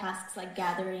smaller tasks like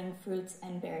gathering fruits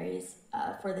and berries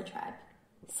for the tribe.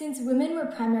 Since women were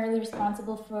primarily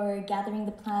responsible for gathering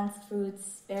the plants,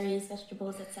 fruits, berries,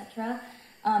 vegetables, etc.,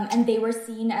 and they were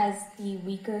seen as the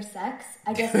weaker sex,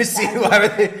 I guess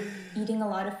eating a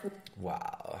lot of food.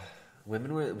 Wow.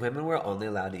 Women were only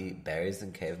allowed to eat berries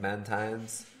in caveman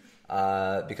times.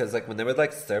 Because like when there was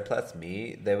like surplus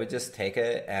meat, they would just take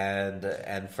it,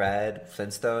 and Fred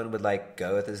Flintstone would like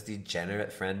go with his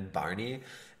degenerate friend Barney,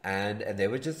 and they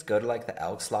would just go to like the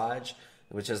Elks Lodge,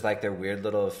 which is like their weird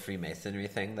little Freemasonry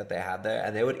thing that they had there,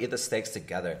 and they would eat the steaks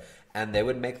together, and they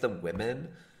would make the women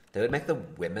they would make the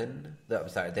women,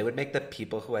 they would make the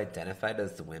people who identified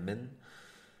as the women,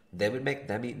 they would make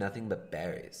them eat nothing but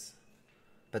berries.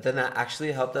 But then that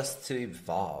actually helped us to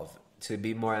evolve, to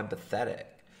be more empathetic,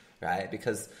 right?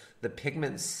 Because the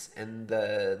pigments and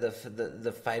the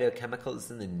phytochemicals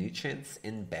and the nutrients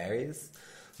in berries,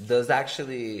 those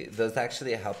actually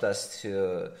helped us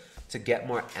to get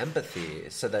more empathy,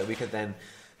 so that we could then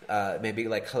maybe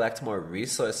like collect more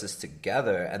resources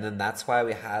together. And then that's why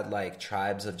we had like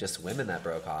tribes of just women that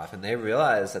broke off, and they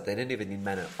realized that they didn't even need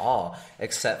men at all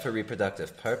except for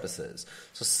reproductive purposes.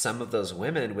 So some of those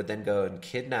women would then go and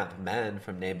kidnap men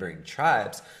from neighboring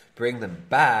tribes, bring them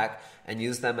back, and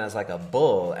use them as like a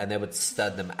bull, and they would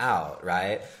stud them out,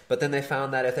 right? But then they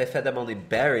found that if they fed them only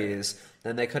berries,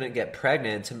 then they couldn't get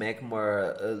pregnant to make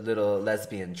more little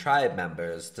lesbian tribe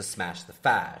members to smash the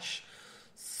fash.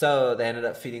 So they ended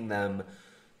up feeding them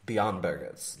Beyond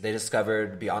Burgers. They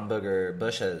discovered Beyond Burger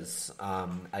bushes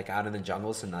like out in the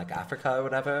jungles in like Africa or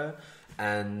whatever.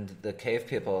 And the cave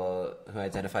people who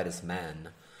identified as men,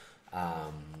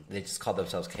 they just called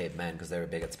themselves cavemen because they were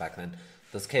bigots back then.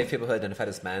 Those cave people who identified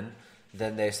as men,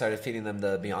 then they started feeding them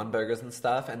the Beyond Burgers and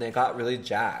stuff, and they got really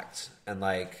jacked. And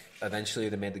like eventually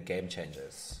they made the game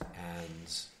changes.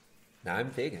 And now I'm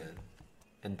vegan.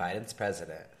 And Biden's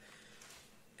president.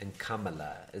 And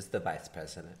Kamala is the vice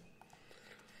president.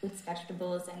 Fruits,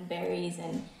 vegetables, and berries,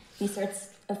 and these sorts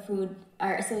of food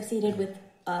are associated with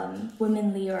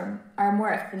womanly or are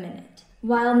more effeminate.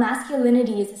 While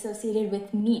masculinity is associated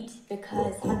with meat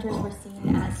because hunters were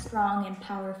seen as strong and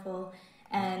powerful,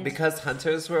 and because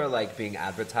hunters were like being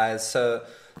advertised. So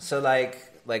like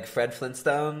Fred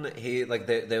Flintstone, he like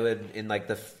they would in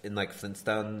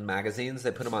Flintstone magazines, they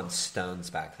put him on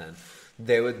stones back then.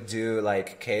 They would do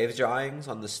like cave drawings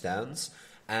on the stones,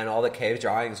 and all the cave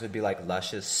drawings would be like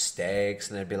luscious steaks,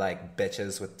 and there'd be like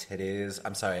bitches with titties.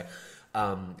 I'm sorry,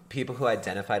 people who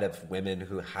identified as women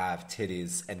who have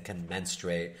titties and can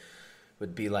menstruate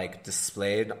would be like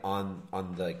displayed on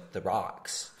the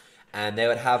rocks, and they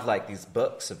would have like these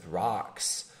books of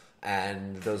rocks,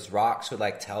 and those rocks would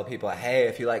like tell people, hey,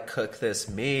 if you like cook this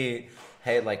meat,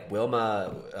 hey, like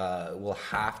Wilma will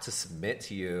have to submit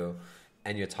to you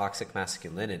and your toxic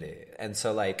masculinity. And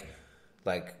so like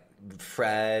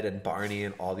Fred and Barney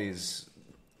and all these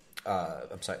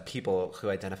people who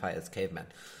identify as cavemen,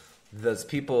 those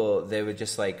people, they would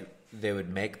just like, they would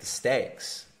make the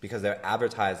steaks because they're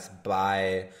advertised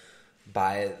by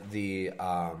the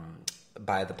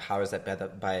powers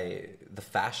that by the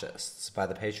fascists, by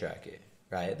the patriarchy,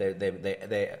 right?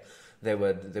 They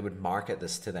would market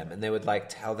this to them, and they would like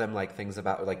tell them like things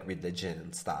about like religion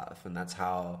and stuff, and that's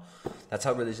how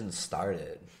religion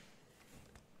started.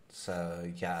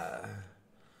 So yeah.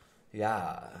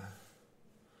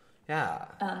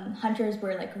 Hunters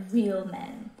were like real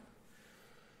men.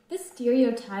 This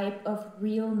stereotype of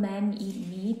real men eat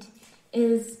meat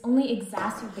is only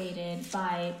exacerbated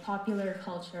by popular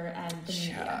culture and the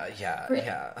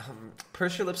media.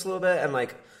 Purse your lips a little bit and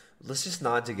like, let's just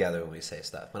nod together when we say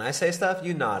stuff. When I say stuff,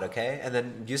 you nod, okay? And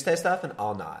then you say stuff and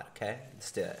I'll nod, okay?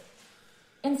 Let's do it.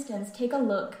 Instance, take a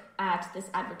look at this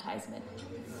advertisement.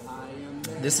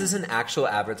 This is an actual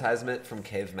advertisement from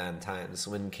caveman times,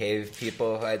 when cave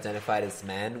people who identified as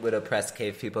men would oppress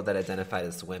cave people that identified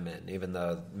as women, even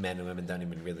though men and women don't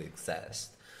even really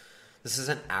exist. This is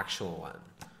an actual one.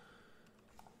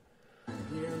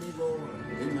 Hear me roar,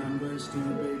 the number's too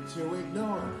big to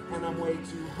ignore, and I'm way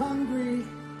too hungry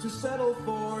to settle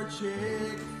for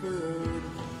chick food.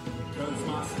 'Cause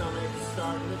my stomach's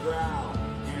starting to growl,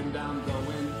 and I'm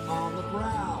going on the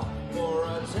prowl for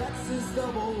a Texas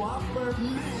double whopper.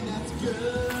 Man, that's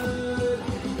good.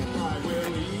 I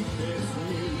will eat this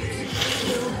meat.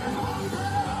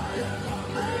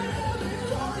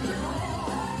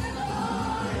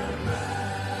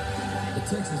 The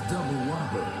Texas double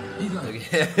whopper.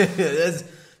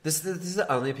 This is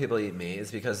the only people eat meat is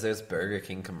because there's Burger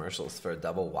King commercials for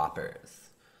double whoppers.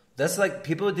 That's like,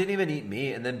 people didn't even eat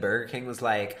meat, and then Burger King was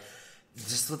like,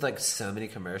 just with like so many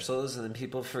commercials, and then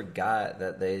people forgot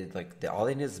that all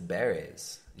they need is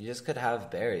berries. You just could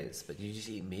have berries, but you just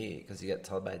eat meat because you get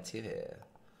told by TV.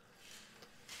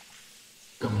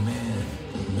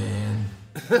 Man.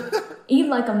 Eat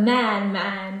like a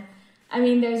man. I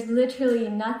mean, there's literally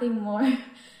nothing more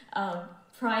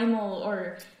primal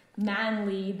or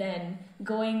manly than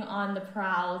going on the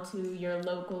prowl to your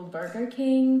local Burger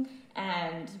King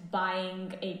and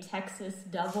buying a Texas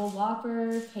double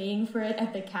whopper, paying for it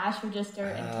at the cash register,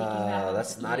 and taking that home.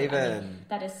 That's not even... I mean,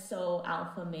 that is so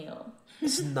alpha male.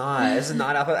 It's not. It's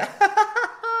not alpha...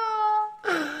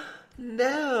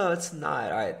 No, it's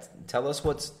not. All right, tell us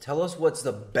what's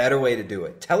the better way to do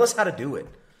it. Tell us how to do it.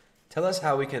 Tell us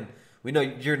how we can. We know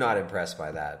you're not impressed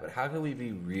by that, but how can we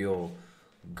be real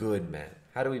good men?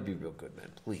 How do we be real good men?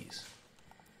 Please.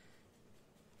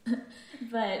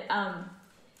 But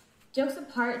jokes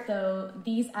apart, though,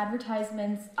 these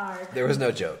advertisements are... There was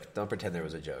no joke. Don't pretend there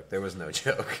was a joke. There was no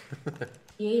joke.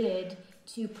 ...created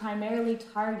to primarily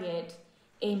target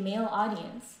a male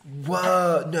audience.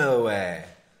 Whoa, no way.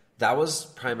 That was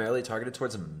primarily targeted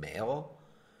towards a male?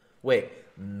 Wait,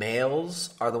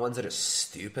 males are the ones that are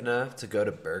stupid enough to go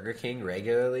to Burger King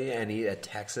regularly and eat a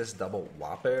Texas double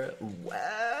Whopper?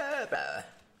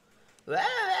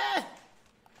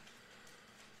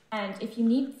 And if you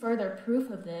need further proof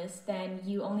of this, then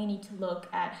you only need to look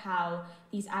at how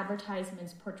these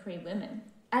advertisements portray women.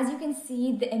 As you can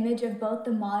see, the image of both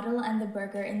the model and the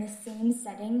burger in the same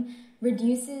setting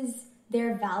reduces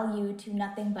their value to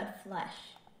nothing but flesh.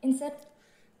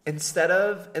 Instead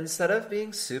of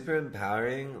being super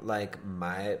empowering, like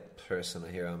my personal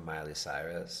hero, Miley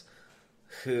Cyrus,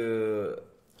 who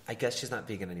I guess she's not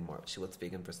vegan anymore, but she was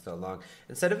vegan for so long.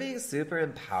 Instead of being super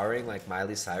empowering like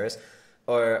Miley Cyrus,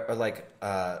 or like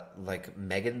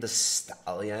Megan Thee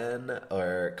Stallion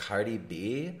or Cardi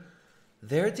B,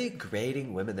 they're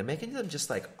degrading women. They're making them just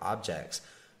like objects.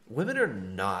 Women are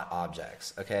not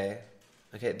objects, okay?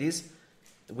 Okay, these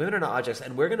women are not objects,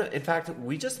 and in fact,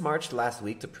 we just marched last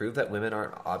week to prove that women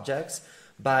aren't objects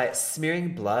by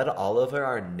smearing blood all over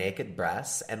our naked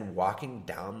breasts and walking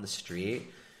down the street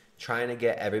trying to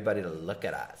get everybody to look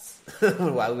at us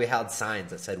while we held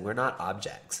signs that said we're not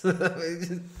objects.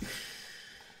 Instead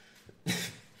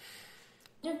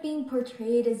of being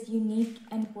portrayed as unique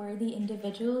and worthy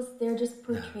individuals, they're just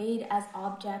portrayed as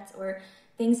objects or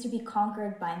things to be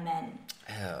conquered by men.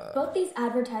 Both these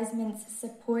advertisements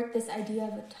support this idea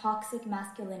of a toxic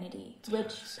masculinity,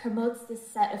 which promotes this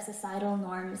set of societal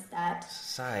norms that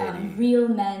real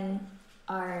men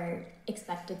are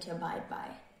expected to abide by.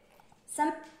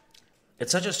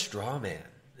 It's such a straw man.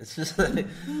 It's just like,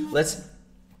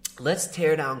 let's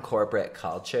tear down corporate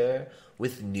culture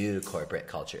with new corporate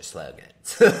culture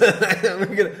slogans.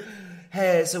 we're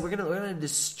gonna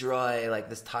destroy like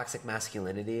this toxic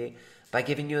masculinity by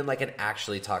giving you like an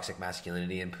actually toxic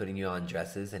masculinity and putting you on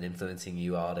dresses and influencing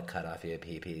you all to cut off your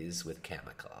peepees with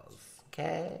chemicals.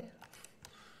 Okay?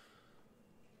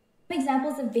 Some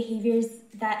examples of behaviors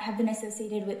that have been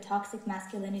associated with toxic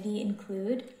masculinity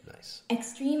include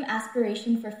extreme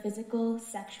aspiration for physical,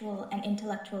 sexual, and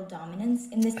intellectual dominance.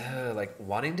 In this, like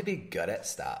wanting to be good at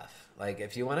stuff. Like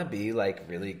if you want to be like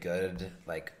really good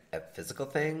like at physical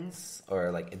things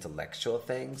or like intellectual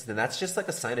things, then that's just like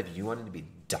a sign of you wanting to be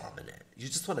dominant. You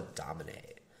just want to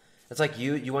dominate. It's like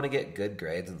you want to get good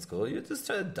grades in school. You're just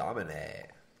trying to dominate.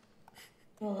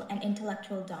 And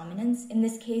intellectual dominance, in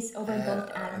this case over both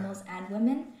animals and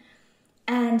women,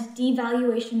 and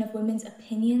devaluation of women's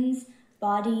opinions,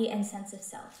 body, and sense of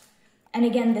self. And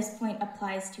again, this point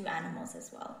applies to animals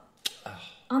as well.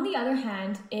 On the other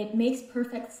hand, it makes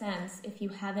perfect sense if you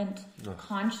haven't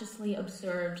consciously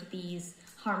observed these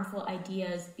harmful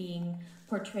ideas being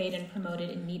portrayed and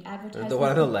promoted in meat advertisements. The one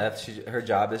on the left, her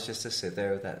job is just to sit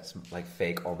there with that like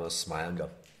fake almost smile and go,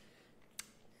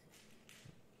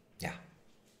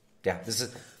 yeah, this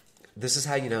is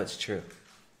how you know it's true.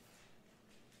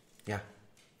 Yeah,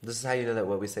 this is how you know that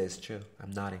what we say is true. I'm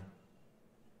nodding.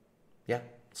 Yeah,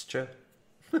 it's true.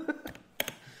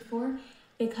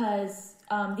 Because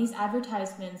these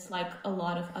advertisements, like a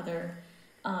lot of other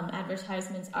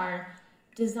advertisements, are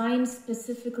designed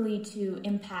specifically to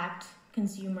impact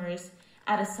consumers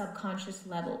at a subconscious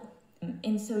level.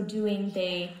 In so doing,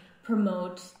 they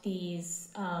promote these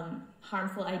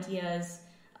harmful ideas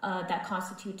that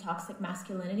constitute toxic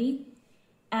masculinity.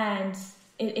 And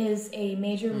it is a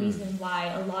major reason why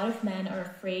a lot of men are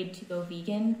afraid to go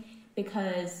vegan,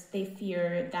 because they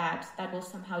fear that that will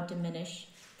somehow diminish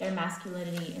their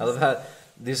masculinity. I love how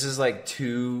this is like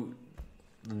two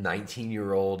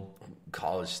 19-year-old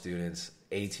college students,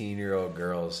 18-year-old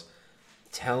girls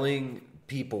telling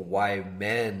people why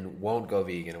men won't go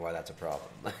vegan and why that's a problem.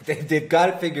 Like they've got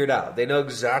it figured out. They know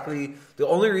exactly the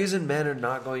only reason men are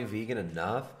not going vegan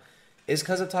enough is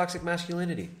because of toxic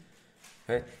masculinity.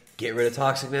 Right? Get rid of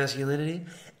toxic masculinity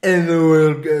and the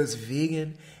world goes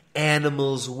vegan.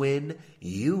 Animals win.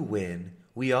 You win.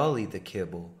 We all eat the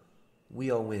kibble.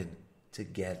 We all win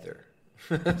together.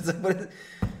 These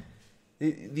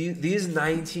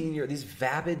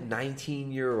vapid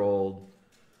 19-year-old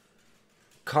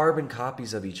carbon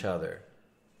copies of each other.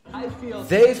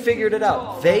 They figured it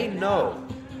out. They know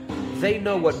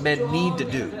what men need to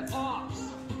do.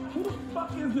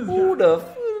 Who the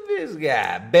fuck is this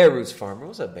guy? Bear Roots Farmer.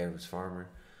 What's up, Bear Roots Farmer?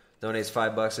 donates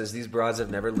 $5, says, these broads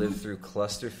have never lived through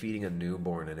cluster feeding a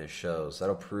newborn, and it shows.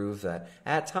 That'll prove that,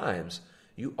 at times,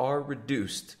 you are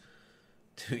reduced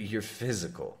to your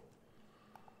physical.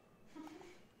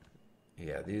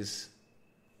 Yeah, these...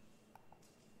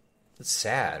 It's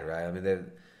sad, right? I mean,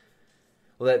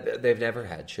 they've never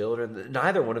had children.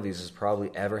 Neither one of these has probably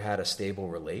ever had a stable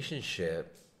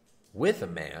relationship with a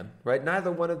man, right?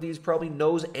 Neither one of these probably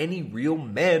knows any real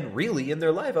men really in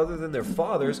their life other than their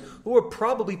fathers, who are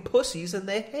probably pussies and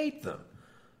they hate them.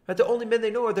 Right? The only men they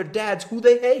know are their dads, who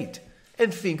they hate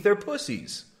and think they're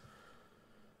pussies.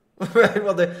 Right?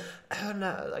 Well, I don't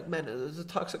know, like, man, it's a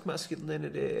toxic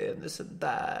masculinity and this and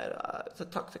that. It's a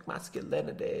toxic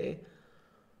masculinity.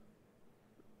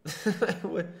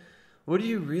 What do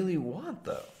you really want,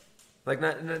 though? Like,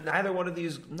 neither one of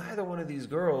these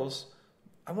girls,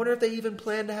 I wonder if they even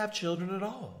plan to have children at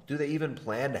all. Do they even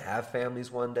plan to have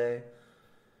families one day?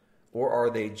 Or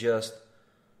are they just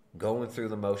going through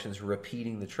the motions,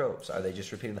 repeating the tropes? Are they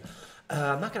just repeating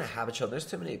I'm not going to have a child. There's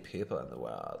too many people in the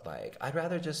world. Like, I'd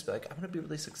rather just, like, I'm going to be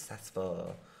really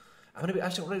successful. I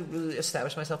just want to really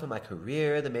establish myself in my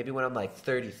career. Then maybe when I'm like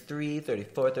 33,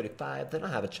 34, 35, then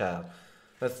I'll have a child.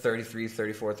 But 33,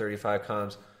 34, 35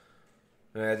 comes.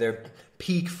 Their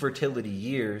peak fertility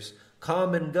years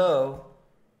come and go.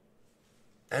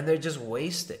 And they're just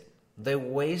wasted. They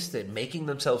waste it, making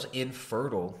themselves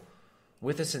infertile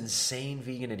with this insane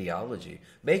vegan ideology.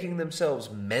 Making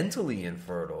themselves mentally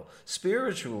infertile,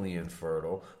 spiritually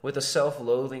infertile, with a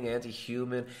self-loathing,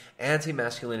 anti-human,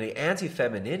 anti-masculinity,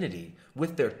 anti-femininity,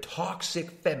 with their toxic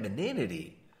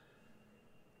femininity.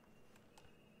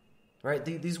 Right?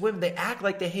 These women, they act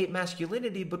like they hate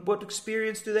masculinity, but what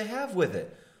experience do they have with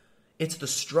it? It's the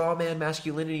straw man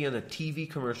masculinity in a TV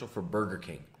commercial for Burger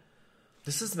King.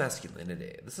 This is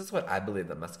masculinity. This is what I believe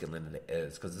that masculinity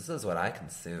is, because this is what I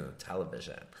consume,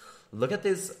 television. Look at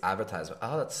this advertisement.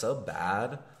 Oh, that's so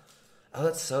bad. Oh,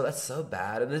 that's so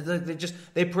bad. And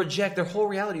they project, their whole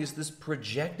reality is this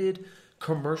projected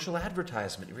commercial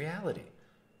advertisement reality.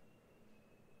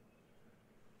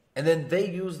 And then they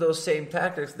use those same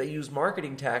tactics, they use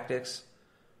marketing tactics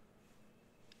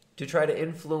to try to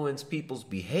influence people's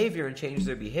behavior and change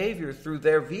their behavior through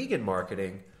their vegan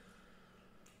marketing,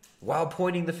 while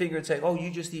pointing the finger and saying, oh, you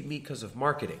just eat meat because of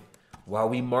marketing. While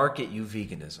we market you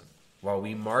veganism, while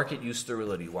we market you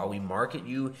sterility, while we market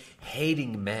you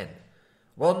hating men,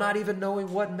 while not even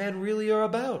knowing what men really are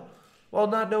about, while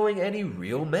not knowing any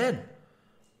real men.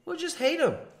 We'll just hate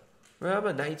them. I'm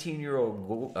a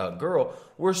 19-year-old girl.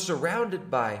 We're surrounded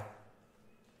by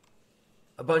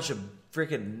a bunch of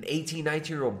freaking 18,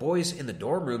 19-year-old boys in the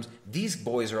dorm rooms. These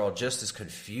boys are all just as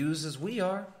confused as we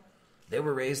are. They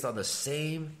were raised on the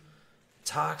same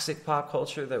toxic pop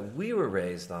culture that we were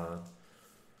raised on.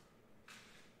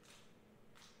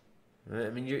 I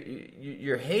mean,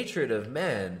 your hatred of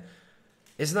men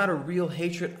is not a real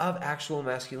hatred of actual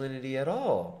masculinity at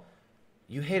all.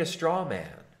 You hate a straw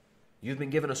man. You've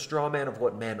been given a straw man of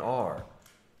what men are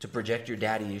to project your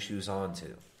daddy issues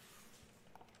onto.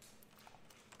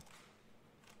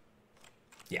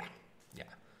 Yeah.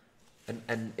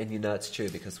 And you know it's true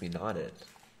because we nodded.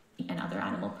 And other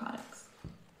animal products.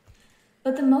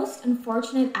 But the most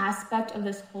unfortunate aspect of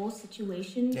this whole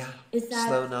situation is that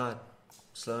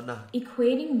Slow nod.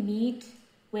 Equating meat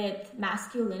with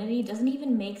masculinity doesn't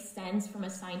even make sense from a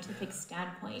scientific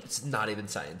standpoint. It's not even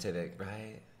scientific,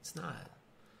 right? It's not.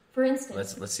 For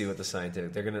instance, let's see what the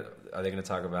scientific are they gonna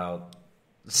talk about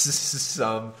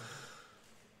some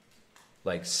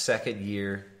like second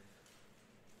year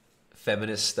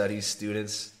feminist studies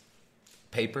students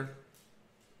paper?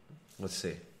 Let's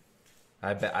see.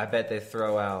 I bet they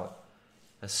throw out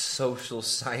a social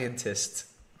scientist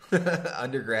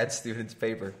undergrad student's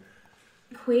paper.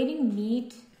 Equating meat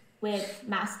with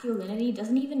masculinity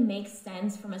doesn't even make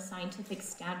sense from a scientific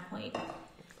standpoint.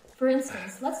 For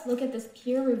instance, let's look at this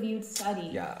peer-reviewed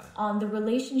study on the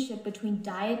relationship between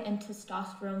diet and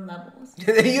testosterone levels.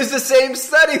 They use the same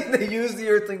study. They use the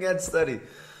Earthling Ed study.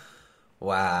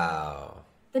 Wow.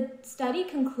 The study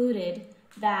concluded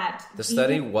that... The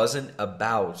study wasn't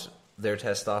about their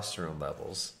testosterone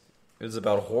levels. It was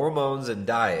about hormones and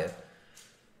diet.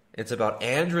 It's about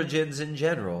androgens in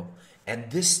general.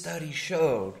 And this study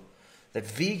showed that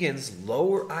vegans'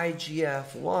 lower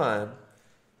IGF-1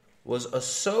 was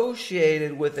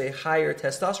associated with a higher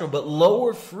testosterone, but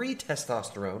lower free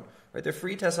testosterone. Right? Their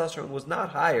free testosterone was not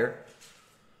higher.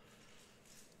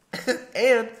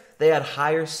 And they had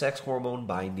higher sex hormone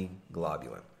binding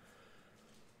globulin.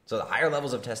 So the higher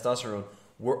levels of testosterone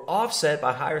were offset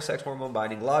by higher sex hormone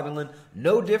binding globulin.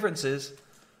 No differences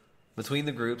between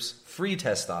the groups. Free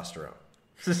testosterone.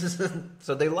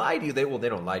 So they lie to you. They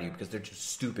don't lie to you because they're just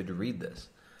stupid to read this.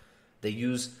 They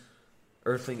use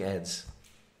Earthling Ed's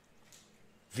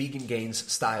Vegan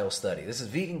Gains style study. This is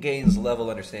Vegan Gains level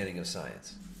understanding of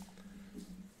science.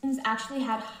 Actually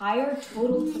had higher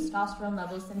total testosterone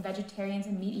levels than vegetarians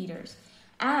and meat eaters,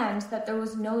 and that there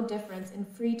was no difference in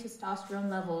free testosterone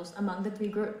levels among the three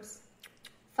groups.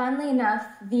 Funnily enough,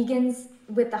 vegans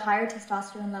with the higher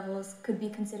testosterone levels could be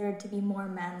considered to be more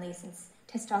manly since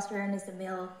testosterone is the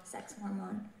male sex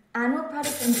hormone. Animal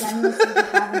products in general seem to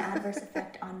have an adverse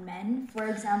effect on men. For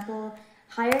example,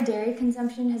 higher dairy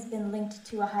consumption has been linked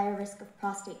to a higher risk of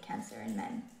prostate cancer in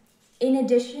men. In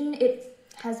addition, it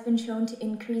has been shown to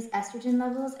increase estrogen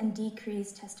levels and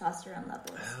decrease testosterone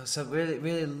levels. Oh, so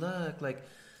really look, like,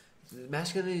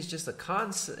 masculinity is just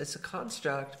it's a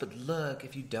construct, but look,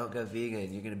 if you don't go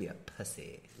vegan, you're going to be a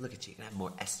pussy. Look at you, you're going to have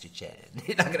more estrogen.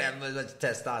 You're not going to have as much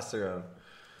testosterone.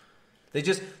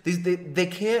 They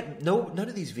can't, none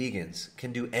of these vegans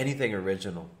can do anything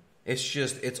original.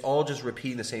 It's all just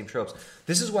repeating the same tropes.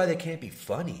 This is why they can't be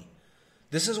funny.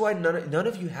 This is why none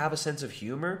of you have a sense of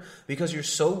humor, because you're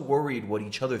so worried what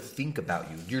each other think about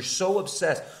you. You're so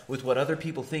obsessed with what other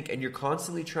people think, and you're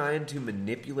constantly trying to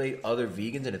manipulate other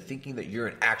vegans into thinking that you're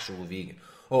an actual vegan.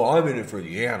 Oh, I'm in it for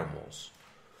the animals.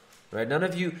 Right? None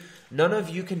of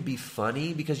you can be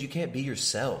funny because you can't be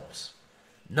yourselves.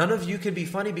 None of you can be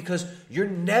funny because you're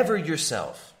never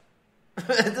yourself.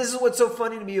 This is what's so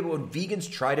funny to me about when vegans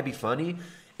try to be funny.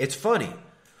 It's funny,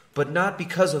 but not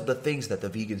because of the things that the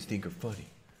vegans think are funny.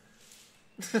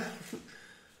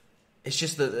 It's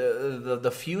just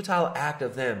the futile act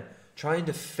of them trying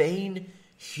to feign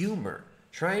humor,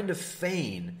 trying to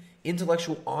feign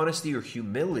intellectual honesty or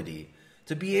humility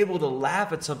to be able to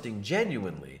laugh at something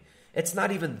genuinely. It's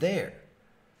not even there.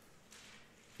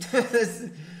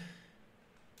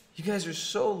 You guys are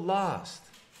so lost.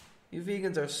 You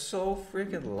vegans are so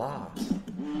freaking lost.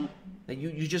 And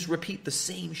you just repeat the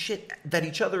same shit that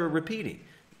each other are repeating.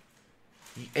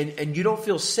 And you don't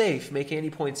feel safe making any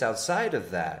points outside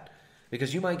of that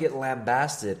because you might get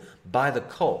lambasted by the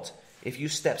cult if you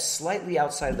step slightly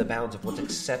outside of the bounds of what's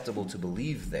acceptable to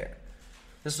believe there.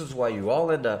 This is why you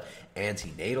all end up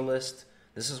antinatalist.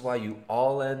 This is why you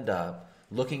all end up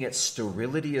looking at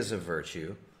sterility as a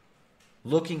virtue,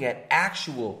 looking at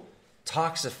actual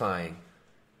toxifying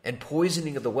and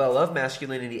poisoning of the well of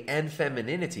masculinity and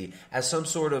femininity as some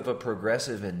sort of a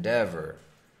progressive endeavor.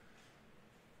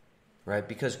 Right?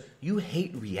 Because you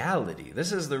hate reality.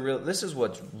 This is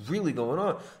what's really going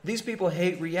on. These people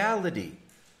hate reality.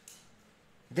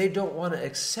 They don't want to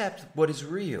accept what is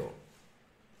real.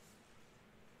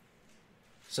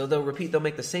 So they'll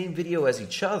make the same video as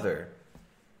each other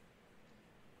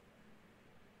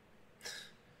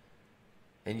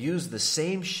and use the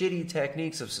same shitty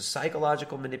techniques of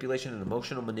psychological manipulation and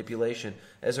emotional manipulation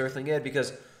as Earthling Ed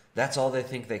because that's all they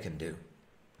think they can do.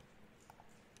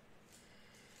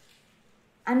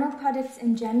 Animal products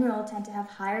in general tend to have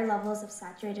higher levels of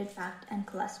saturated fat and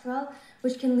cholesterol,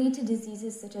 which can lead to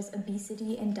diseases such as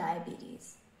obesity and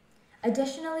diabetes.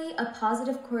 Additionally, a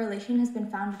positive correlation has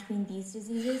been found between these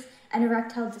diseases and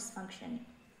erectile dysfunction.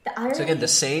 So again, the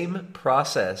same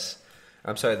process...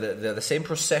 the same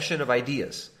procession of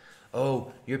ideas.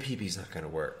 Oh, your pee-pee's not going to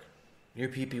work. Your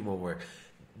pee-pee won't work.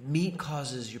 Meat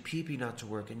causes your pee-pee not to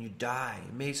work and you die.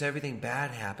 It makes everything bad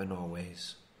happen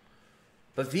always.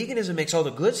 But veganism makes all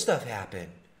the good stuff happen.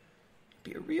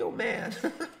 Be a real man.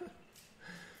 All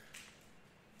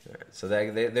right, so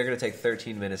they're going to take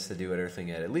 13 minutes to do it,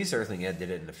 Earthling Ed. At least Earthling Ed did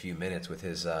it in a few minutes with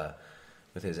his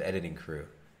editing crew.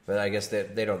 But I guess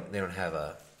they don't have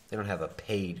a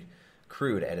paid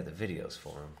crew to edit the videos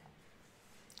for him.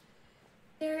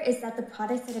 There is that the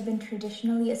products that have been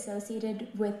traditionally associated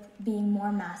with being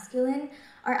more masculine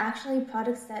are actually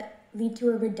products that lead to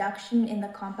a reduction in the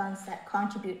compounds that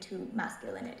contribute to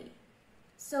masculinity.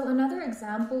 So another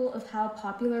example of how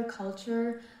popular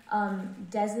culture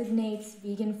designates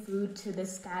vegan food to the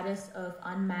status of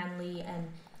unmanly and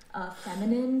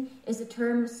feminine is the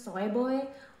term soy boy,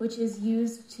 which is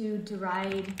used to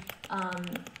deride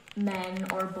men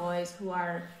or boys who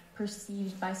are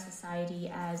perceived by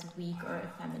society as weak or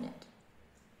effeminate.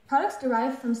 Products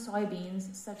derived from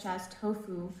soybeans, such as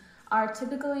tofu, are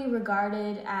typically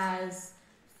regarded as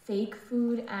fake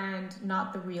food and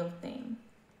not the real thing.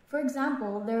 For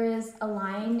example, there is a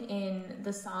line in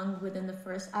the song within the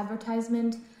first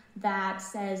advertisement that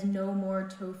says "no more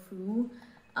tofu,"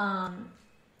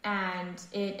 and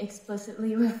it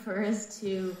explicitly refers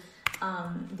to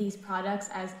these products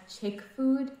as chick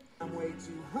food. I'm way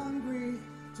too hungry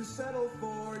to settle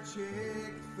for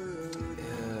chick food.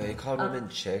 call women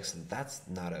chicks, that's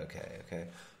not okay, okay?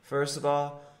 First of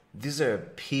all, these are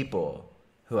people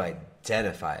who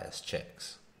identify as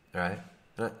chicks, all right?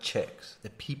 They're not chicks.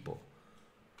 They're people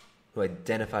who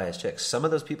identify as chicks. Some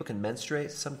of those people can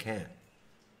menstruate, some can't,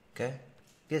 okay?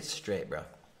 Get straight, bro.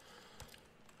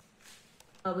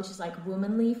 Which is like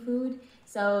womanly food.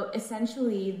 So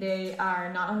essentially, they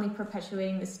are not only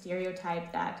perpetuating the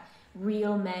stereotype that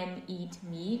real men eat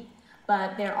meat,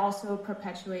 but they're also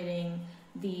perpetuating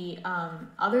the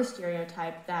other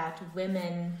stereotype that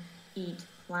women eat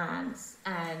plants,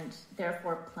 and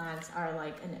therefore plants are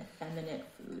like an effeminate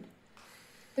food.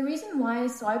 The reason why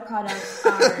soy products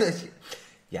are...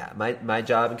 Yeah, my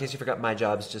job, in case you forgot, my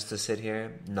job is just to sit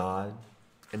here, nod,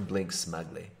 and blink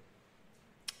smugly.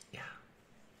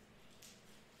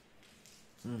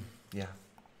 Yeah.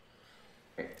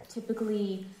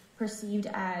 Typically perceived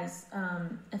as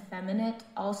effeminate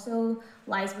also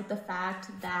lies with the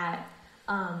fact that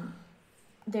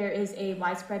there is a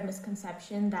widespread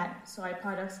misconception that soy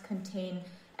products contain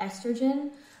estrogen,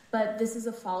 but this is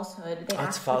a falsehood.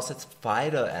 It's false. It's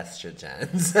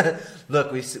phytoestrogens.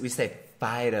 Look, we say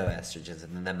phytoestrogens,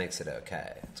 and then that makes it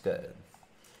okay. It's good.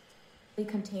 They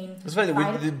contain... It's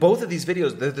funny, both of these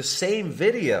videos, they're the same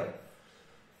video.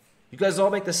 You guys all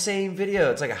make the same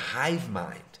video. It's like a hive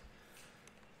mind.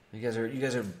 You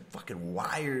guys are fucking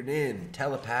wired in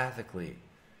telepathically.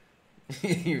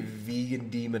 Your vegan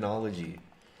demonology.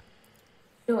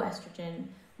 Estrogen,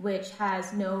 which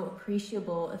has no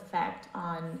appreciable effect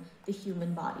on the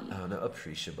human body. Oh, no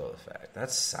appreciable effect.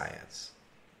 That's science.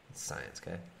 That's science,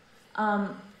 okay?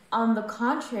 On the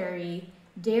contrary,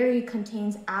 dairy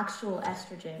contains actual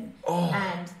estrogen,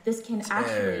 and this can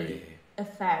actually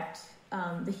affect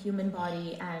the human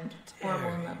body and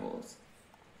hormone levels.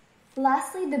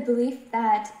 Lastly, the belief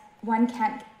that one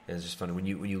can't... It's just funny when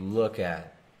you look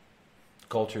at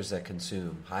cultures that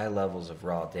consume high levels of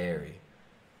raw dairy.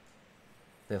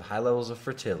 They have high levels of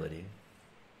fertility.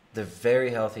 They're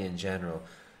very healthy in general.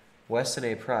 Weston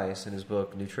A. Price, in his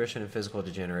book Nutrition and Physical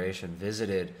Degeneration,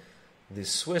 visited the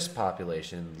Swiss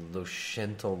population,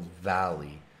 Lauchenttal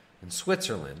Valley in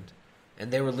Switzerland,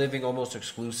 and they were living almost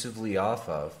exclusively off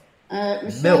of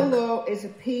Michelle milk. Law is a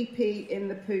pee in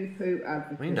the poo-poo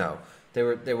advocate. We know. They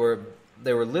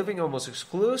were living almost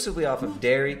exclusively off of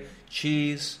dairy,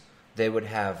 cheese. They would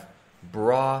have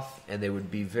broth, and they would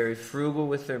be very frugal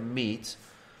with their meat.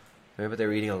 Remember, they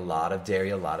were eating a lot of dairy,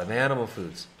 a lot of animal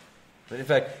foods. But in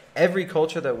fact, every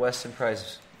culture that Weston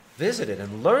Price visited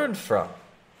and learned from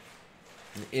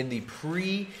in the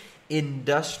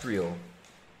pre-industrial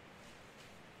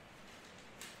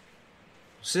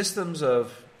systems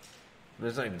of...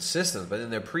 There's not even systems, but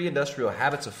in their pre-industrial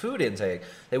habits of food intake,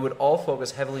 they would all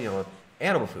focus heavily on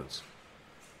animal foods.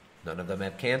 None of them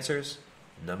had cancers.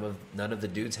 None of the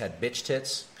dudes had bitch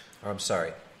tits. Or I'm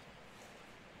sorry,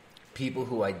 people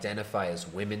who identify as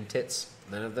women tits.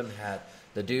 None of them had.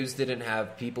 The dudes didn't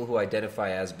have people who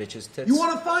identify as bitches tits. You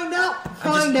want to find out?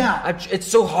 Find out. It's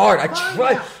so hard. I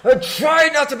try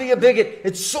not to be a bigot.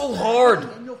 It's so hard.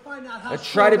 I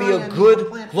try to be a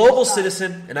good global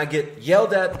citizen, and I get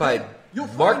yelled at by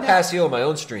Mark Passio on my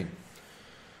own stream.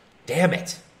 Damn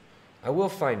it. I will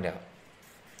find out.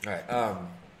 All right.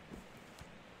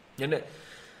 And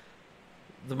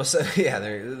the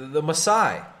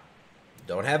Maasai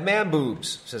don't have man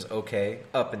boobs. Says okay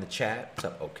up in the chat. What's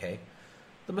up? Okay.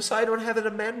 The Maasai don't have any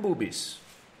man boobies.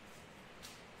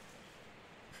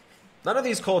 None of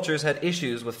these cultures had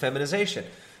issues with feminization.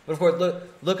 But of course,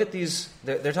 look at these.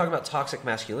 They're talking about toxic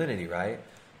masculinity, right?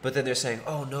 But then they're saying,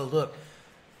 oh no, look,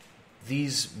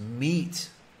 these meat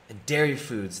and dairy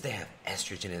foods, they have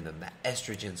estrogen in them. That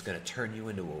estrogen's going to turn you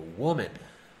into a woman.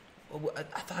 I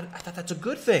thought that's a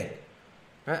good thing.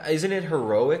 Right? Isn't it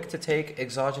heroic to take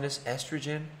exogenous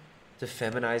estrogen to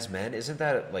feminize men? Isn't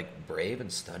that like brave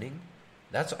and stunning?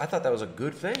 I thought that was a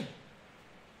good thing.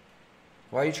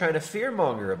 Why are you trying to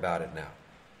fearmonger about it now?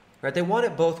 Right? They want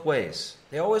it both ways.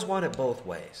 They always want it both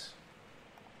ways.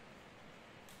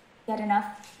 Get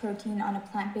enough protein on a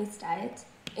plant-based diet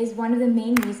is one of the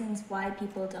main reasons why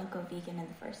people don't go vegan in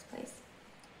the first place.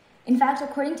 In fact,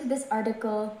 according to this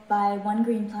article by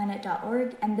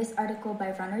OneGreenPlanet.org and this article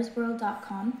by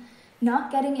RunnersWorld.com,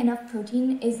 not getting enough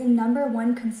protein is the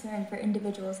 #1 concern for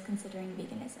individuals considering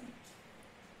veganism.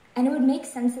 And it would make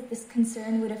sense that this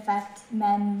concern would affect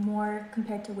men more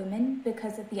compared to women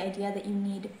because of the idea that you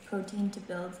need protein to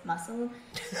build muscle.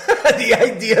 The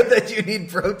idea that you need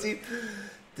protein?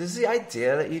 There's the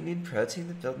idea that you need protein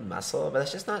to build muscle, but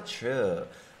that's just not true.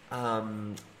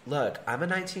 Look, I'm a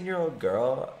 19-year-old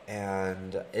girl,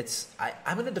 and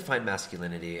I'm going to define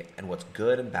masculinity and what's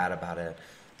good and bad about it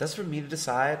That's for me to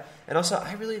decide. And also,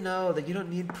 I really know that you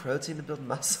don't need protein to build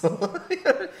muscle.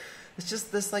 It's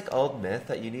just this like old myth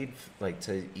that you need like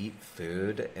to eat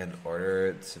food in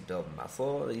order to build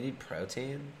muscle. You need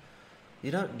protein.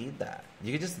 You don't need that.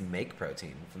 You can just make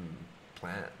protein from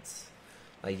plants.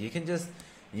 Like you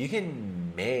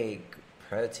can make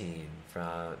protein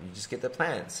from, you just get the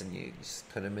plants and you just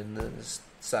put them in the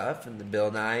stuff, and the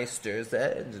Bill Nye stirs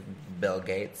it, and Bill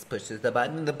Gates pushes the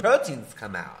button and the proteins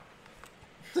come out.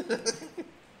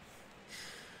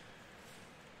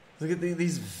 Look at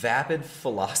these vapid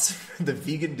philosophers, the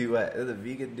vegan duet,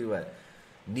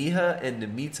 Neha and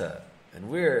Namita, and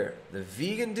we're the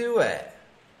vegan duet.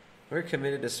 We're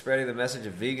committed to spreading the message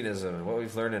of veganism and what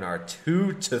we've learned in our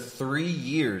 2 to 3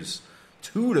 years.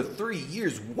 2 to 3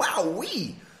 years,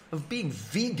 wowee, of being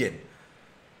vegan.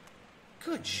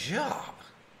 Good job.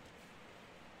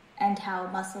 And how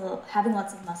having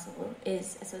lots of muscle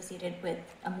is associated with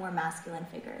a more masculine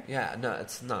figure. Yeah, no,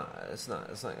 it's not. It's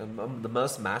like the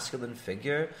most masculine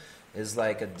figure is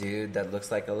like a dude that looks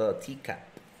like a little teacup,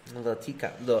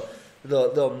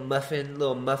 little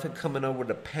muffin coming over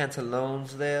the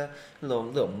pantaloons there,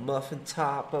 little muffin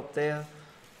top up there.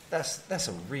 That's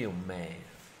a real man.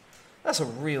 That's a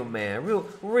real man.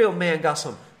 Real man got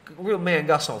some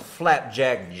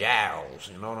flapjack jowls.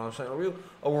 You know what I'm saying?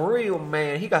 A real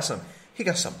man. He got some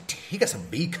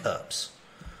B cups.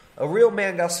 A real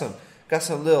man got some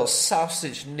little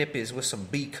sausage nippies with some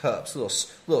B cups.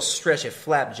 Little stretchy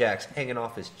flapjacks hanging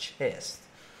off his chest.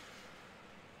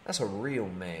 That's a real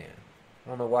man. I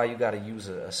don't know why you got to use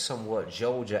a somewhat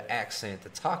Georgia accent to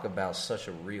talk about such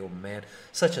a real man,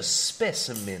 such a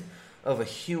specimen of a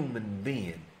human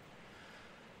being.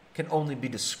 Can only be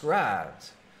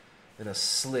described in a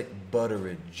slick,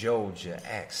 buttery Georgia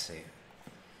accent.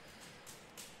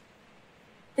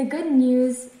 The good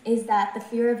news is that the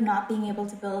fear of not being able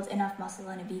to build enough muscle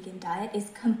on a vegan diet is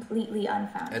completely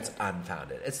unfounded. It's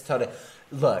unfounded. It's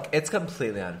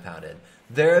completely unfounded.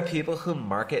 There are people who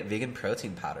market vegan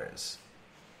protein powders.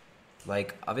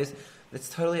 Like, obviously, it's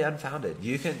totally unfounded.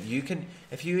 You can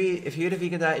if you eat a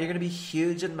vegan diet, you're gonna be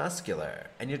huge and muscular,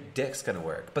 and your dick's gonna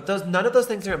work. But none of those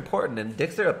things are important, and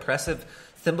dicks are oppressive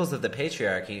symbols of the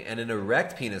patriarchy, and an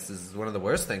erect penis is one of the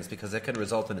worst things because it can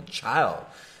result in a child,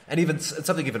 and even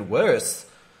something even worse,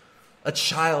 a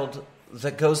child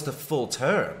that goes to full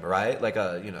term, right? Like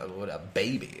a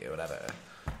baby or whatever,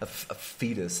 a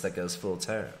fetus that goes full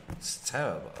term. It's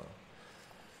terrible.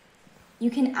 You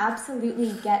can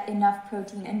absolutely get enough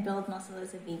protein and build muscle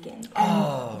as a vegan.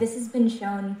 And this has been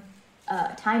shown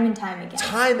time and time again.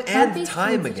 Time and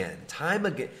time again.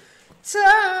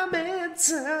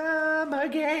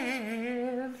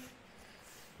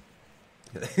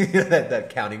 That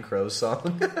Counting Crows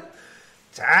song.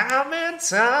 Time and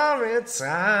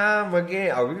time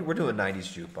again. We're doing 90s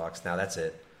jukebox now. That's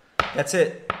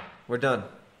it. We're done.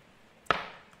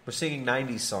 We're singing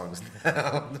 90s songs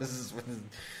now. This is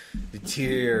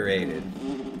deteriorated.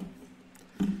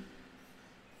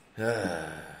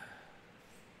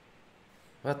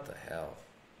 What the hell?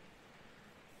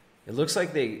 It looks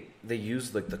like they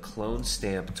used like the clone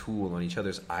stamp tool on each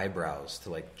other's eyebrows to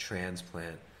like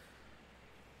transplant.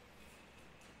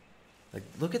 Like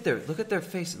look at their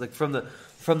face. Like from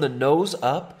the nose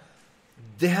up,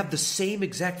 they have the same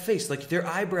exact face. Like their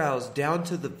eyebrows down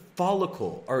to the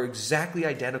follicle are exactly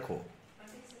identical.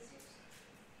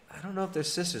 I don't know if they're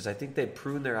sisters. I think they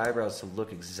prune their eyebrows to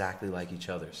look exactly like each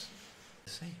other's.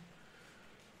 Same.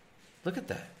 Look at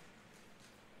that.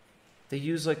 They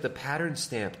use like the pattern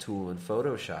stamp tool in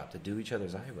Photoshop to do each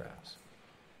other's eyebrows.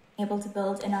 Able to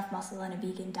build enough muscle on a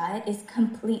vegan diet is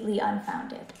completely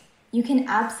unfounded. You can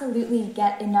absolutely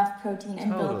get enough protein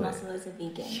and build muscle as a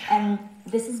vegan. Yeah. And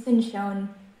this has been shown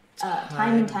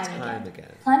time and time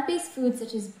again. Plant-based foods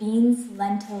such as beans,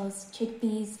 lentils,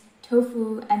 chickpeas,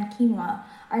 tofu, and quinoa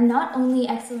are not only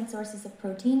excellent sources of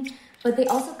protein, but they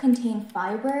also contain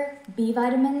fiber, B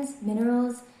vitamins,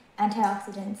 minerals,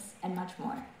 antioxidants, and much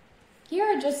more. Here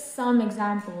are just some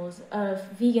examples of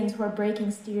vegans who are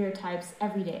breaking stereotypes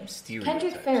every day.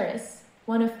 Kendrick Ferris,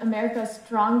 one of America's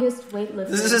strongest weightlifters.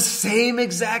 This is the same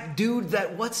exact dude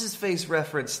that What's-His-Face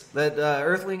referenced, that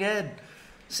Earthling Ed.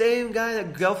 Same guy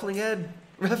that Gelfling Ed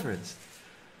referenced.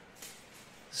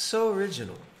 So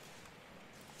original.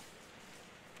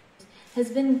 Has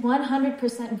been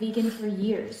 100% vegan for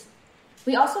years.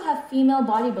 We also have female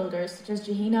bodybuilders such as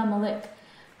Jahina Malik,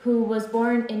 who was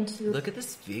born into... Look at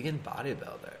this vegan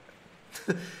bodybuilder.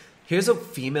 Here's a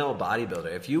female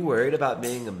bodybuilder. If you're worried about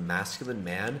being a masculine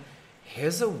man,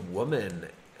 here's a woman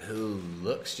who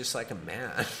looks just like a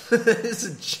man. It's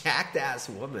a jacked ass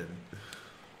woman.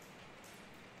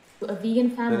 a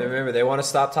vegan family. And remember, they want to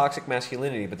stop toxic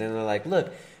masculinity, but then they're like,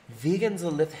 look, vegans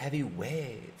will lift heavy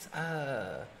weights.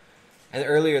 And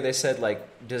earlier they said, like,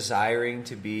 desiring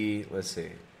to be, let's see,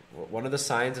 one of the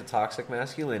signs of toxic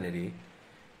masculinity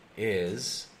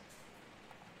is...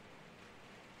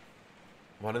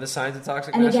 One of the signs of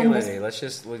toxic masculinity, let's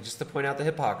just to point out the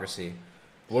hypocrisy.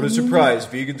 What a surprise,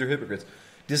 vegans are hypocrites.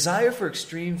 Desire for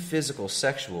extreme physical,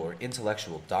 sexual, or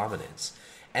intellectual dominance.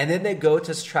 And then they go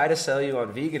to try to sell you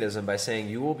on veganism by saying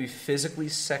you will be physically,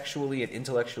 sexually, and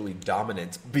intellectually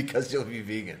dominant because you'll be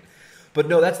vegan. But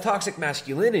no, that's toxic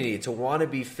masculinity, to want to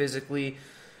be physically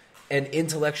and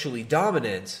intellectually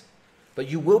dominant. But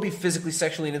you will be physically,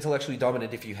 sexually, and intellectually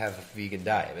dominant if you have a vegan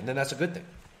diet. And then that's a good thing.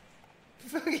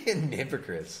 Fucking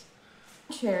hypocrites.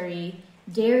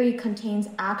 Dairy contains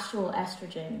actual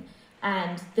estrogen,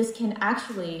 and this can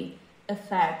actually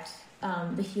affect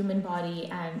the human body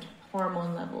and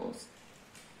hormone levels.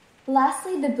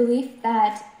 Lastly, the belief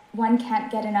that one can't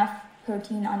get enough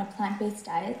protein on a plant-based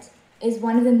diet is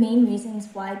one of the main reasons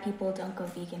why people don't go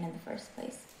vegan in the first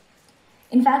place.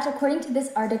 In fact, according to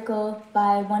this article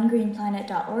by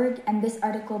onegreenplanet.org and this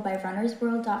article by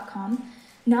runnersworld.com,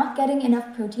 not getting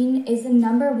enough protein is the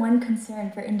 #1 concern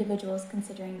for individuals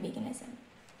considering veganism.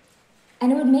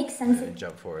 And it would make sense...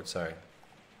 Jump forward, sorry.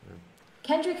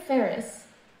 Kendrick Ferris,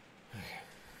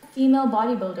 female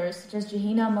bodybuilders such as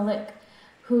Jahina Malik,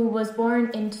 who was born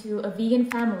into a vegan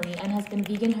family and has been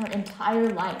vegan her entire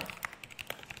life.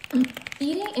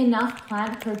 Eating enough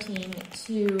plant protein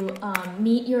to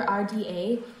meet your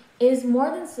RDA is more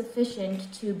than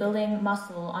sufficient to building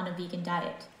muscle on a vegan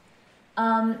diet.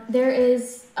 There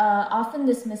is often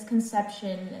this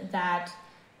misconception that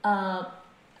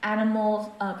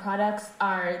animal products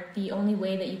are the only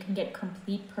way that you can get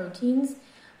complete proteins,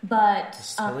 but...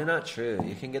 It's totally not true.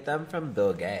 You can get them from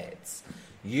Bill Gates.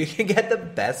 You can get the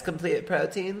best complete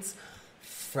proteins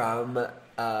from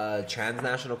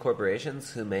transnational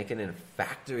corporations who make it in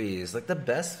factories. Like, the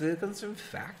best food comes from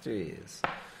factories.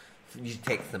 You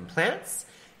take some plants...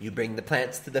 You bring the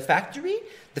plants to the factory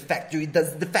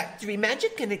does the factory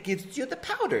magic, and it gives you the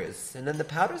powders. And then the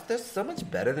powders, they're so much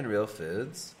better than real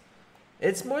foods.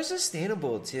 It's more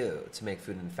sustainable, too, to make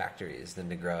food in factories than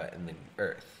to grow it in the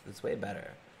earth. It's way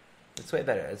better.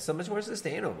 It's so much more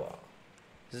sustainable.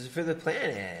 This is for the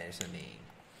planet or something.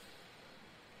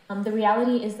 The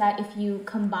reality is that if you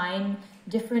combine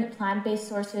different plant-based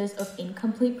sources of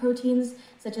incomplete proteins,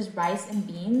 such as rice and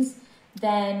beans,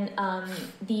 then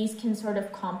these can sort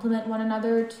of complement one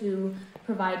another to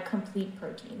provide complete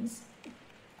proteins.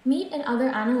 Meat and other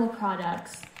animal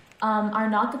products are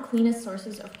not the cleanest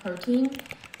sources of protein,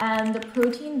 and the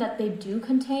protein that they do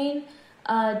contain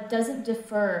doesn't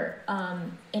differ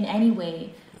in any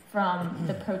way from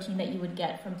the protein that you would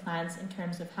get from plants in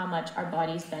terms of how much our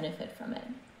bodies benefit from it.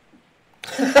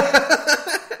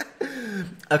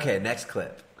 Okay, next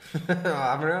clip.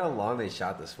 I wonder how long they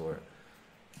shot this for.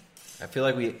 I feel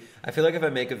like if I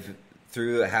make it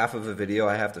through half of a video,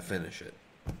 I have to finish it.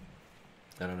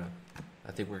 I don't know.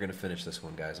 I think we're going to finish this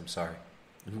one, guys. I'm sorry.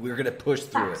 We're going to push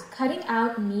through it. Cutting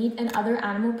out meat and other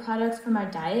animal products from our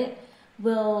diet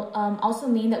will also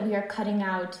mean that we are cutting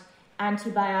out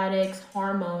antibiotics,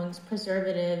 hormones,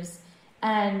 preservatives,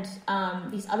 and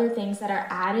these other things that are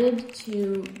added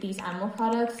to these animal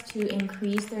products to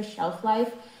increase their shelf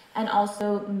life and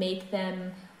also make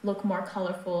them look more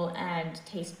colorful and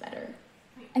taste better.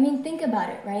 I mean, think about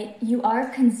it, right? You are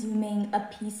consuming a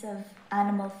piece of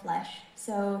animal flesh.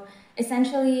 So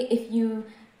essentially, if you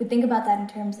would think about that in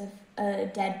terms of a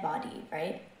dead body,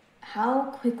 right? How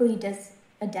quickly does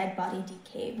a dead body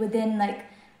decay? Within like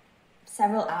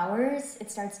several hours,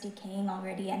 it starts decaying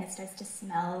already and it starts to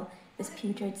smell this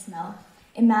putrid smell.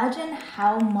 Imagine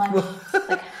how much,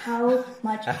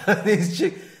 These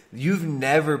chicks... You've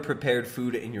never prepared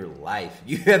food in your life.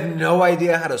 You have no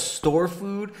idea how to store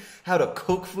food, how to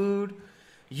cook food.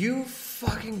 You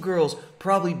fucking girls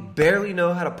probably barely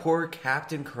know how to pour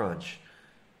Captain Crunch.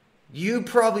 You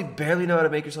probably barely know how to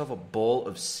make yourself a bowl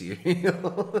of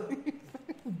cereal.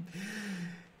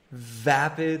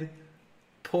 Vapid,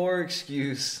 poor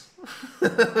excuse.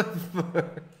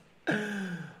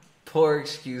 Poor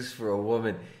excuse for a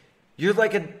woman. You're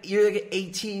like an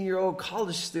 18-year-old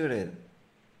college student.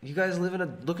 You guys live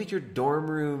in look at your dorm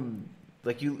room.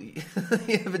 Like you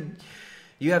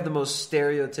have the most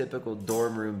stereotypical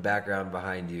dorm room background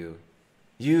behind you.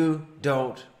 You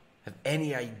don't have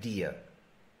any idea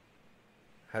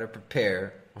how to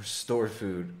prepare or store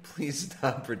food. Please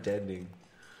stop pretending.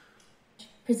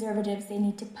 Preservatives they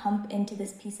need to pump into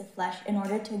this piece of flesh in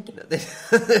order to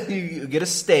get... You get a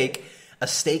steak. A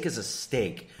steak is a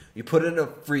steak. You put it in a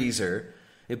freezer.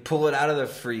 You pull it out of the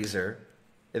freezer.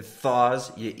 It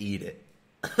thaws. You eat it.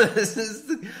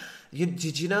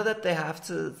 Did you know that they have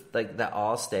to, like, that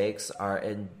all steaks are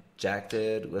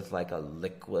injected with, like, a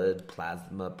liquid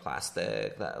plasma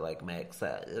plastic that, like, makes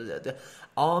that.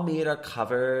 All meat are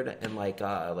covered in, like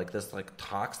this, like,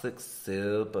 toxic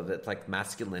soup of its, like,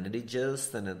 masculinity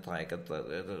juice, and it's, like,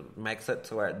 it makes it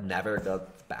to where it never goes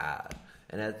bad.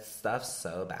 And it's stuff's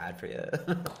so bad for you.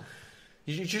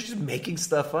 You're just making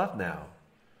stuff up now.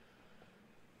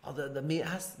 All the meat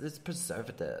there's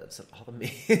preservatives and all the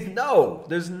meat. No,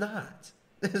 there's not.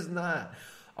 There's not.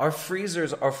 Our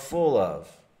freezers are full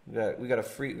of. We got a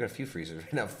few freezers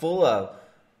right now full of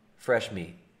fresh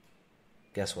meat.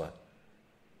 Guess what?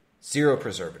 0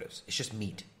 preservatives. It's just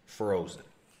meat frozen.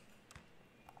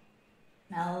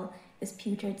 Smell this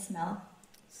putrid smell.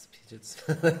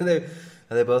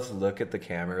 They both look at the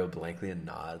camera blankly and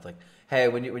nod. Like, hey,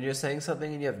 when you're saying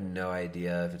something and you have no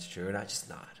idea if it's true or not, just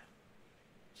nod.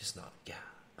 Just nod. Yeah.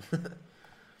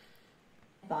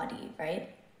 Body, right?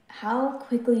 How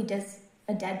quickly does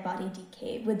a dead body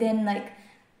decay? Within like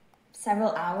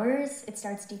several hours, it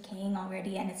starts decaying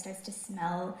already, and it starts to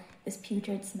smell this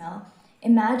putrid smell.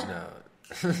 Imagine. No,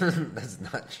 that's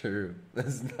not true.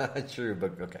 That's not true.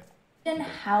 But okay.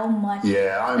 How much?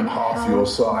 Yeah, I'm half your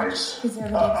size.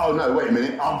 Oh no! Wait a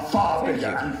minute. I'm far bigger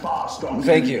and far stronger.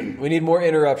 Thank you. We need more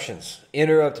interruptions.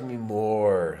 Interrupt me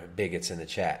more, bigots in the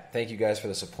chat. Thank you guys for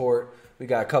the support. We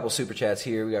got a couple super chats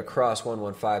here. We got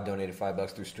Cross115 donated $5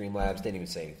 through Streamlabs. Didn't even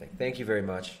say anything. Thank you very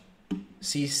much.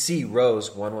 CC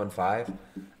Rose 115.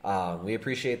 We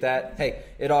appreciate that. Hey,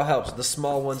 it all helps. The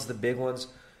small ones, the big ones.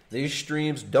 These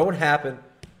streams don't happen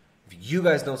if you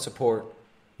guys don't support.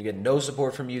 You get no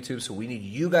support from YouTube, so we need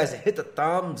you guys to hit the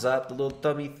thumbs up, the little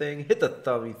thummy thing. Hit the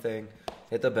thummy thing.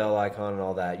 Hit the bell icon and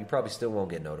all that. You probably still won't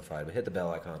get notified, but hit the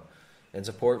bell icon. And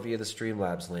support via the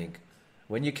Streamlabs link.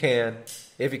 When you can,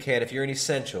 if you're an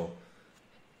essential,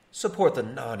 support the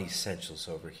non-essentials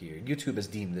over here. YouTube has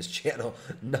deemed this channel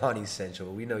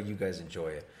non-essential. We know you guys enjoy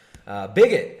it.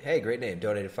 Bigot, hey, great name,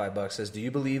 donated $5, says, do you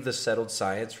believe the settled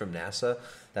science from NASA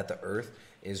that the Earth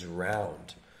is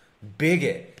round?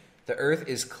 Bigot. The Earth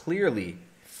is clearly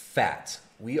fat.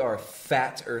 We are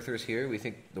fat Earthers here. We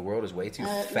think the world is way too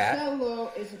fat.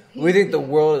 We think the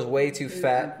world is way too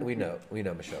fat. We know,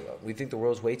 Michelle. We think the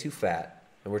world is way too fat,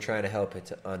 and we're trying to help it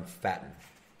to unfatten.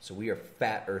 So we are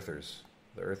fat Earthers.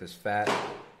 The Earth is fat,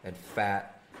 and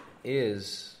fat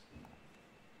is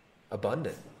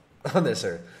abundant on this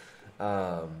Earth.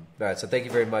 All right, so thank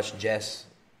you very much, Jess.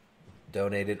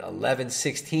 Donated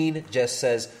 $11.16. Jess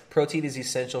says, protein is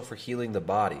essential for healing the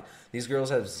body. These girls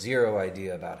have zero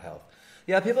idea about health.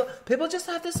 Yeah, people just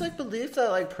have this like belief that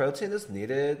like protein is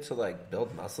needed to like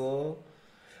build muscle.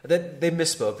 They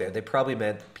misspoke there. They probably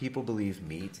meant people believe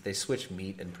meat. They switch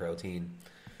meat and protein.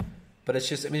 But it's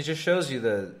just, I mean, it just shows you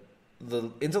the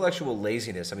intellectual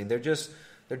laziness. I mean,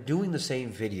 they're doing the same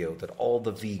video that all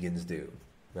the vegans do,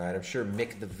 right? I'm sure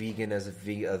Mick the vegan has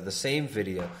the same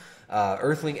video.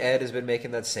 Earthling Ed has been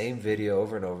making that same video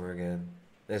over and over again.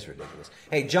 That's ridiculous.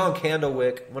 Hey, John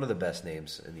Candlewick, one of the best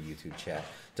names in the YouTube chat,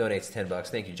 donates $10.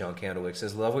 Thank you, John Candlewick.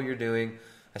 Says, love what you're doing.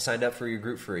 I signed up for your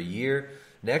group for a year.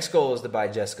 Next goal is to buy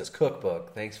Jessica's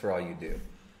cookbook. Thanks for all you do.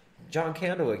 John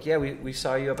Candlewick, yeah, we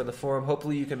saw you up in the forum.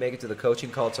 Hopefully you can make it to the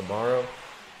coaching call tomorrow.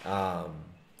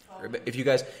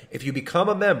 If you become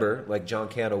a member, like John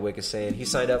Candlewick is saying, he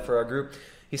signed up for our group.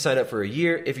 He signed up for a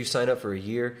year. If you sign up for a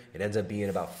year, it ends up being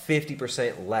about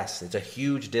 50% less. It's a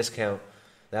huge discount.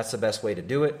 That's the best way to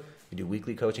do it. We do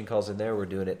weekly coaching calls in there. We're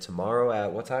doing it tomorrow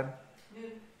at what time?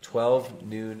 12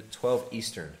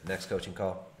 Eastern. Next coaching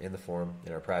call in the forum,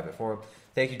 in our private forum.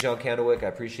 Thank you, John Candlewick. I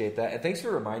appreciate that. And thanks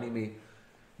for reminding me.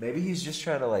 Maybe he's just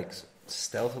trying to like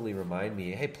stealthily remind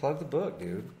me, hey, plug the book,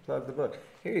 dude. Plug the book.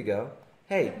 Here you go.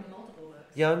 Hey,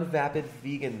 young, vapid,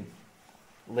 vegan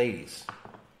ladies.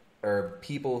 Or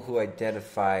people who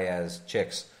identify as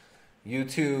chicks. You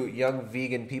two young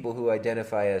vegan people who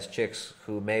identify as chicks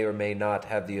who may or may not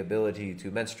have the ability to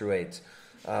menstruate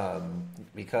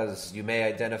because you may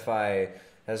identify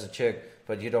as a chick,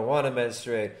 but you don't want to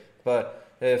menstruate. But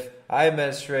if I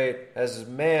menstruate as a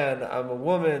man, I'm a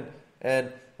woman,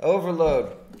 and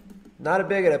overload. Not a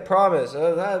bigot, I promise.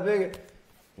 Not a bigot.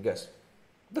 You guys,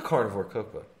 the Carnivore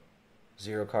Cookbook.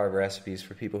 0 carb recipes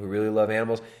for people who really love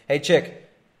animals. Hey, chick.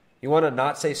 You want to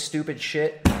not say stupid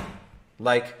shit?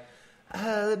 Like,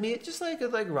 the meat just like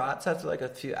rots after like a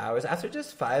few hours. After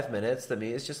just 5 minutes, the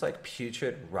meat is just like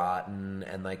putrid, rotten,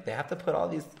 and like they have to put all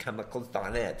these chemicals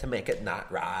on it to make it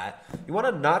not rot. You want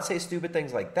to not say stupid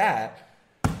things like that?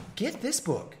 Get this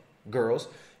book, girls.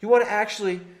 You want to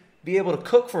actually be able to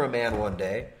cook for a man one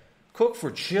day, cook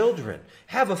for children,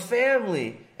 have a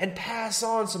family, and pass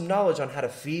on some knowledge on how to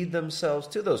feed themselves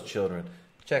to those children.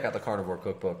 Check out the Carnivore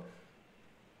Cookbook.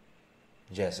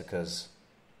 Jessica's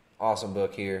awesome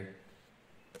book here.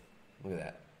 Look at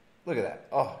that. Look at that.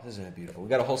 Oh, isn't it beautiful? We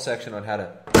got a whole section on how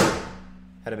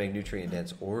to make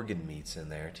nutrient-dense organ meats in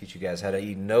there. Teach you guys how to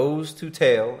eat nose to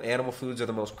tail. Animal foods are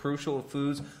the most crucial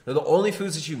foods. They're the only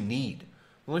foods that you need.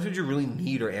 The only foods you really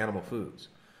need are animal foods.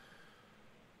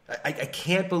 I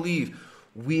can't believe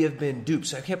we have been duped.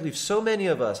 So I can't believe so many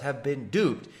of us have been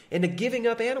duped into giving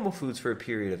up animal foods for a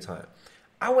period of time.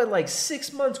 I went like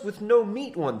 6 months with no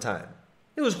meat one time.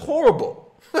 It was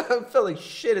horrible. I felt like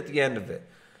shit at the end of it.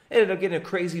 Ended up getting a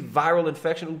crazy viral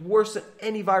infection, worse than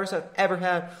any virus I've ever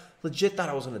had. Legit thought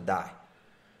I was going to die.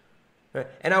 Right?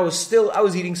 And I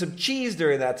was eating some cheese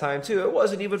during that time too. It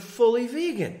wasn't even fully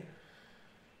vegan.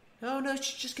 Oh no, you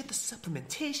should just get the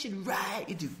supplementation right.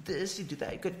 You do this, you do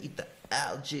that. You could eat the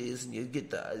algae, and you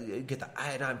get the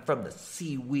iodine from the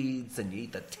seaweeds, and you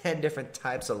eat the 10 different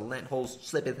types of lentils,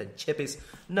 slippies, and chippies.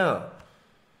 No.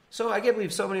 So I can't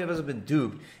believe so many of us have been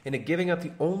duped into giving up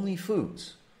the only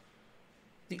foods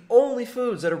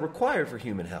that are required for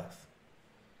human health.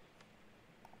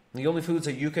 The only foods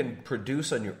that you can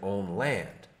produce on your own land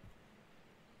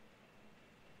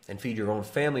and feed your own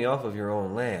family off of your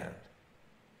own land.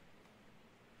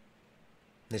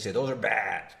 They say, those are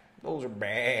bad. Those are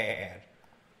bad.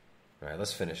 All right,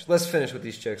 let's finish. Let's finish with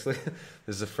these chicks. This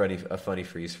is a funny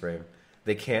freeze frame.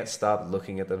 They can't stop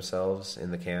looking at themselves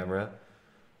in the camera.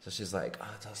 So she's like, oh,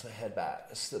 toss my head back.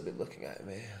 They'll still be looking at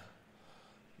me.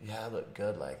 Yeah, I look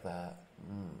good like that.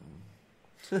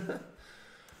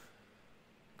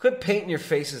 Quit painting your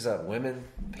faces up, women.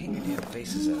 Paint your damn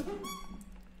faces up.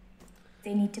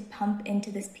 They need to pump into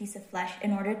this piece of flesh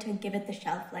in order to give it the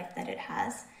shelf life that it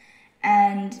has.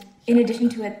 And in addition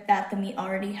to it, that the meat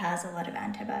already has a lot of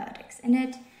antibiotics in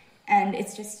it. And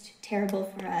it's just terrible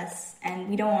for us. And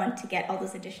we don't want to get all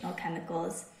those additional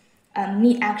chemicals.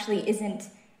 Meat actually isn't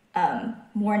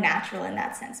more natural in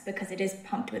that sense because it is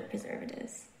pumped with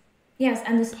preservatives. Yes,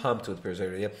 and this pumped with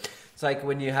preservative. Yeah. It's like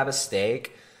when you have a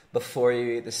steak, before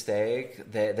you eat the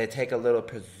steak, they take a little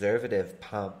preservative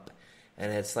pump,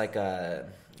 and it's like an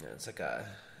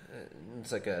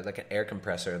air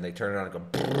compressor, and they turn it on and go,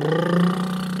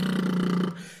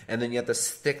 and then you have to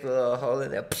stick the little hole in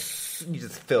there. You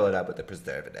just fill it up with the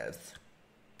preservatives.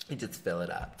 You just fill it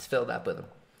up. It's filled up with them.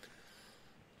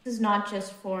 This is not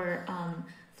just for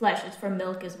flesh; it's for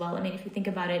milk as well. I mean, if you think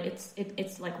about it,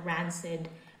 it's like rancid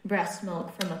breast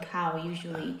milk from a cow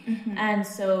usually, and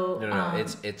so no,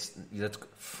 it's that's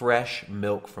fresh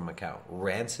milk from a cow.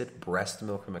 Rancid breast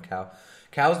milk from a cow.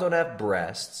 Cows don't have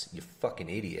breasts, you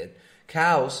fucking idiot.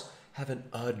 Cows have an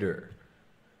udder.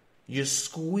 You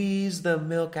squeeze the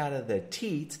milk out of the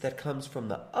teats that comes from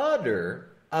the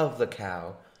udder of the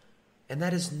cow, and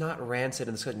that is not rancid.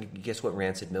 And guess what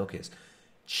rancid milk is?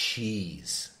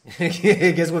 Cheese.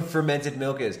 Guess what fermented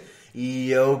milk is?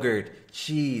 Yogurt,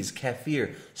 cheese,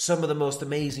 kefir. Some of the most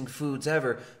amazing foods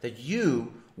ever that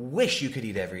you wish you could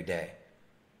eat every day.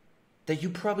 That you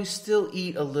probably still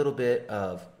eat a little bit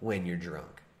of when you're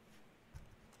drunk.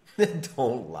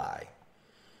 Don't lie.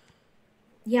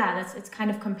 Yeah, it's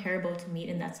kind of comparable to meat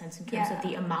in that sense in terms of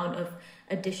the amount of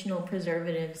additional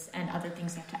preservatives and other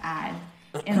things you have to add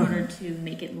in order to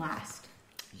make it last.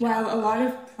 Well, a lot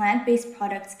of plant-based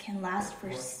products can last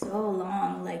for so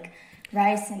long, like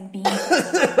rice and beans.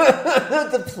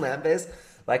 The plant-based,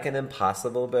 like an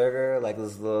Impossible burger, like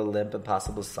those little limp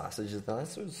Impossible sausages, that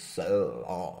lasts for so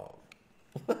long.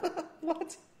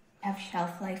 What? Have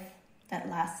shelf life that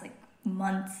lasts like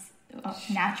months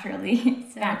naturally.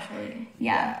 So, naturally.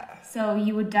 Yeah. So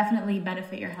you would definitely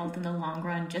benefit your health in the long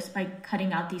run just by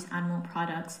cutting out these animal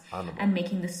products and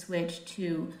making the switch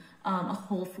to a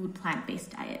whole food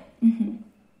plant-based diet. Mm-hmm.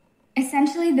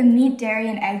 Essentially, the meat, dairy,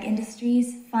 and egg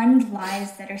industries fund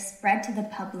lies that are spread to the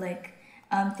public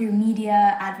through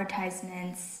media,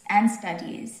 advertisements, and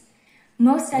studies.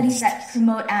 Most studies that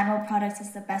promote animal products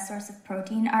as the best source of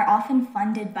protein are often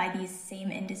funded by these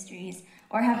same industries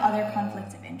or have other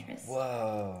conflicts of interest.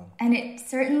 Whoa. And it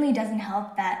certainly doesn't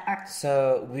help that our...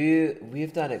 So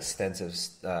we've done extensive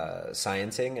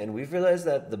sciencing, and we've realized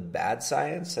that the bad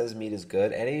science says meat is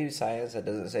good. Any science that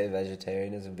doesn't say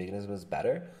vegetarianism, veganism is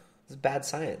better, is bad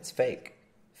science. Fake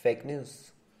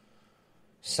news.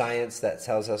 Science that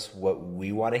tells us what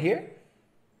we want to hear,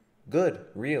 good,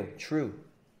 real, true.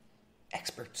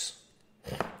 Experts.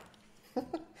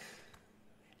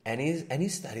 Any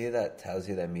study that tells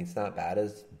you that meat's not bad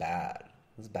is bad.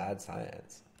 It's bad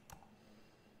science.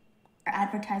 Our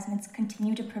advertisements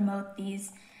continue to promote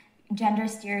these gender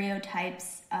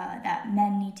stereotypes that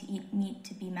men need to eat meat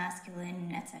to be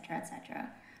masculine, etc., etc.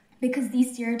 Because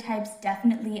these stereotypes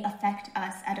definitely affect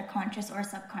us at a conscious or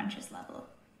subconscious level.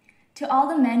 To all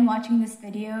the men watching this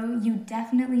video, you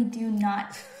definitely do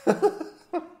not...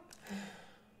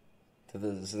 So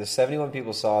the 71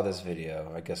 people saw this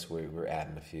video. I guess we're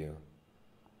adding a few.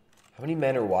 How many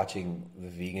men are watching the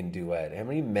vegan duet? How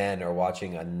many men are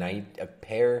watching a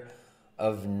pair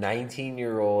of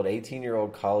 19-year-old,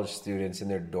 18-year-old college students in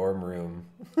their dorm room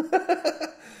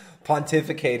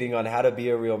pontificating on how to be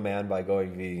a real man by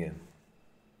going vegan?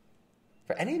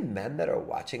 For any men that are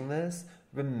watching this,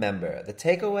 remember, the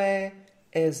takeaway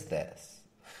is this.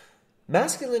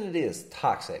 Masculinity is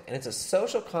toxic, and it's a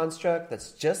social construct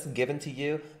that's just given to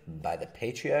you by the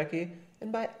patriarchy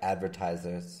and by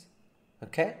advertisers.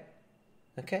 Okay?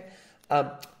 Okay?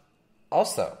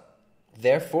 Also,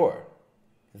 therefore,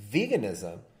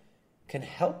 veganism can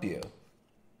help you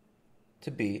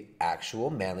to be actual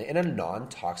manly in a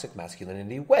non-toxic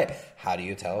masculinity way. How do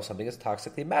you tell if something is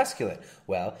toxically masculine?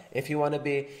 Well, if you want to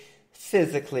be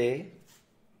physically,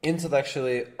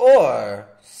 intellectually, or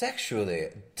sexually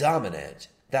dominant,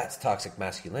 that's toxic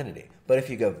masculinity. But if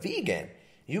you go vegan,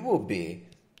 you will be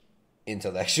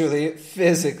intellectually,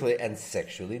 physically, and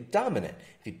sexually dominant.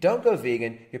 If you don't go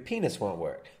vegan, your penis won't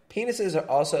work. Penises are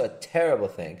also a terrible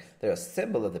thing. They're a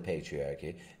symbol of the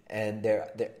patriarchy. And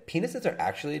penises are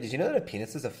actually... Did you know that a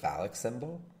penis is a phallic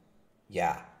symbol?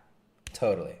 Yeah,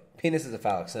 totally. Penis is a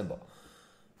phallic symbol.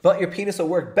 But your penis will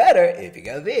work better if you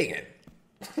go vegan.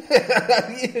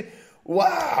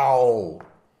 Wow.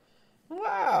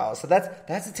 So that's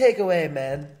the takeaway,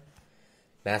 man.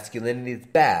 Masculinity is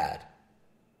bad.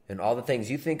 And all the things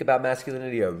you think about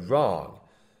masculinity are wrong.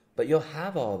 But you'll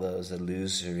have all those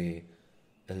illusory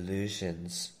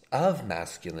illusions of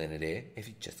masculinity if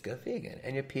you just go vegan.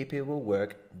 And your pee-pee will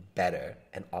work better.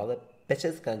 And all the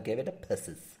bitches gonna give it a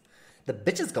pussies. The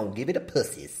bitches gonna give it a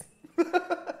pussies.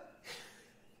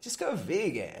 Just go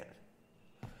vegan.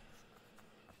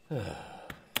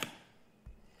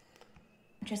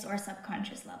 Conscious or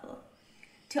subconscious level.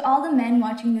 To all the men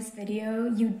watching this video,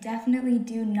 you definitely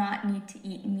do not need to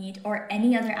eat meat or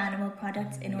any other animal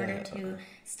products in order to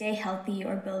stay healthy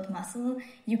or build muscle.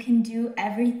 You can do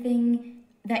everything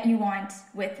that you want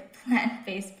with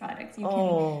plant-based products. You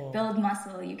can build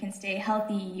muscle, you can stay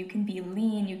healthy, you can be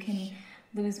lean, you can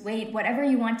lose weight, whatever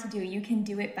you want to do, you can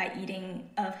do it by eating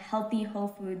a healthy, whole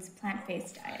foods,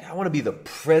 plant-based diet. I want to be the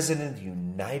President of the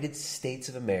United States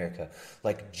of America,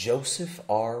 like Joseph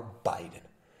R. Biden.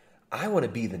 I want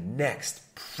to be the next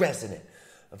President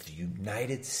of the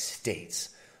United States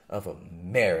of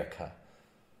America.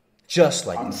 Just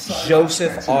like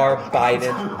Joseph R. Biden.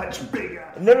 So much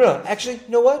bigger. No. Actually, you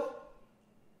know what?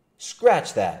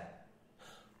 Scratch that.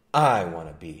 I want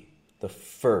to be the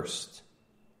first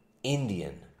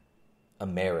Indian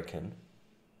American,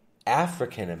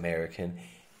 African American,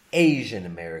 Asian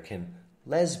American,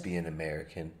 lesbian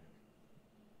American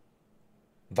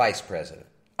vice president.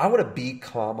 I want to be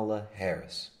Kamala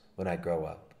Harris when I grow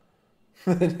up.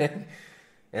 And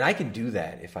I can do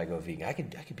that if I go vegan. I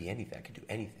can be anything. I can do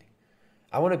anything.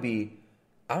 I want to be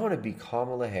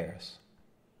Kamala Harris.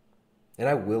 And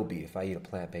I will be if I eat a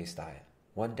plant-based diet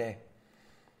one day.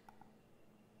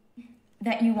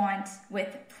 That you want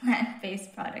with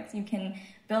plant-based products. You can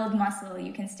build muscle,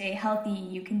 you can stay healthy,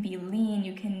 you can be lean,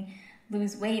 you can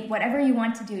lose weight, whatever you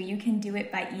want to do, you can do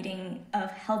it by eating a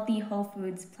healthy, whole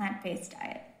foods, plant-based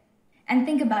diet. And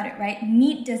think about it, right?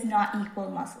 Meat does not equal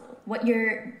muscle. What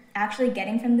you're actually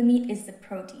getting from the meat is the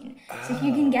protein. So if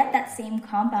you can get that same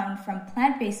compound from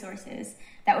plant-based sources,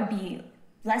 that would be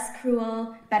less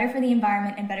cruel, better for the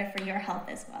environment, and better for your health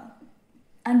as well.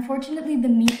 Unfortunately, the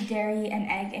meat, dairy, and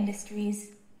egg industries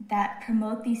that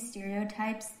promote these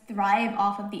stereotypes thrive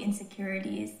off of the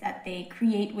insecurities that they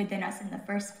create within us in the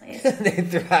first place. They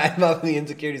thrive off the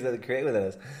insecurities that they create within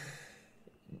us.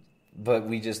 But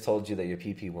we just told you that your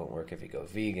PP won't work if you go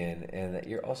vegan, and that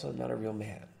you're also not a real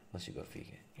man unless you go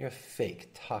vegan. You're a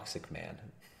fake, toxic man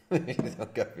if you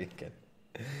don't go vegan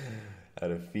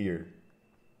out of fear.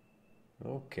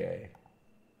 Okay.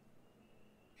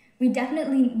 We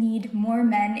definitely need more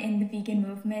men in the vegan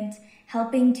movement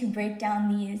helping to break down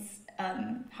these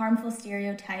harmful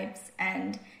stereotypes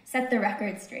and set the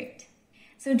record straight.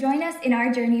 So join us in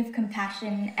our journey of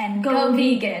compassion and go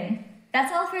vegan!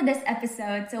 That's all for this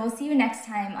episode, so we'll see you next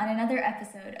time on another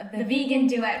episode of the Vegan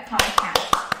Duet Podcast.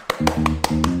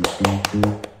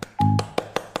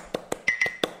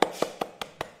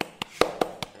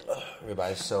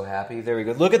 Everybody's so happy. There we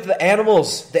go. Look at the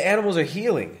animals. The animals are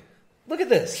healing. Look at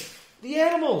this. The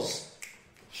animals.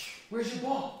 Where's your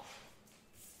ball?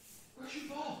 Where's your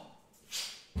ball?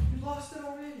 lost it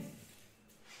already.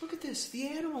 Look at this. The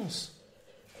animals.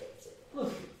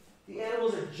 Look. The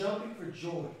animals are jumping for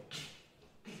joy.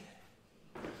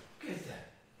 Get that.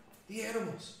 The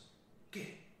animals. Get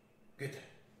that.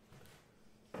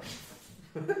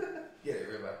 Get it,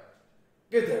 Ribeye.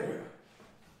 Get that, Ribeye.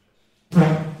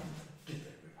 Get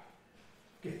that, Ribeye.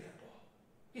 Get that ball.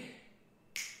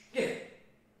 Get it.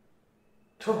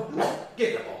 Come on. Get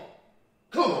that ball.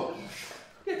 Come on.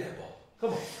 Get that ball.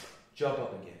 Come on. Jump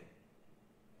up and get it.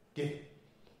 Get it.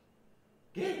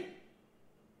 Get it.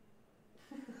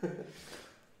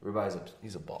 Ribeye's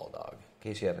he's a ball dog, in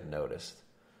case you haven't noticed.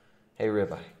 Hey,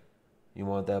 Ribeye, you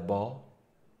want that ball?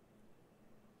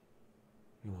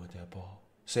 You want that ball?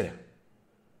 Sit down.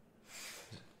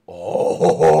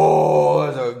 Oh,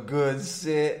 that's a good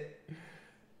sit.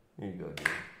 Here you go, dude.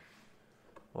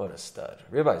 What a stud.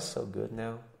 Ribeye's so good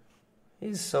now.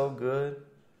 He's so good.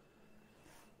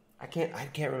 I can't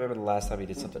remember the last time he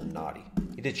did something naughty.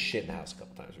 He did shit in the house a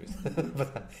couple times recently.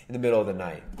 But in the middle of the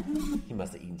night. He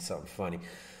must have eaten something funny.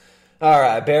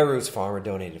 Alright, Bear Roots Farmer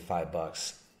donated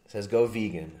 $5. Says, go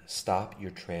vegan. Stop your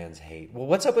trans hate. Well,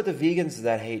 what's up with the vegans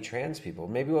that hate trans people?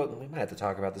 Maybe we might have to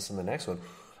talk about this in the next one.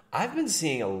 I've been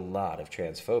seeing a lot of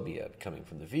transphobia coming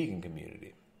from the vegan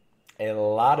community. A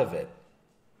lot of it.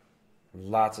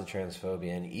 Lots of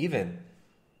transphobia, and even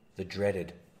the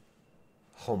dreaded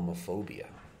homophobia.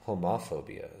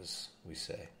 Homophobia, as we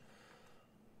say.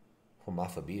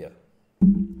 Homophobia.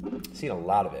 Seen a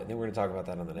lot of it. I think we're going to talk about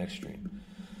that on the next stream.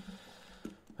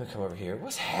 I'm going to come over here.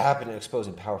 What's happening?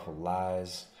 Exposing powerful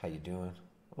lies. How you doing?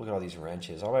 Look at all these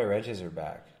wrenches. All my wrenches are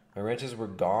back. My wrenches were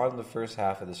gone the first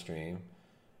half of the stream,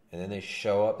 and then they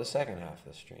show up the second half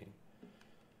of the stream.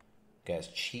 You guys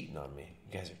cheating on me.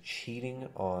 You guys are cheating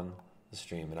on the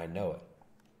stream, and I know it.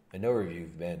 I know where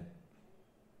you've been.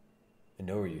 I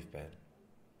know where you've been.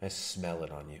 I smell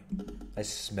it on you. I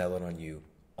smell it on you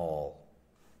all.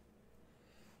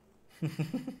 All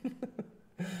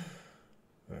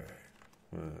right.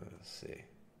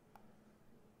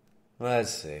 Let's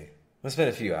see. It's been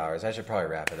a few hours. I should probably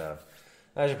wrap it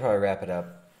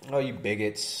up. Oh, you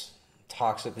bigots.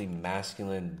 Toxically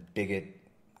masculine, bigot,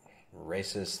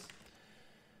 racist.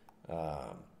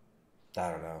 I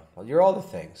don't know. Well, you're all the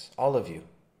things. All of you.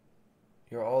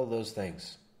 You're all those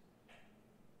things.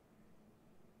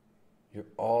 You're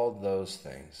all those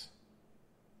things.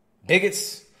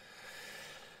 Bigots.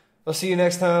 I'll see you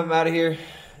next time. I'm out of here.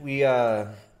 I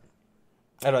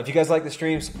don't know. If you guys like the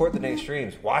streams, support the next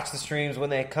streams. Watch the streams when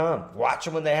they come. Watch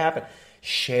them when they happen.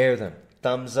 Share them.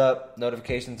 Thumbs up,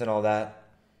 notifications, and all that.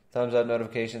 Thumbs up,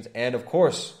 notifications. And, of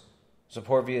course,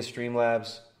 support via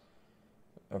Streamlabs.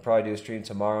 I'll probably do a stream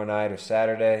tomorrow night or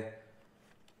Saturday.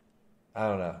 I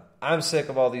don't know. I'm sick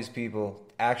of all these people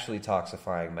actually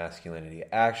toxifying masculinity,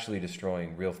 actually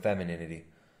destroying real femininity,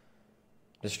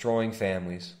 destroying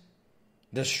families,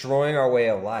 destroying our way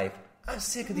of life. I'm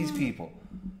sick of these people.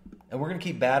 And we're going to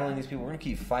keep battling these people. We're going to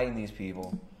keep fighting these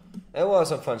people. And we'll have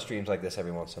some fun streams like this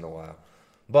every once in a while.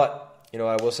 But, you know,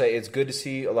 I will say it's good to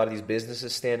see a lot of these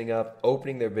businesses standing up,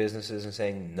 opening their businesses and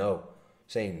saying no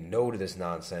to this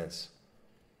nonsense.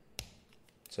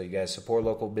 So you guys support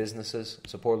local businesses,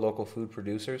 support local food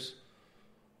producers.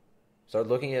 Start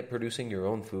looking at producing your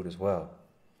own food as well.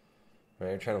 Right?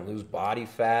 You're trying to lose body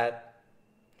fat,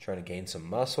 trying to gain some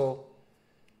muscle.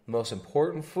 The most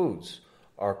important foods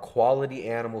are quality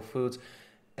animal foods,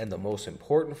 and the most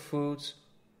important foods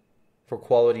for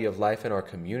quality of life in our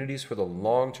communities, for the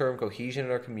long-term cohesion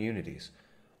in our communities,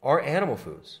 are animal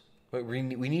foods. We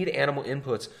need animal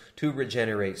inputs to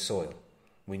regenerate soil.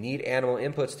 We need animal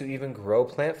inputs to even grow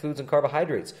plant foods and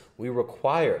carbohydrates. We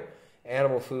require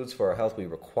animal foods for our health. We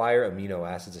require amino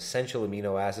acids,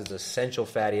 essential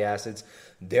fatty acids.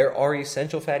 There are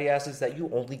essential fatty acids that you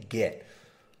only get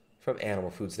from animal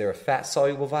foods. There are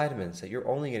fat-soluble vitamins that you're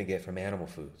only going to get from animal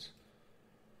foods.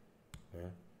 Yeah.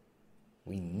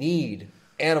 We need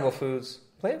animal foods.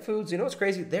 Plant foods, you know what's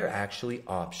crazy? They're actually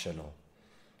optional.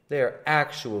 They're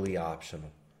actually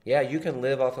optional. Yeah, you can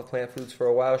live off of plant foods for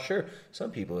a while. Sure,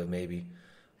 some people have maybe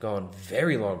gone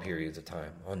very long periods of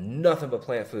time on nothing but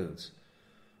plant foods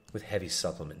with heavy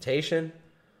supplementation.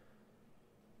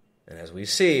 And as we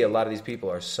see, a lot of these people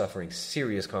are suffering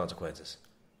serious consequences.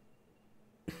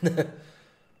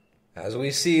 As we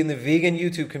see in the vegan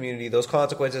YouTube community, those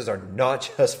consequences are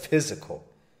not just physical.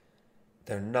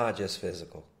 They're not just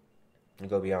physical. And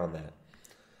go beyond that.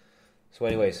 So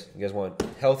anyways, you guys want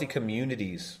healthy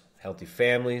communities, healthy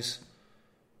families.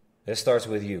 This starts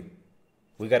with you.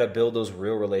 We got to build those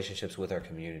real relationships with our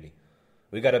community.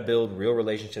 We got to build real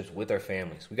relationships with our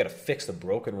families. We got to fix the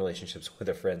broken relationships with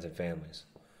our friends and families.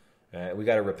 All right? We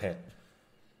got to repent.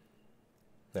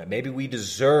 That maybe we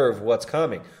deserve what's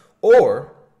coming.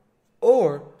 Or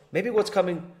maybe what's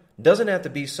coming doesn't have to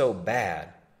be so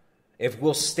bad if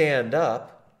we'll stand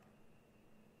up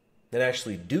and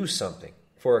actually do something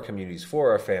for our communities,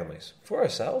 for our families, for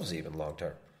ourselves even long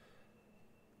term.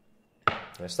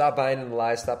 Stop buying into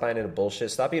lies, stop buying into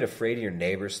bullshit, stop being afraid of your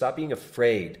neighbors, stop being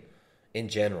afraid in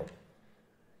general.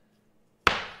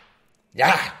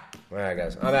 Yeah! Alright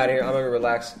guys, I'm out of here. I'm going to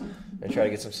relax and try to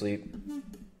get some sleep.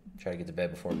 Try to get to bed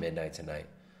before midnight tonight.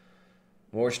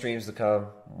 More streams to come,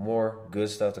 more good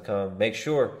stuff to come. Make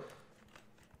sure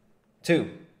to,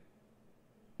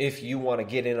 if you want to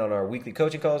get in on our weekly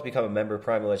coaching calls, become a member of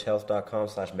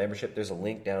primaledgehealth.com/membership. There's a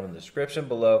link down in the description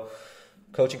below.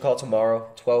 Coaching call tomorrow,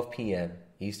 12 p.m.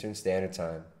 Eastern Standard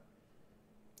Time.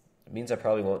 It means I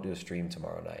probably won't do a stream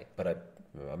tomorrow night, but I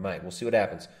might. We'll see what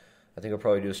happens. I think I'll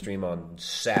probably do a stream on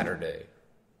Saturday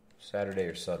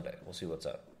or Sunday. We'll see what's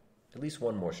up. At least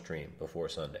one more stream before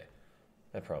Sunday.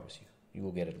 I promise you. You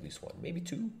will get at least one. Maybe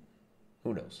two.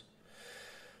 Who knows?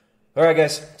 All right,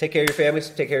 guys. Take care of your families.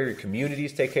 Take care of your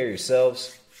communities. Take care of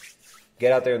yourselves.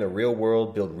 Get out there in the real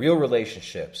world. Build real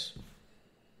relationships.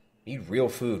 Eat real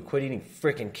food. Quit eating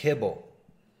freaking kibble.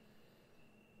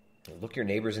 Look your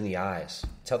neighbors in the eyes.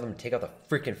 Tell them to take out the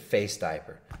freaking face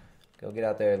diaper. Go get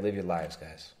out there and live your lives,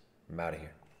 guys. I'm out of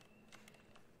here.